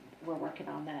we're working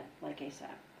on that like ASAP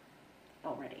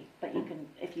already. But you can,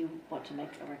 if you want to make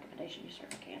a recommendation, you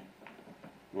certainly can.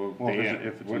 well, Well, Dan,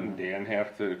 if it's wouldn't Dan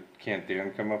can't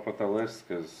Dan come up with a list?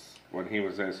 Cause when he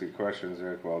was asking questions,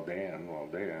 they're like, well, Dan.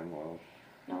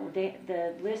 No,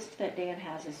 the list that Dan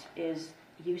has is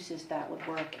uses that would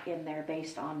work in there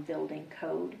based on building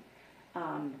code.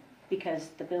 Because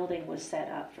the building was set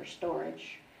up for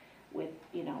storage with,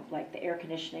 like the air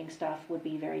conditioning stuff would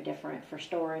be very different for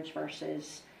storage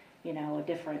versus, a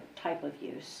different type of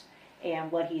use.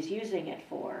 And what he's using it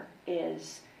for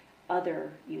is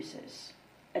other uses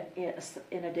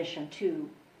in addition to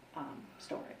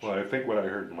storage. Well, I think what I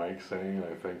heard Mike saying, and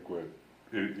I think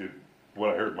what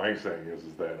I heard Mike saying is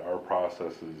that our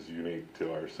process is unique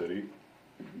to our city.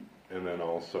 And then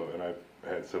also, and I've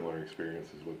had similar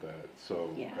experiences with that, so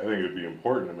Yeah. I think it'd be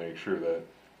important to make sure that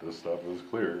this stuff is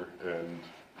clear, and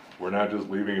we're not just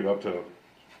leaving it up to,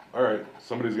 all right,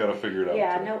 somebody's gotta figure it out.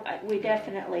 Yeah, too. no, we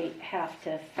definitely have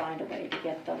to find a way to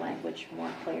get the language more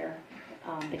clear,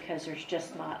 because there's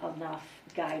just not enough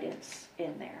guidance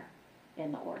in there,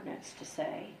 in the ordinance to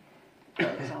say what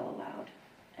is all allowed,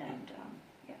 and,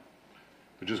 yeah.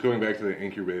 But just going back to the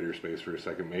incubator space for a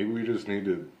second, maybe we just need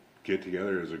to get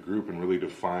together as a group and really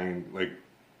define, like,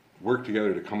 work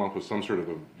together to come up with some sort of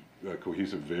a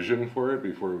cohesive vision for it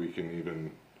before we can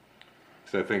even,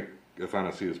 because I think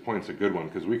Athanasia's point's a good one,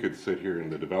 because we could sit here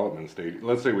in the development stage,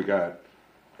 let's say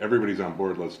everybody's on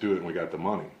board, let's do it, and we got the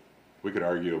money. We could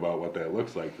argue about what that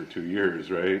looks like for 2 years,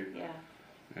 right?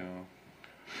 Yeah,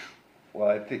 Well,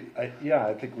 I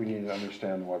think we need to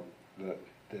understand what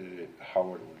how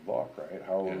it would look, right?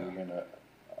 How are we gonna,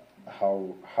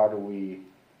 how do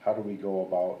we go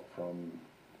about from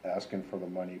asking for the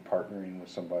money, partnering with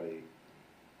somebody?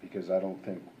 Because I don't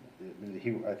think,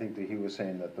 I think that he was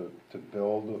saying that to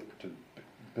build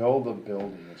a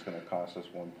building, it's gonna cost us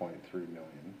 1.3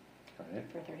 million, right?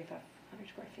 for 3,500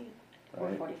 square feet, or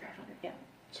Right. 4,500, yeah,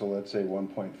 So let's say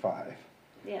 1.5.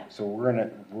 yeah, So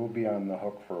we'll be on the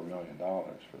hook for $1 million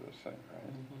for this thing,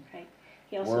 right? okay.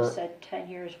 He also We're- said 10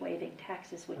 years waiving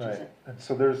taxes, which is Right, and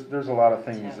so there's a lot of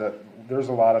things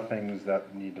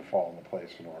that need to fall into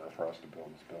place in order for us to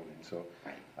build this building, so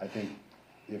Right. I think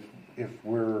if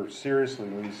we're seriously,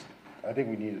 at least, I think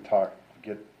we need to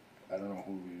I don't know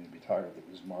who we need to be talking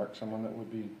with, is Mark someone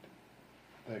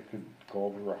that could go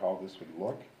over how this would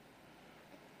look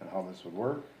and how this would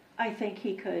work? I think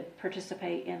he could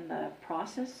participate in the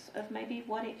process of maybe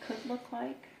what it could look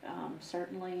like,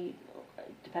 certainly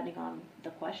depending on the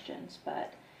questions,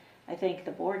 but I think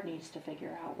the board needs to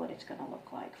figure out what it's gonna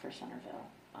look like for Centerville,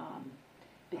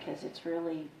 because it's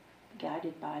really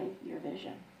guided by your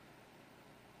vision,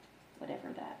 whatever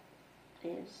that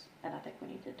is, and I think we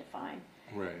need to define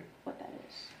Right. what that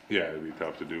is. Yeah, it'd be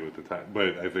tough to do at the time,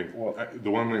 but I think, Well-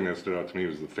 the one thing that stood out to me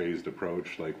was the phased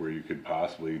approach, like where you could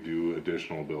possibly do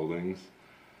additional buildings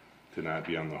to not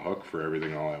be on the hook for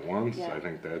everything all at once. Yeah. I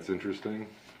think that's interesting.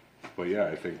 But yeah,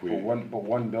 I think we, But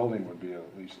one building would be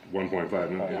at least. 1.5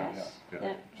 million. Yes. Yeah.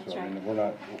 Yeah, that's So, I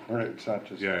right. mean, it's not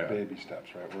just Yeah, yeah. baby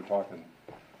steps, right? We're talking,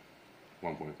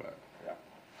 1.5. yeah.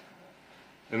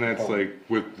 And that's Oh. like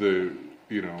with the,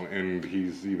 you know, and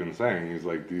he's even saying, he's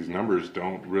like, these numbers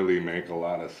don't really make a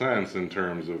lot of sense in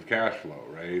terms of cash flow,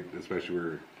 right?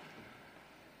 Especially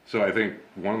so I think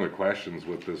one of the questions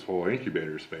with this whole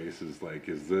incubator space is like,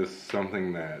 is this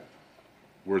something that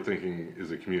we're thinking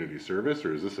is a community service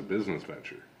or is this a business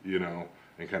venture, you know,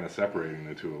 and kind of separating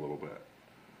the two a little bit?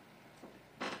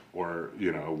 Or,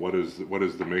 you know, what is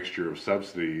the mixture of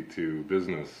subsidy to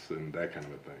business and that kind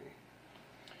of a thing?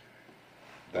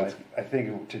 That's, I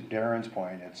think to Darren's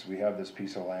point, we have this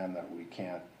piece of land that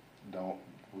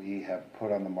we have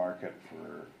put on the market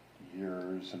for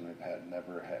years and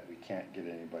we can't get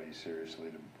anybody seriously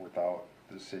without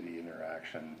the city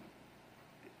interaction.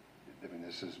 I mean,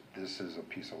 this is a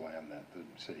piece of land that the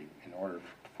city, in order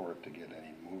for it to get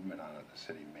any movement on it, the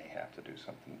city may have to do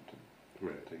something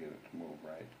right. to get it to move,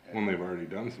 right? Well, they've already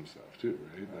done some stuff too,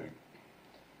 right? Like,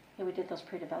 Yeah, we did those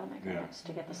pre-development Yeah. grants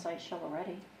to get the site shovel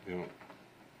ready. you know,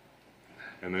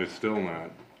 and they're still not,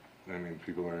 I mean,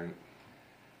 people aren't,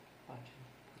 Watching.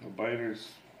 the biters,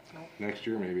 next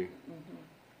year maybe.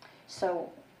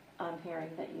 So I'm hearing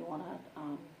that you want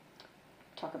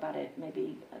to talk about it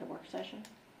maybe at a work session?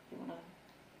 You want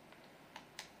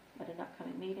to, at an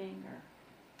upcoming meeting or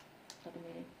another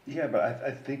meeting? Yeah, but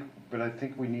I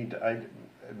think we need to,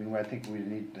 I think we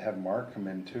need to have Mark come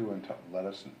in too and let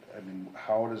us, I mean,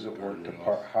 how does it work to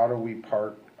how do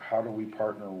we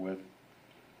partner with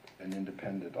an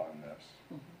independent on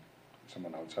this?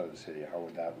 Someone outside of the city, how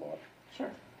would that look? Sure.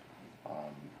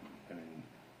 I mean,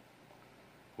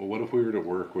 Well, what if we were to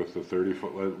work with the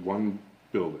 30-foot, one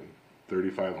building,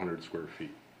 3,500 square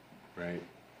feet, right?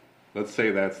 Let's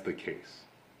say that's the case.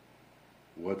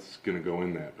 What's gonna go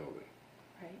in that building?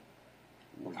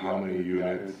 Right. How many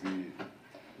units?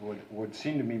 Would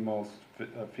seem to me most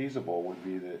feasible would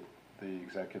be the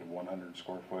executive 100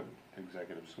 square foot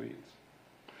executive suites.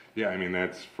 Yeah, I mean,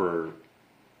 that's for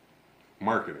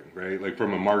marketing, right? Like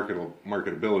from a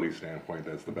marketability standpoint,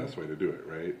 that's the best way to do it,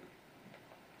 right?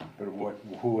 But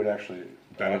who would actually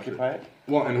Benefit. occupy it?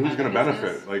 Well, and who's gonna Business.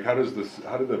 benefit? Like, how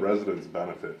do the residents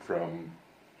benefit from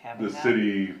Having the that.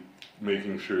 city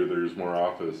making sure there's more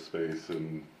office space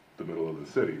in the middle of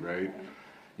the city, right?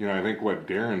 You know, I think what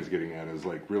Darren's getting at is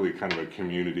like really kind of a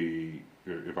community,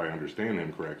 if I understand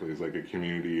him correctly, is like a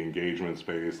community engagement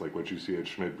space, like what you see at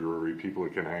Schmidt Brewery. People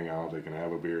can hang out, they can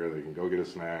have a beer, they can go get a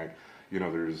snack. You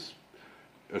know, there's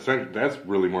essentially, that's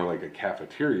really more like a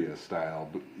cafeteria style,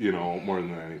 you know, more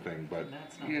than anything, but. And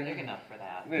that's not Yeah. big enough for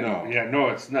that. No. Yeah, no,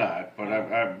 it's not, but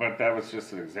but that was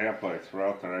just an example I threw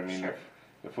out there. I mean, Sure.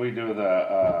 if we do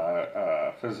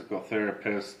the physical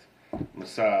therapist,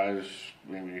 massage,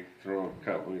 maybe throw a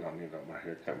couple, we don't need that much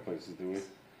haircut places, do we?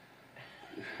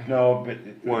 No, but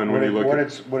Well, and when you look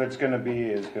at- what it's gonna be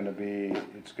is it's gonna be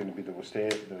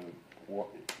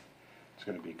it's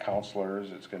gonna be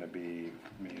counselors, it's gonna be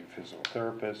maybe physical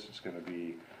therapists, it's gonna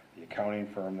be the accounting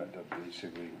firm that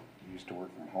basically used to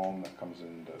work from home that comes in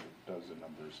and does the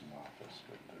numbers in the office.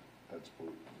 That's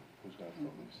who's gonna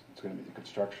fill these. It's gonna be the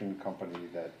construction company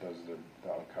that does the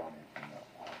accounting from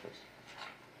the office.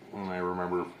 When I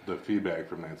remember the feedback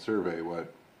from that survey,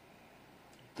 what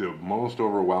the most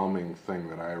overwhelming thing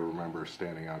that I remember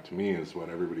standing out to me is what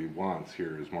everybody wants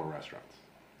here is more restaurants.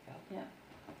 Yeah.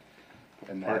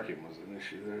 And that, Parking was an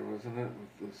issue there, wasn't it,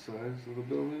 with the size of the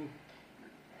building?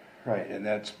 right, and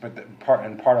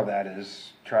part of that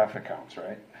is traffic counts,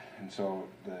 right? And so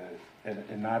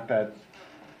and not that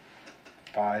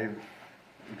 5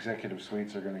 executive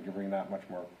suites are gonna bring that much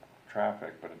more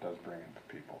traffic, but it does bring in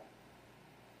people.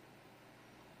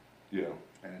 Yeah.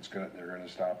 And they're gonna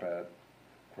stop at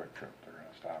Quick Trip, they're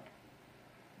gonna stop,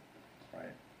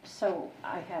 right? So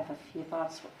I have a few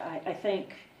thoughts. I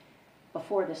think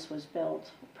before this was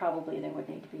built, probably there would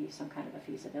need to be some kind of a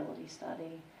feasibility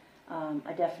study.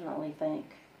 I definitely think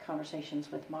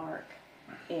conversations with Mark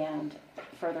and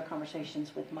further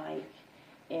conversations with Mike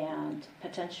and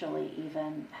potentially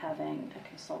even having a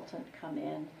consultant come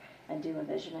in and do a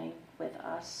visioning with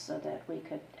us so that we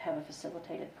could have a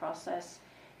facilitated process.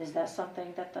 Is that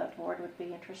something that the board would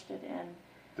be interested in?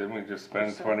 Didn't we just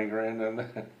spend So- 20 grand on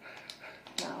that?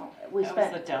 No, we That was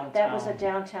spent, the that was a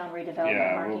downtown. downtown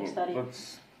redevelopment marking well, study.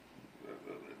 let's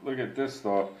look at this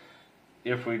though.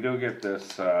 If we do get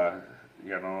this,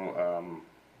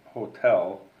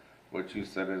 hotel, which you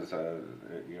said is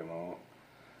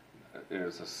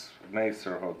is a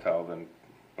nicer hotel than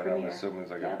what I'm Premier. assuming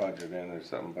is like Yeah. a budget inn or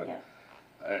something, but Yeah.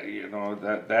 you know,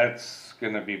 that's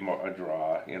gonna be more a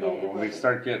draw, you know, It when will we be.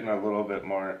 start getting a little bit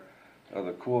more of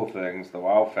the cool things, the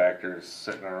wow factors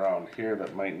sitting around here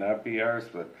that might not be ours,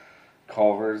 but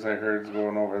Culver's I heard's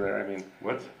going over there, I mean,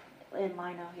 What? In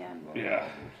Lino, yeah. yeah.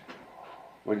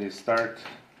 When you start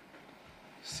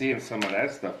seeing some of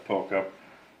that stuff poke up,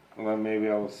 well, then maybe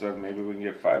all of a sudden, maybe we can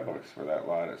get $5 for that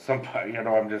lot at some point, you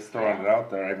know, I'm just throwing it out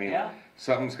there, I mean, Yeah.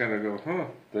 something's gonna go,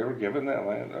 they were giving that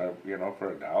land, you know,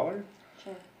 for $1,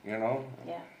 Sure, you know?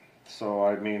 yeah. So,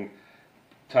 I mean,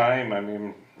 time, I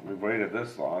mean, we've waited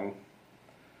this long,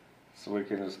 so we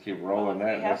can just keep rolling Well,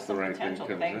 that we have unless the some right thing potential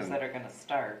comes things in. that are gonna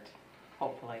start,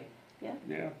 hopefully.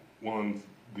 Yeah, Well, and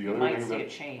the We other might thing see a that,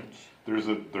 change. there's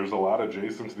a lot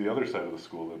adjacent to the other side of the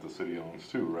school that the city owns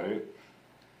too, right?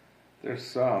 there's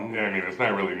some. Yeah, I mean, it's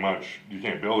not really much, you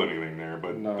can't build anything there,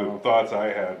 but No. the thoughts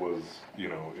I had was, you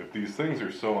know, if these things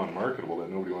are so unmarketable that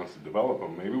nobody wants to develop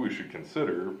them, maybe we should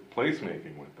consider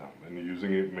placemaking with them and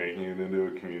using it, making it into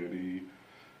a community,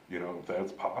 you know, if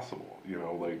that's possible, you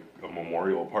know, like a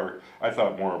memorial park. I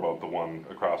thought more about the one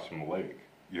across from the lake,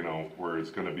 you know, where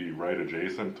it's gonna be right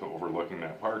adjacent to overlooking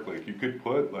that park. Like, you could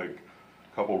put like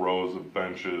a couple rows of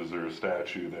benches or a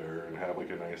statue there and have like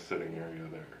a nice sitting area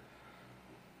there.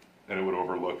 And it would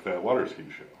overlook that water ski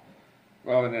show.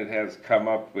 Well, and it has come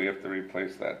up, we have to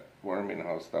replace that warming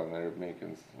house down there,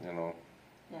 making, you know.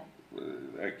 Yeah.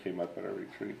 That came up at our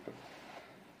retreat, but,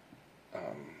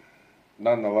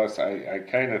 nonetheless, I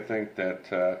kinda think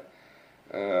that,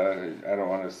 I don't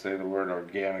wanna say the word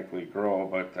organically grow,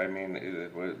 but I mean,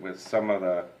 with some of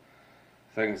the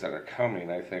things that are coming,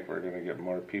 I think we're gonna get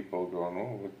more people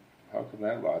going, how come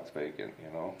that lot's vacant, you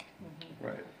know?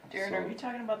 Right. Darren, So- are you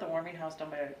talking about the warming house down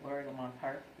by Lori Lamont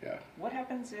Park? Yeah. What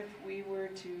happens if we were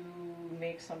to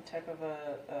make some type of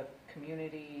a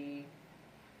community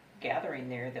gathering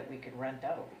there that we could rent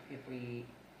out? If we,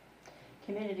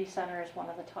 Community center is one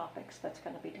of the topics that's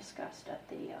going to be discussed at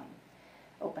the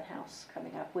open house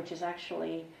coming up, which is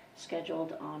actually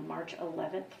scheduled on March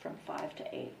 11th from 5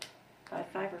 to 8.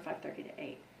 5 or 5:30 to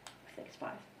 8. I think it's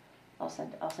 5. I'll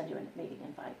send you a meeting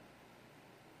invite.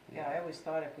 yeah, I always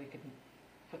thought if we could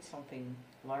put something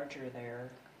larger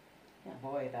there, Yeah.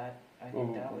 boy, I Well,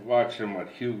 think that would. watching what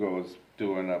Hugo's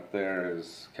doing up there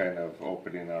is kind of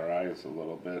opening our eyes a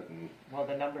little bit, and, Well,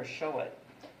 the numbers show it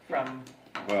from,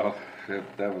 well,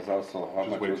 that was also, how Just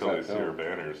much wait was till they that see our bill?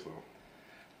 banners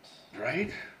though.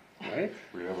 Right, right?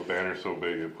 We have a banner so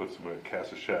big it puts them, it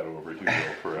casts a shadow over Hugo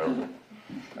forever.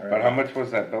 But how much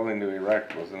was that building to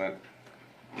erect, wasn't it?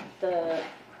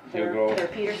 Hugo. Their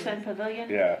Peterson Pavilion?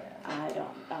 Yeah, I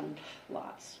don't,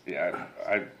 lots. yeah,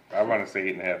 I wanna say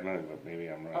 8.5 million, but maybe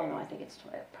I'm Oh, no, I wrong. think it's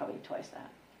probably twice that.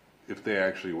 If they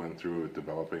actually went through with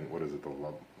developing, what is it,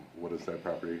 what is that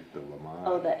property? The Lamont?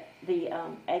 Oh, the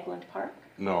Eggland Park?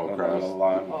 No, Oh, across the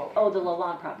lawn. oh, Oh, the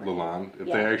Lalonde property. Lalonde. If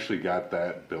Yeah. they actually got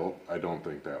that built, I don't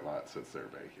think that lot sits there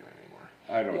vacant anymore.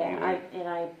 I don't Yeah, either.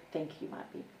 I think he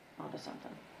might be onto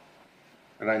something.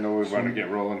 And I know we wanna get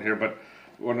rolling here, but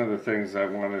one of the things I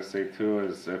wanna say too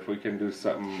is if we can do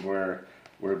something where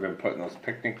we've been putting those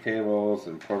picnic tables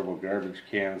and portable garbage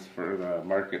cans for the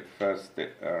Market Fest,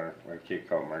 or I can't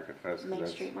call it Market Fest. 'cause Main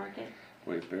that's Street Market?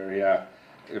 way there, yeah.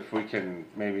 If we can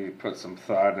maybe put some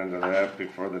thought into that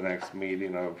before the next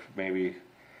meeting of maybe,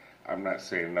 I'm not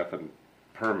saying nothing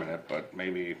permanent, but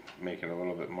maybe make it a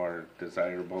little bit more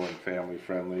desirable and family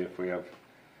friendly if we have,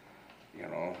 you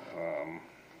know,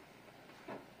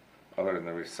 other than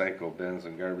the recycle bins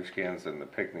and garbage cans and the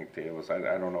picnic tables, I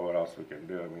don't know what else we can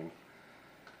do, I mean,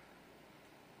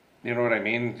 you know what I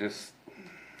mean, just,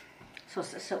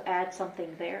 So add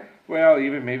something there? well,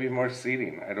 even maybe more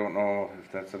seating, I don't know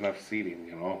if that's enough seating,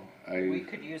 you know, we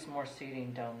could use more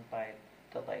seating down by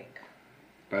the lake,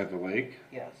 by the lake.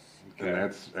 yes. And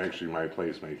that's actually my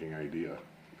placemaking idea,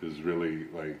 is really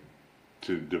like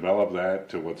to develop that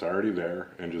to what's already there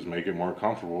and just make it more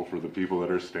comfortable for the people that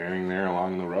are standing there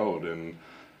along the road and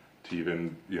to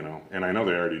even, you know, and I know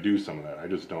they already do some of that. I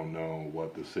just don't know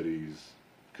what the city's,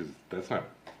 because that's not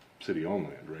city-owned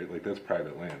land, right? Like, that's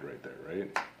private land right there,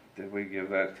 right? Did we give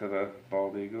that to the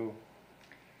Bald Eagle?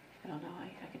 I don't know,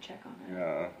 I could check on it.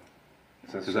 Yeah.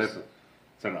 So it's Is just, that-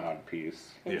 it's an odd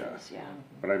piece, It Yeah. is, yeah.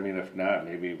 but I mean, if not,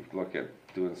 maybe look at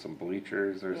doing some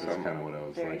bleachers or Yeah. That's some kind of what I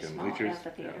was Very thinking. small bleachers?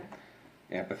 amphitheater.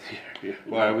 amphitheater. Yeah.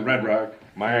 Well, I would- Red Rock.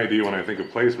 My idea when I think of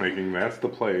placemaking, that's the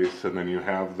place, and then you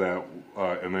have that,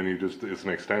 and then you just, it's an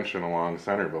extension along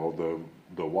Centerville,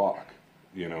 the walk,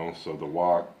 you know, so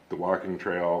the walking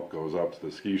trail goes up to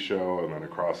the ski show, and then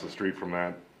across the street from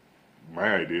that,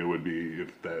 my idea would be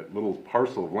if that little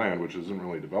parcel of land, which isn't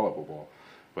really developable,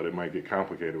 but it might get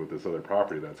complicated with this other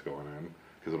property that's going in,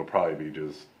 because it'll probably be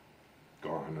just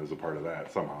gone as a part of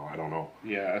that somehow, I don't know.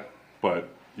 Yeah, But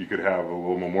you could have a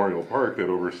little memorial park that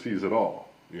oversees it all.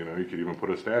 You know, you could even put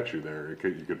a statue there.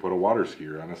 You could put a water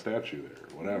skier on a statue there,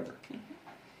 whatever.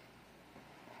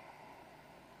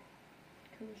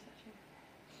 Cougar statue.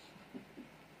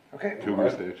 Okay. Cougar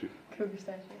statue. Cougar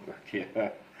statue. yeah,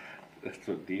 that's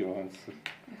what Dee wants.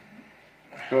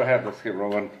 Go ahead, let's get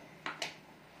rolling.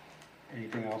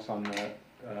 Anything else on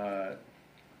the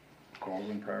goals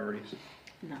and priorities?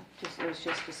 No, it was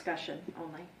just discussion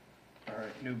only. All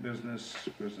right, new business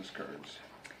cards.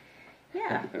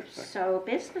 Yeah, so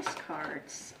business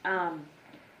cards.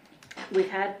 We've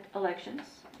had elections.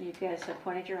 You guys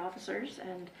appointed your officers,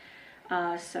 and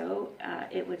so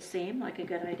it would seem like a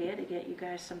good idea to get you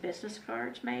guys some business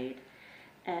cards made.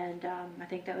 And I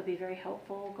think that would be very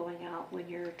helpful going out when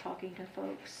you're talking to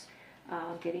folks,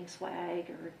 getting swag,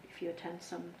 or if you attend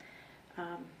some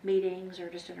meetings or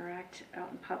just interact out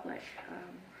in public.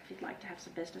 If you'd like to have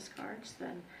some business cards,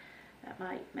 then that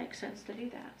might make sense to do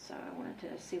that. So I wanted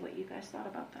to see what you guys thought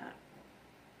about that.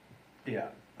 Yeah,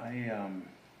 I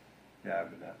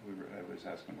was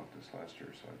asking about this last year,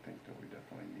 so I think that we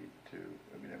definitely need to,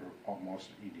 I mean, most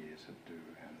EDAs have to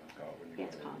hand those out when you go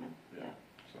It's to- common, yeah.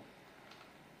 So.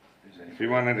 If you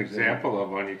want an example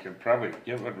of one, you can probably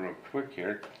give one real quick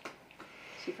here.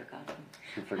 She forgot them.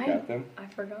 You forgot them? I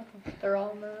forgot them. They're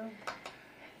all in the room.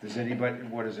 Does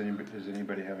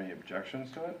anybody have any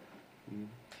objections to it?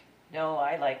 No,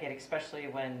 I like it, especially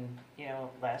when,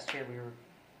 last year we were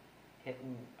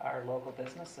hitting our local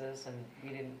businesses and we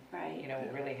didn't, Right.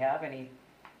 really have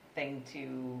anything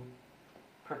to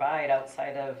provide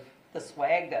outside of the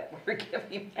swag that we're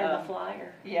giving And the them.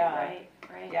 flyer. Yeah.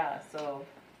 Right. Yeah, so,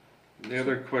 The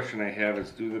other question I have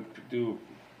is, do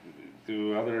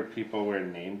other people wear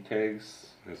name tags?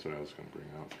 That's what I was gonna bring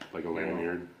up, like a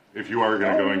lanyard. If you are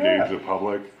gonna go engage the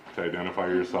public to identify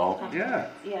yourself, Yeah.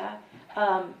 Yeah.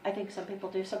 I think some people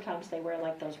do. Sometimes they wear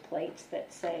like those plates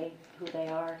that say who they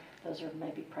are. Those are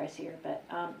maybe pricier, but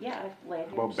yeah,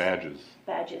 lanyards. about badges.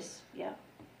 Badges, yeah.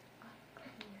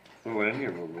 The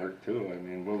lanyard will work too. I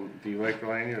mean, do you like the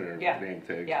lanyard or Yeah. name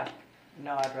tag? yeah.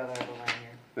 No, I'd rather have a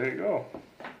lanyard. There you go.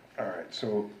 All right,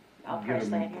 so I'll get price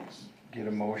a, lanyards. get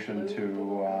a motion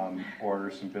to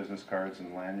order some business cards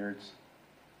and lanyards.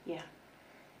 Yeah.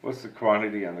 What's the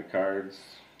quantity on the cards?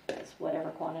 It's whatever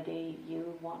quantity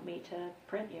you want me to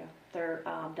print you. They're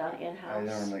done I in-house.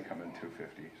 normally come in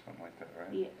 250, something like that,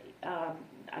 right? Yeah,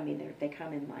 I mean, they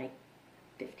come in like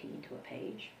 15 to a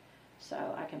page, so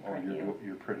I can Oh, print you.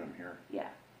 you print them here. Yeah.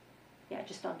 Yeah,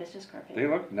 just on business card paper. They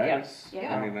look nice.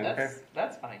 Yeah. I mean, okay.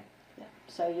 That's fine. Yeah.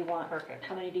 So you want, Perfect.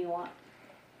 how many do you want?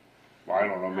 Well, I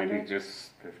don't know, maybe 100?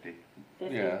 just, 50.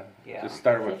 50? yeah, Yeah. just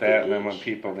start with 50 that, and then when each?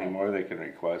 people need Okay. more, they can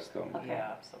request them. Okay.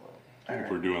 Yeah, absolutely. If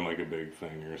we're doing like a big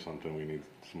thing or something, we need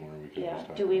some more, we can Yeah, just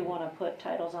talk do we about it. want to put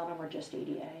titles on them or just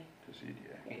EDA? Just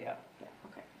EDA. Yeah. Yeah,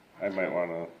 okay. I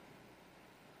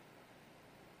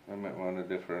might want a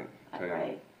different title.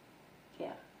 Right,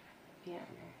 yeah, yeah,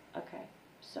 okay,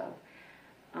 so,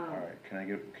 All right,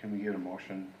 can we get a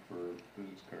motion for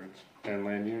business cards And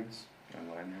lanyards? and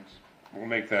lanyards? We'll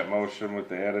make that motion with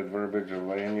the added verbiage of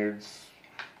lanyards.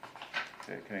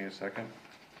 Okay, can I get a second?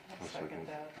 I'll second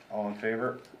that. All in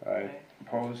favor? Aye.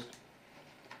 Opposed?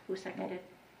 who seconded?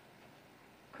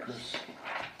 Chris.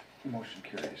 Motion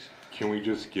carries. Can we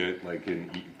just get like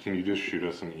can you just shoot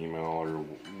us an email or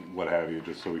what have you,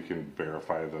 just so we can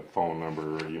verify the phone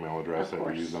number or email address Of that we're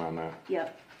course. using on that?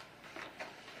 Yep.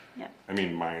 Yep, I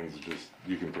mean, mine's just,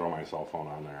 you can throw my cell phone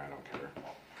on there, I don't care.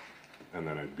 And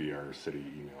then it'd be our city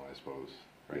email, I suppose,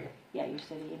 right? yeah, you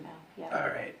said email, yeah. All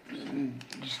right,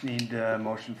 just need a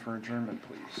motion for adjournment,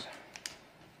 please.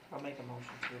 I'll make a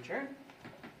motion to adjourn.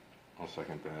 I'll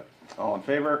second that. All in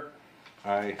favor?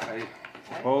 Aye. Aye.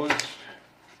 Opposed?